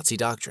of the Nazi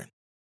doctrine.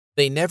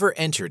 They never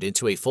entered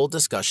into a full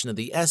discussion of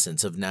the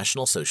essence of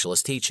National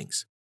Socialist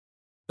teachings.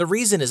 The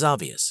reason is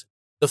obvious.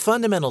 The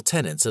fundamental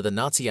tenets of the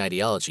Nazi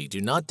ideology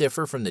do not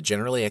differ from the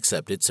generally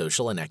accepted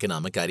social and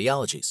economic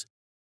ideologies.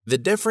 The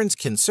difference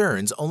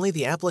concerns only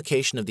the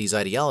application of these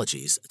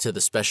ideologies to the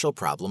special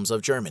problems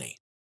of Germany.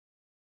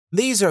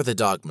 These are the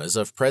dogmas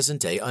of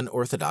present-day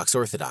unorthodox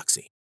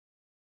orthodoxy.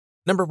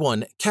 Number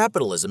 1.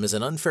 Capitalism is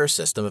an unfair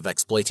system of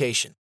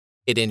exploitation.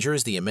 It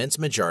injures the immense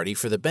majority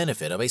for the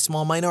benefit of a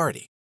small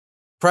minority.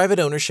 Private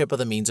ownership of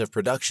the means of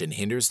production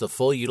hinders the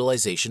full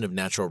utilization of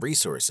natural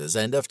resources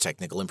and of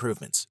technical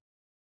improvements.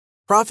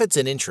 Profits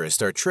and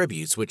interest are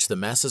tributes which the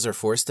masses are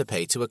forced to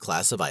pay to a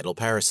class of idle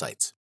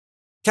parasites.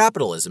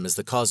 Capitalism is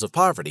the cause of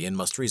poverty and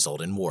must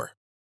result in war.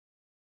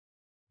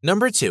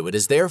 Number 2, it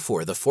is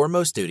therefore the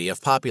foremost duty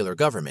of popular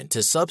government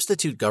to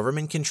substitute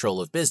government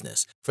control of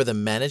business for the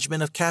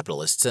management of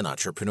capitalists and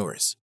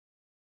entrepreneurs.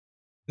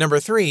 Number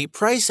 3,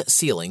 price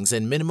ceilings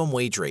and minimum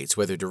wage rates,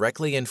 whether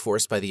directly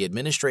enforced by the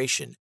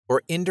administration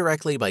or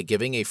indirectly by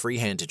giving a free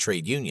hand to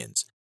trade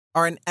unions,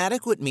 are an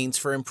adequate means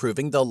for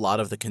improving the lot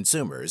of the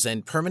consumers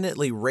and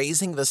permanently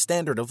raising the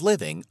standard of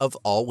living of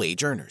all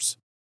wage earners.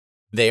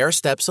 They are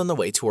steps on the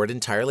way toward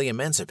entirely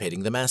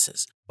emancipating the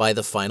masses, by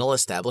the final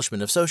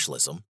establishment of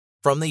socialism,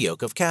 from the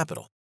yoke of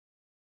capital.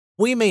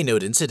 We may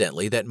note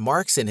incidentally that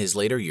Marx in his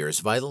later years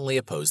violently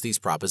opposed these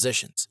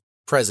propositions.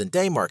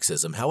 Present-day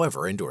Marxism,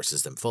 however,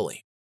 endorses them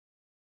fully.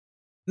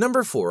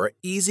 Number 4,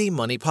 easy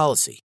money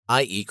policy,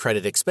 i.e.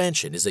 credit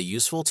expansion, is a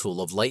useful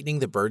tool of lightening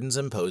the burdens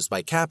imposed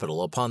by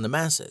capital upon the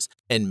masses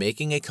and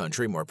making a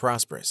country more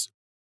prosperous.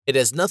 It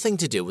has nothing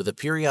to do with the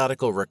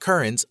periodical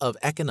recurrence of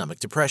economic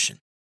depression.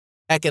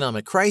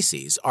 Economic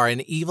crises are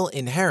an evil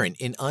inherent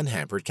in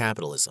unhampered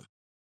capitalism.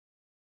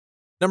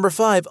 Number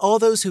 5, all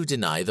those who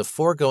deny the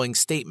foregoing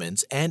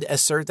statements and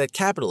assert that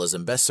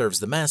capitalism best serves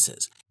the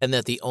masses and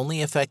that the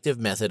only effective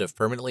method of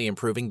permanently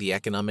improving the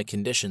economic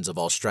conditions of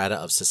all strata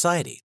of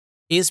society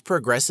is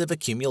progressive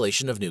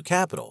accumulation of new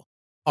capital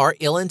are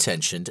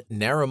ill-intentioned,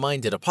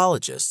 narrow-minded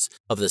apologists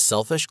of the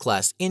selfish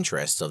class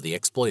interests of the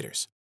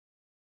exploiters.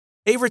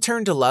 A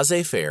return to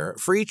laissez-faire,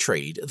 free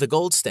trade, the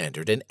gold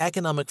standard, and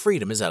economic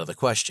freedom is out of the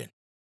question.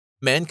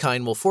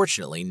 Mankind will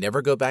fortunately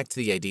never go back to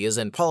the ideas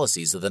and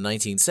policies of the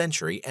 19th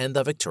century and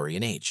the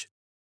Victorian Age.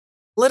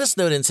 Let us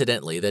note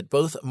incidentally that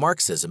both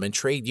Marxism and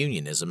trade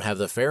unionism have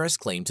the fairest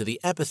claim to the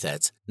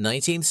epithets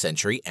 19th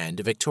century and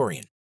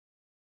Victorian.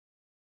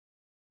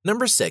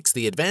 Number 6,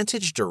 the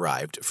advantage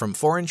derived from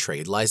foreign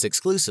trade lies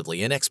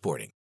exclusively in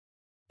exporting.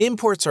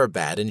 Imports are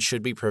bad and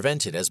should be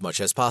prevented as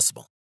much as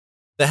possible.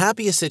 The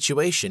happiest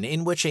situation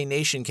in which a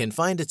nation can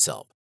find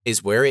itself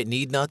is where it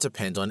need not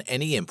depend on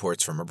any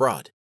imports from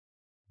abroad.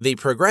 The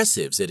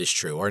progressives, it is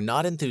true, are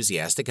not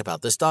enthusiastic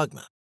about this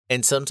dogma,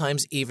 and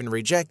sometimes even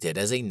reject it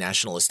as a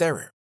nationalist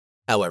error.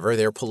 However,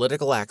 their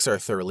political acts are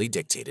thoroughly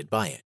dictated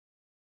by it.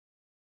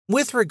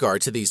 With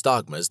regard to these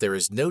dogmas, there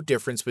is no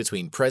difference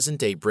between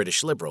present-day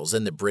British liberals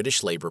and the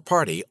British Labour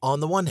Party on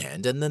the one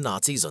hand and the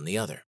Nazis on the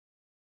other.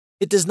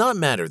 It does not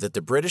matter that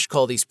the British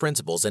call these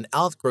principles an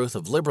outgrowth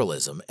of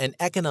liberalism and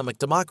economic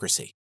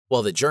democracy,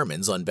 while the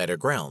Germans, on better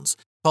grounds,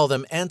 call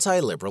them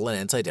anti-liberal and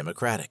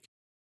anti-democratic.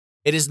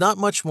 It is not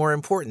much more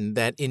important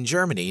that in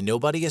Germany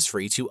nobody is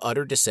free to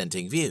utter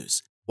dissenting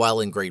views, while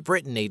in Great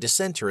Britain a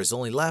dissenter is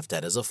only laughed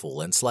at as a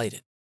fool and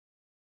slighted.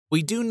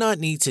 We do not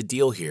need to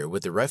deal here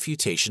with the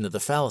refutation of the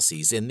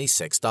fallacies in these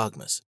 6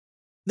 dogmas.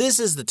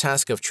 This is the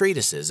task of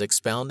treatises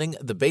expounding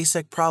the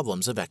basic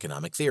problems of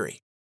economic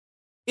theory.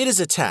 It is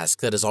a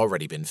task that has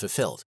already been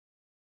fulfilled.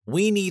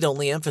 We need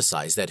only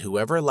emphasize that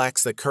whoever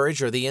lacks the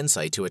courage or the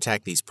insight to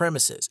attack these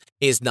premises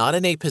is not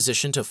in a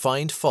position to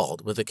find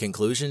fault with the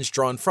conclusions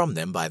drawn from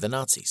them by the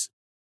Nazis.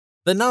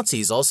 The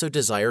Nazis also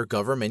desire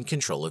government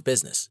control of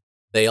business.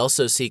 They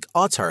also seek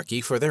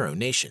autarky for their own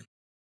nation.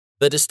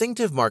 The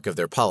distinctive mark of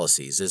their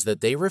policies is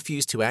that they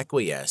refuse to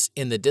acquiesce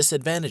in the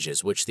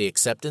disadvantages which the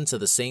acceptance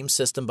of the same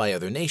system by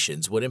other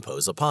nations would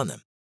impose upon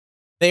them.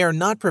 They are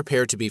not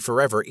prepared to be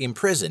forever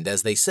imprisoned,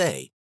 as they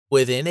say,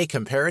 within a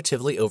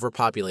comparatively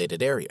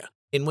overpopulated area,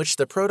 in which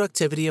the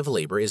productivity of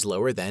labor is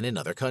lower than in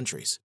other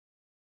countries.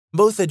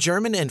 Both the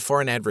German and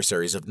foreign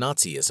adversaries of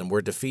Nazism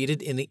were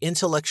defeated in the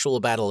intellectual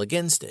battle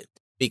against it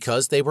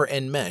because they were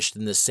enmeshed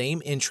in the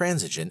same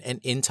intransigent and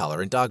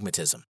intolerant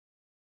dogmatism.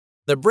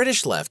 The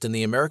British left and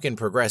the American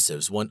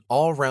progressives want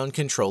all-round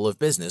control of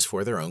business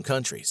for their own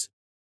countries.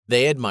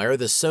 They admire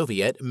the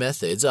Soviet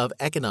methods of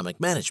economic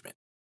management.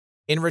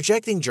 In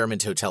rejecting German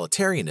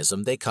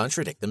totalitarianism, they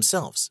contradict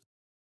themselves.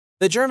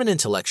 The German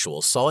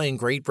intellectuals saw in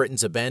Great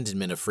Britain's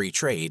abandonment of free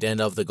trade and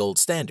of the gold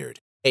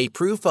standard a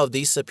proof of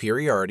the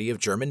superiority of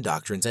German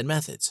doctrines and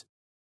methods.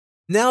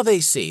 Now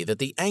they see that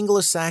the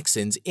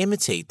Anglo-Saxons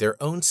imitate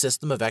their own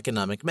system of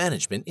economic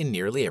management in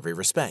nearly every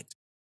respect.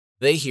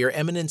 They hear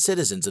eminent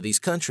citizens of these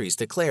countries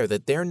declare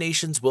that their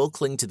nations will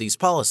cling to these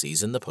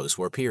policies in the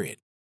post-war period.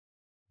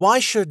 Why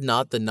should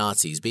not the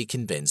Nazis be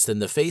convinced in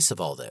the face of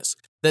all this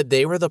that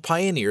they were the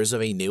pioneers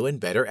of a new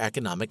and better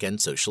economic and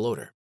social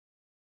order?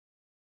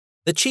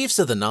 The chiefs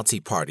of the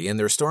Nazi Party and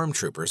their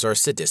stormtroopers are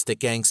sadistic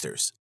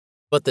gangsters,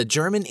 but the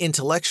German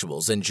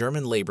intellectuals and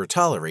German labor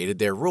tolerated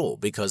their rule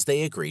because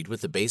they agreed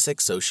with the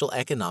basic social,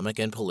 economic,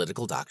 and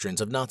political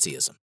doctrines of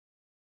Nazism.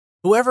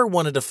 Whoever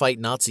wanted to fight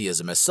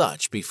Nazism as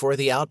such before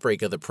the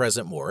outbreak of the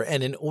present war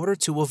and in order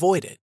to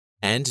avoid it,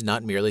 and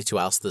not merely to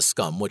oust the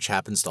scum which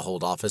happens to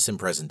hold office in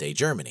present-day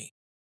Germany,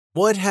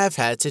 would have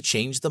had to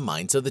change the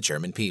minds of the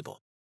German people.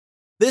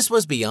 This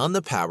was beyond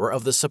the power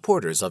of the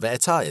supporters of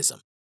Etatism.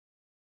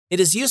 It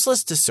is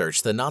useless to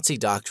search the Nazi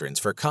doctrines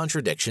for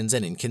contradictions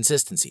and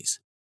inconsistencies.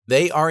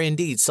 They are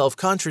indeed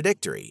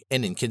self-contradictory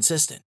and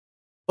inconsistent,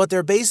 but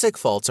their basic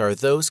faults are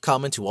those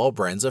common to all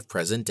brands of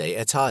present-day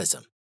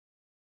Etatism.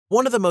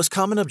 One of the most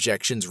common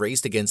objections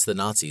raised against the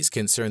Nazis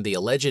concerned the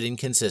alleged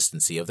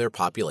inconsistency of their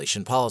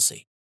population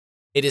policy.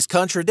 It is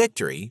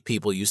contradictory,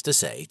 people used to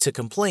say, to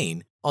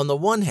complain, on the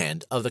one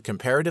hand, of the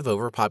comparative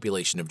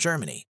overpopulation of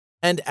Germany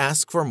and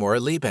ask for more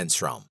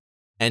Lebensraum,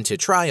 and to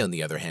try, on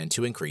the other hand,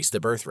 to increase the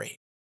birth rate.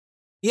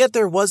 Yet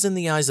there was in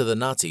the eyes of the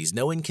Nazis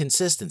no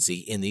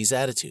inconsistency in these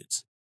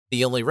attitudes.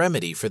 The only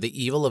remedy for the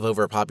evil of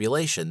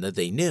overpopulation that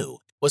they knew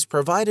was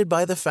provided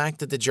by the fact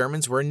that the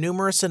Germans were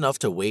numerous enough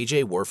to wage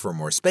a war for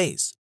more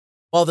space,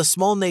 while the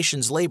small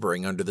nations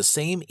laboring under the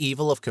same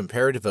evil of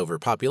comparative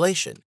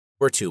overpopulation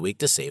were too weak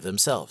to save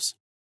themselves.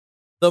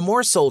 The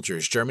more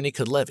soldiers Germany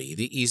could levy,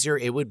 the easier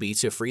it would be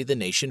to free the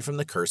nation from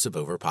the curse of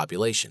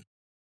overpopulation.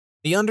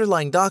 The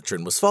underlying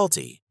doctrine was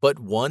faulty, but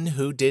one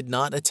who did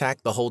not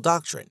attack the whole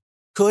doctrine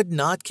could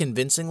not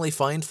convincingly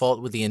find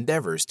fault with the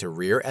endeavors to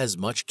rear as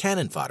much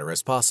cannon fodder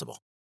as possible.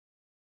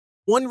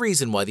 One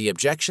reason why the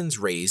objections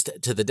raised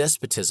to the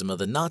despotism of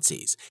the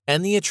Nazis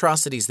and the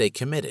atrocities they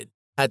committed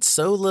had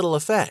so little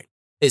effect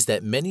is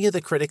that many of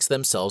the critics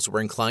themselves were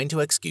inclined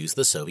to excuse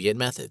the Soviet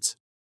methods.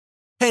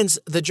 Hence,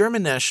 the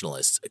German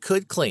nationalists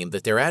could claim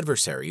that their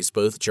adversaries,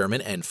 both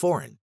German and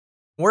foreign,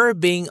 were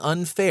being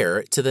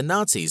unfair to the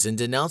Nazis in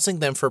denouncing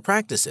them for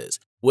practices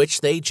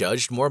which they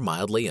judged more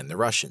mildly in the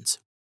Russians.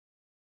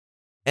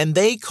 And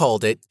they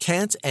called it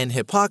cant and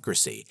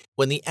hypocrisy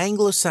when the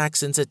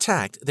Anglo-Saxons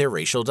attacked their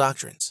racial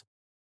doctrines.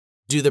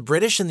 Do the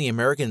British and the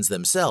Americans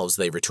themselves,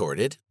 they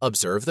retorted,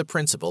 observe the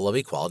principle of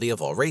equality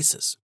of all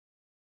races?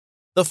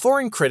 The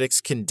foreign critics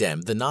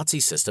condemned the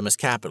Nazi system as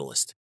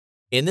capitalist.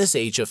 In this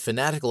age of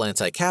fanatical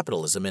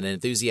anti-capitalism and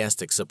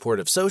enthusiastic support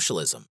of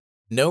socialism,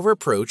 no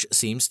reproach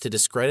seems to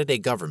discredit a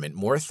government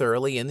more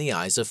thoroughly in the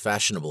eyes of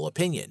fashionable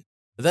opinion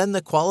than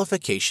the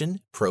qualification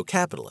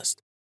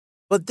pro-capitalist.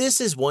 But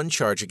this is one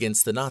charge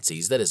against the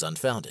Nazis that is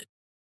unfounded.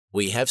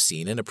 We have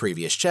seen in a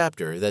previous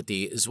chapter that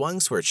the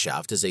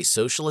Zwangswirtschaft is a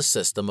socialist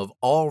system of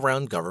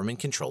all-round government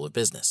control of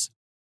business.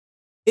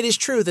 It is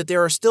true that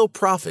there are still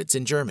profits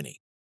in Germany.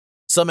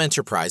 Some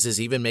enterprises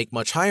even make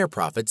much higher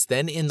profits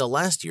than in the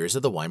last years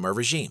of the Weimar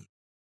regime.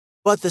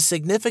 But the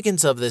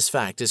significance of this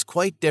fact is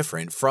quite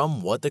different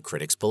from what the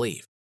critics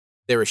believe.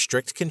 There is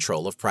strict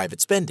control of private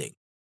spending.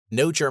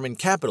 No German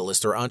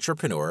capitalist or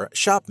entrepreneur,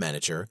 shop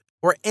manager,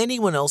 or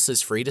anyone else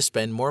is free to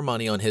spend more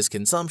money on his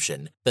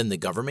consumption than the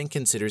government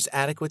considers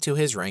adequate to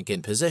his rank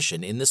and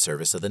position in the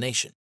service of the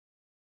nation.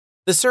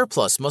 The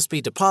surplus must be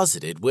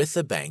deposited with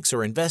the banks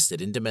or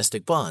invested in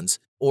domestic bonds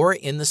or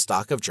in the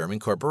stock of German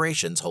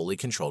corporations wholly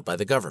controlled by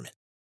the government.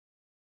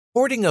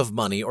 Hoarding of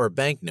money or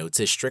banknotes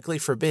is strictly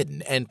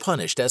forbidden and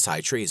punished as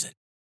high treason.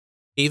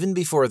 Even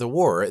before the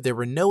war, there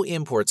were no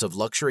imports of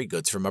luxury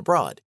goods from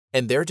abroad,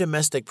 and their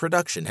domestic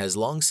production has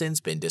long since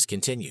been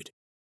discontinued.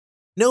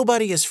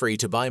 Nobody is free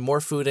to buy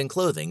more food and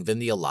clothing than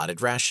the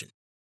allotted ration.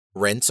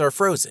 Rents are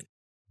frozen.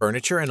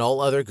 Furniture and all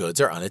other goods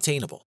are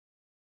unattainable.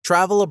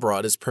 Travel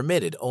abroad is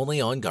permitted only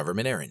on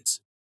government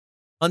errands.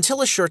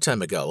 Until a short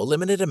time ago, a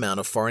limited amount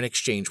of foreign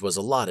exchange was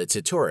allotted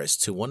to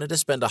tourists who wanted to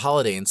spend a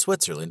holiday in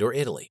Switzerland or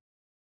Italy.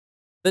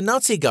 The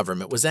Nazi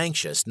government was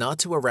anxious not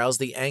to arouse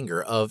the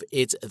anger of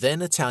its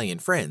then Italian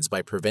friends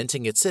by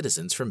preventing its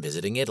citizens from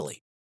visiting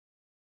Italy.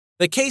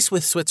 The case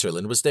with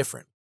Switzerland was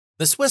different.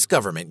 The Swiss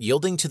government,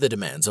 yielding to the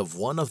demands of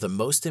one of the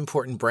most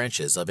important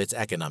branches of its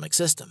economic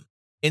system,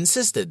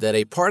 insisted that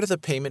a part of the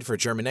payment for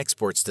German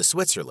exports to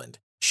Switzerland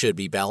should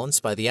be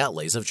balanced by the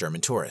outlays of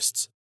German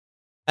tourists.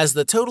 As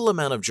the total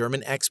amount of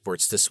German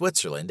exports to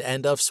Switzerland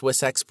and of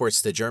Swiss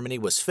exports to Germany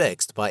was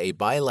fixed by a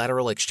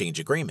bilateral exchange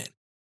agreement,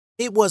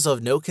 it was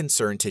of no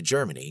concern to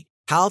Germany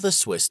how the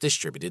Swiss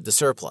distributed the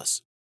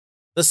surplus.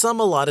 The sum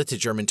allotted to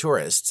German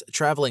tourists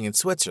traveling in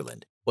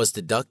Switzerland was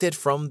deducted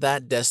from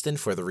that destined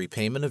for the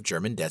repayment of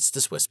German debts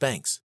to Swiss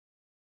banks.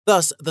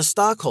 Thus, the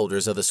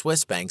stockholders of the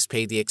Swiss banks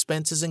paid the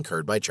expenses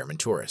incurred by German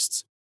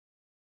tourists.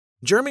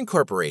 German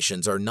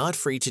corporations are not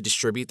free to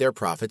distribute their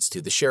profits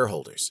to the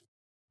shareholders.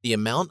 The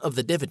amount of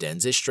the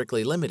dividends is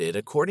strictly limited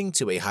according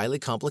to a highly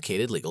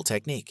complicated legal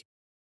technique.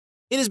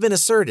 It has been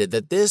asserted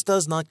that this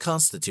does not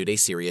constitute a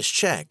serious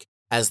check,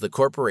 as the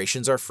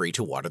corporations are free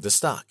to water the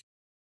stock.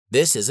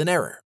 This is an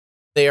error.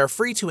 They are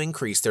free to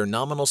increase their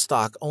nominal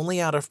stock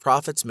only out of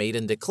profits made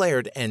and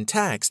declared and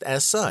taxed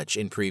as such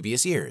in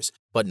previous years,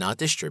 but not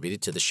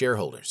distributed to the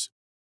shareholders.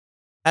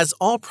 As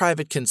all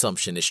private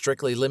consumption is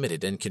strictly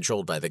limited and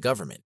controlled by the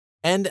government,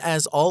 and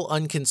as all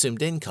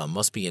unconsumed income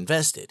must be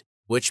invested,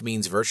 which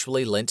means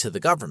virtually lent to the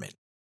government,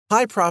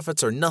 high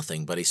profits are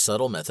nothing but a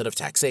subtle method of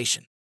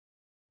taxation.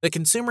 The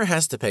consumer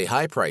has to pay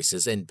high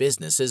prices and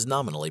business is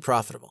nominally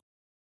profitable.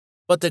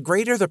 But the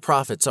greater the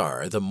profits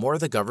are, the more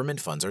the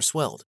government funds are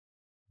swelled.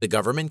 The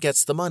government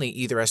gets the money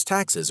either as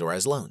taxes or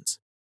as loans.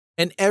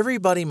 And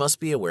everybody must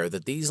be aware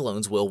that these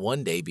loans will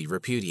one day be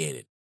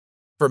repudiated.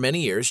 For many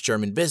years,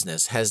 German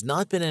business has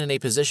not been in a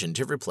position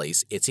to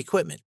replace its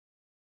equipment.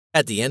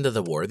 At the end of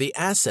the war, the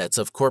assets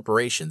of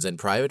corporations and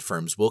private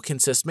firms will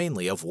consist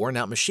mainly of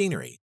worn-out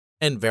machinery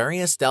and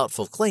various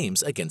doubtful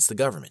claims against the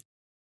government.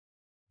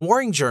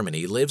 Warring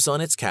Germany lives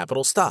on its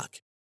capital stock,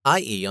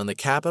 i.e. on the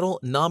capital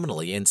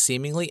nominally and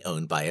seemingly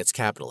owned by its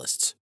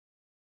capitalists.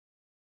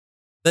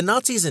 The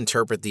Nazis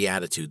interpret the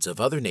attitudes of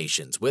other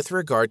nations with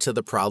regard to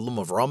the problem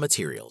of raw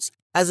materials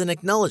as an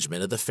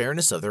acknowledgement of the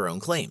fairness of their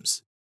own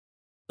claims.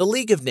 The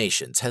League of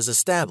Nations has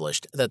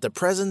established that the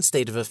present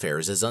state of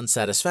affairs is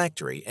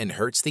unsatisfactory and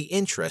hurts the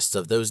interests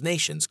of those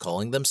nations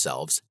calling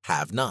themselves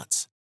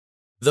have-nots.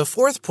 The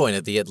fourth point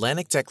of the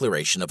Atlantic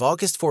Declaration of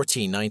August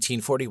 14,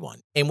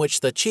 1941, in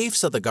which the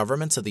chiefs of the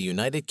governments of the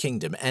United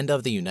Kingdom and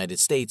of the United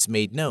States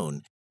made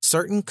known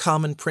certain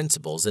common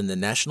principles in the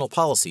national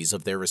policies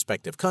of their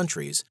respective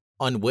countries,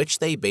 on which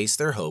they base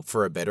their hope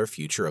for a better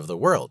future of the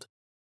world,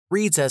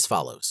 reads as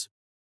follows.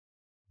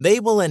 They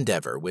will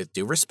endeavor, with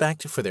due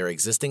respect for their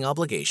existing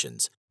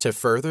obligations, to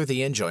further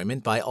the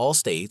enjoyment by all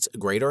states,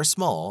 great or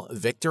small,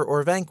 victor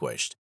or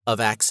vanquished,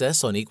 of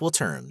access on equal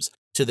terms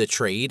to the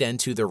trade and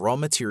to the raw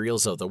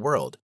materials of the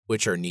world,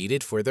 which are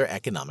needed for their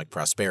economic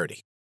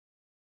prosperity.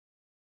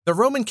 The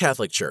Roman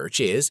Catholic Church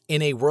is,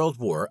 in a world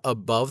war,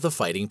 above the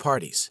fighting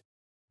parties.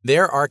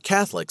 There are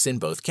Catholics in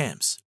both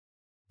camps.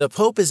 The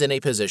Pope is in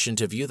a position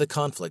to view the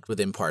conflict with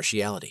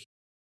impartiality.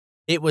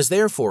 It was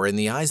therefore, in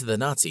the eyes of the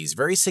Nazis,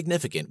 very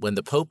significant when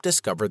the Pope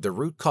discovered the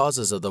root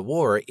causes of the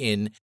war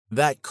in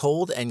that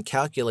cold and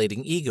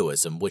calculating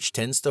egoism which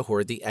tends to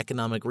hoard the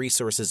economic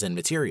resources and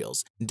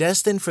materials,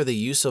 destined for the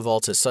use of all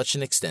to such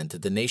an extent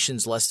that the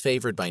nations less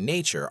favored by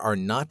nature are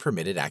not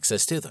permitted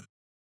access to them,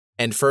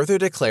 and further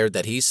declared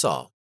that he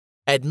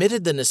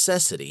admitted the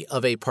necessity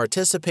of a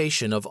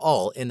participation of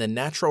all in the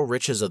natural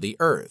riches of the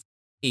earth,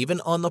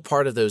 even on the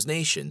part of those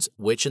nations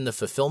which in the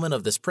fulfillment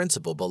of this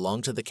principle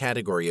belong to the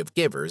category of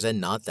givers and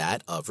not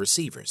that of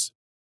receivers.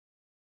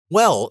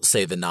 Well,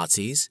 say the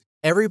Nazis,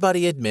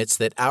 everybody admits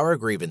that our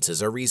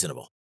grievances are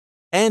reasonable.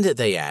 And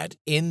they add,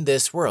 in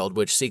this world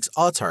which seeks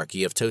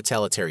autarky of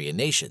totalitarian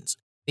nations,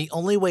 the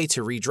only way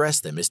to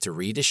redress them is to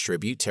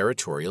redistribute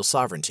territorial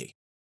sovereignty.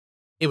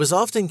 It was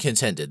often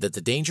contended that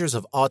the dangers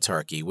of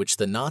autarky which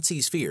the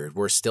Nazis feared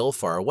were still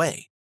far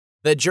away,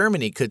 that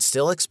Germany could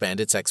still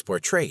expand its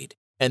export trade,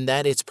 and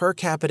that its per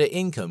capita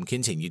income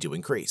continued to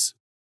increase.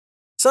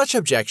 Such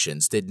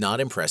objections did not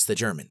impress the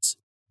Germans.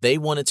 They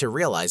wanted to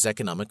realize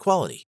economic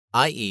quality,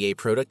 i.e. a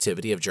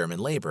productivity of German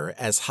labor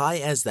as high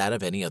as that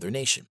of any other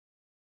nation.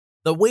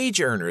 The wage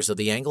earners of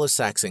the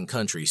Anglo-Saxon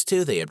countries,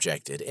 too, they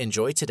objected,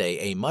 enjoy today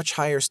a much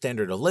higher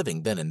standard of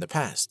living than in the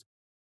past.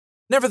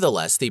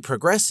 Nevertheless, the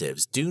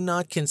progressives do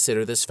not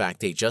consider this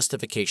fact a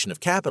justification of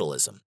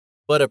capitalism,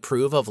 but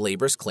approve of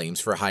labor's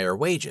claims for higher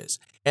wages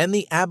and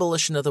the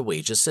abolition of the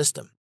wages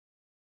system.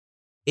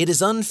 It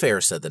is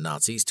unfair, said the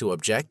Nazis, to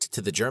object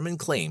to the German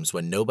claims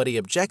when nobody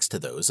objects to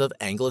those of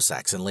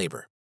Anglo-Saxon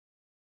labor.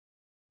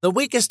 The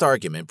weakest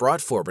argument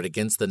brought forward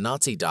against the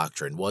Nazi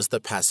doctrine was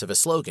the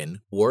pacifist slogan,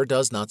 "War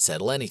does not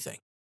settle anything."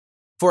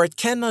 For it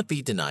cannot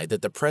be denied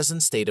that the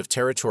present state of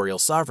territorial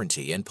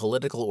sovereignty and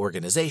political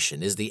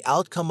organization is the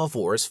outcome of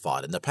wars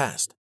fought in the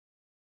past.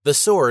 The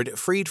sword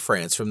freed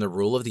France from the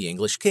rule of the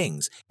English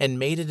kings and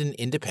made it an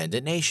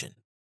independent nation.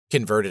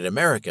 converted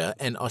America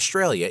and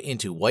Australia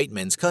into white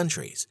men's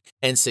countries,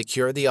 and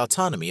secured the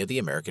autonomy of the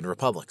American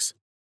republics.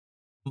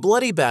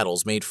 Bloody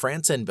battles made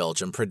France and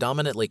Belgium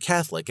predominantly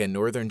Catholic and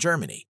northern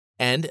Germany,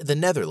 and the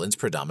Netherlands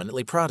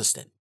predominantly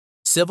Protestant.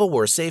 Civil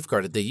war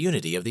safeguarded the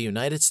unity of the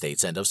United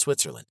States and of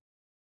Switzerland.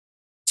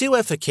 Two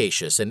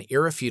efficacious and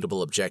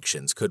irrefutable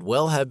objections could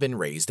well have been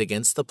raised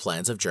against the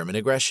plans of German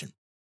aggression.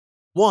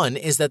 One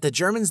is that the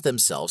Germans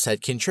themselves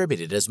had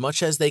contributed as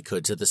much as they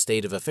could to the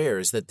state of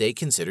affairs that they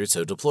considered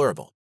so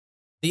deplorable.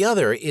 The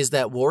other is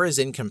that war is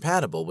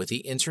incompatible with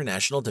the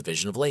international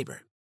division of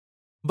labor.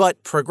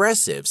 But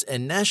progressives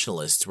and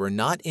nationalists were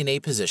not in a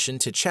position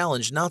to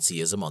challenge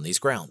Nazism on these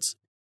grounds.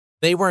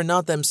 They were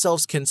not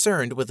themselves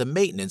concerned with the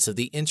maintenance of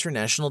the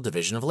international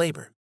division of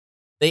labor.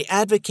 They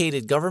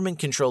advocated government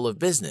control of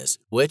business,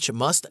 which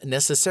must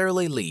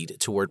necessarily lead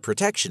toward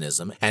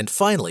protectionism and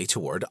finally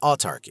toward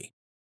autarky.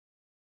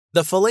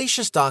 The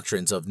fallacious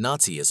doctrines of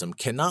Nazism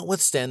cannot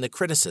withstand the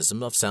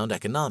criticism of sound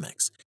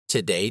economics,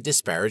 today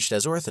disparaged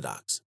as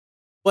orthodox.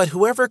 But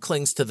whoever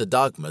clings to the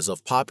dogmas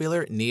of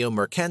popular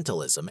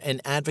neo-mercantilism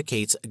and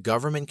advocates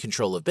government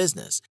control of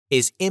business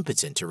is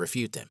impotent to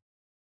refute them.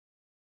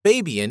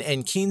 Fabian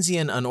and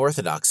Keynesian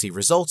unorthodoxy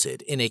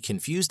resulted in a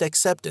confused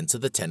acceptance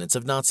of the tenets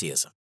of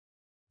Nazism.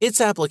 Its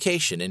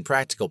application in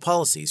practical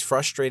policies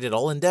frustrated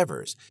all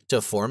endeavors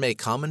to form a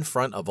common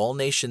front of all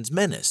nations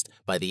menaced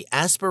by the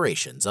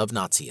aspirations of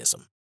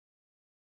Nazism.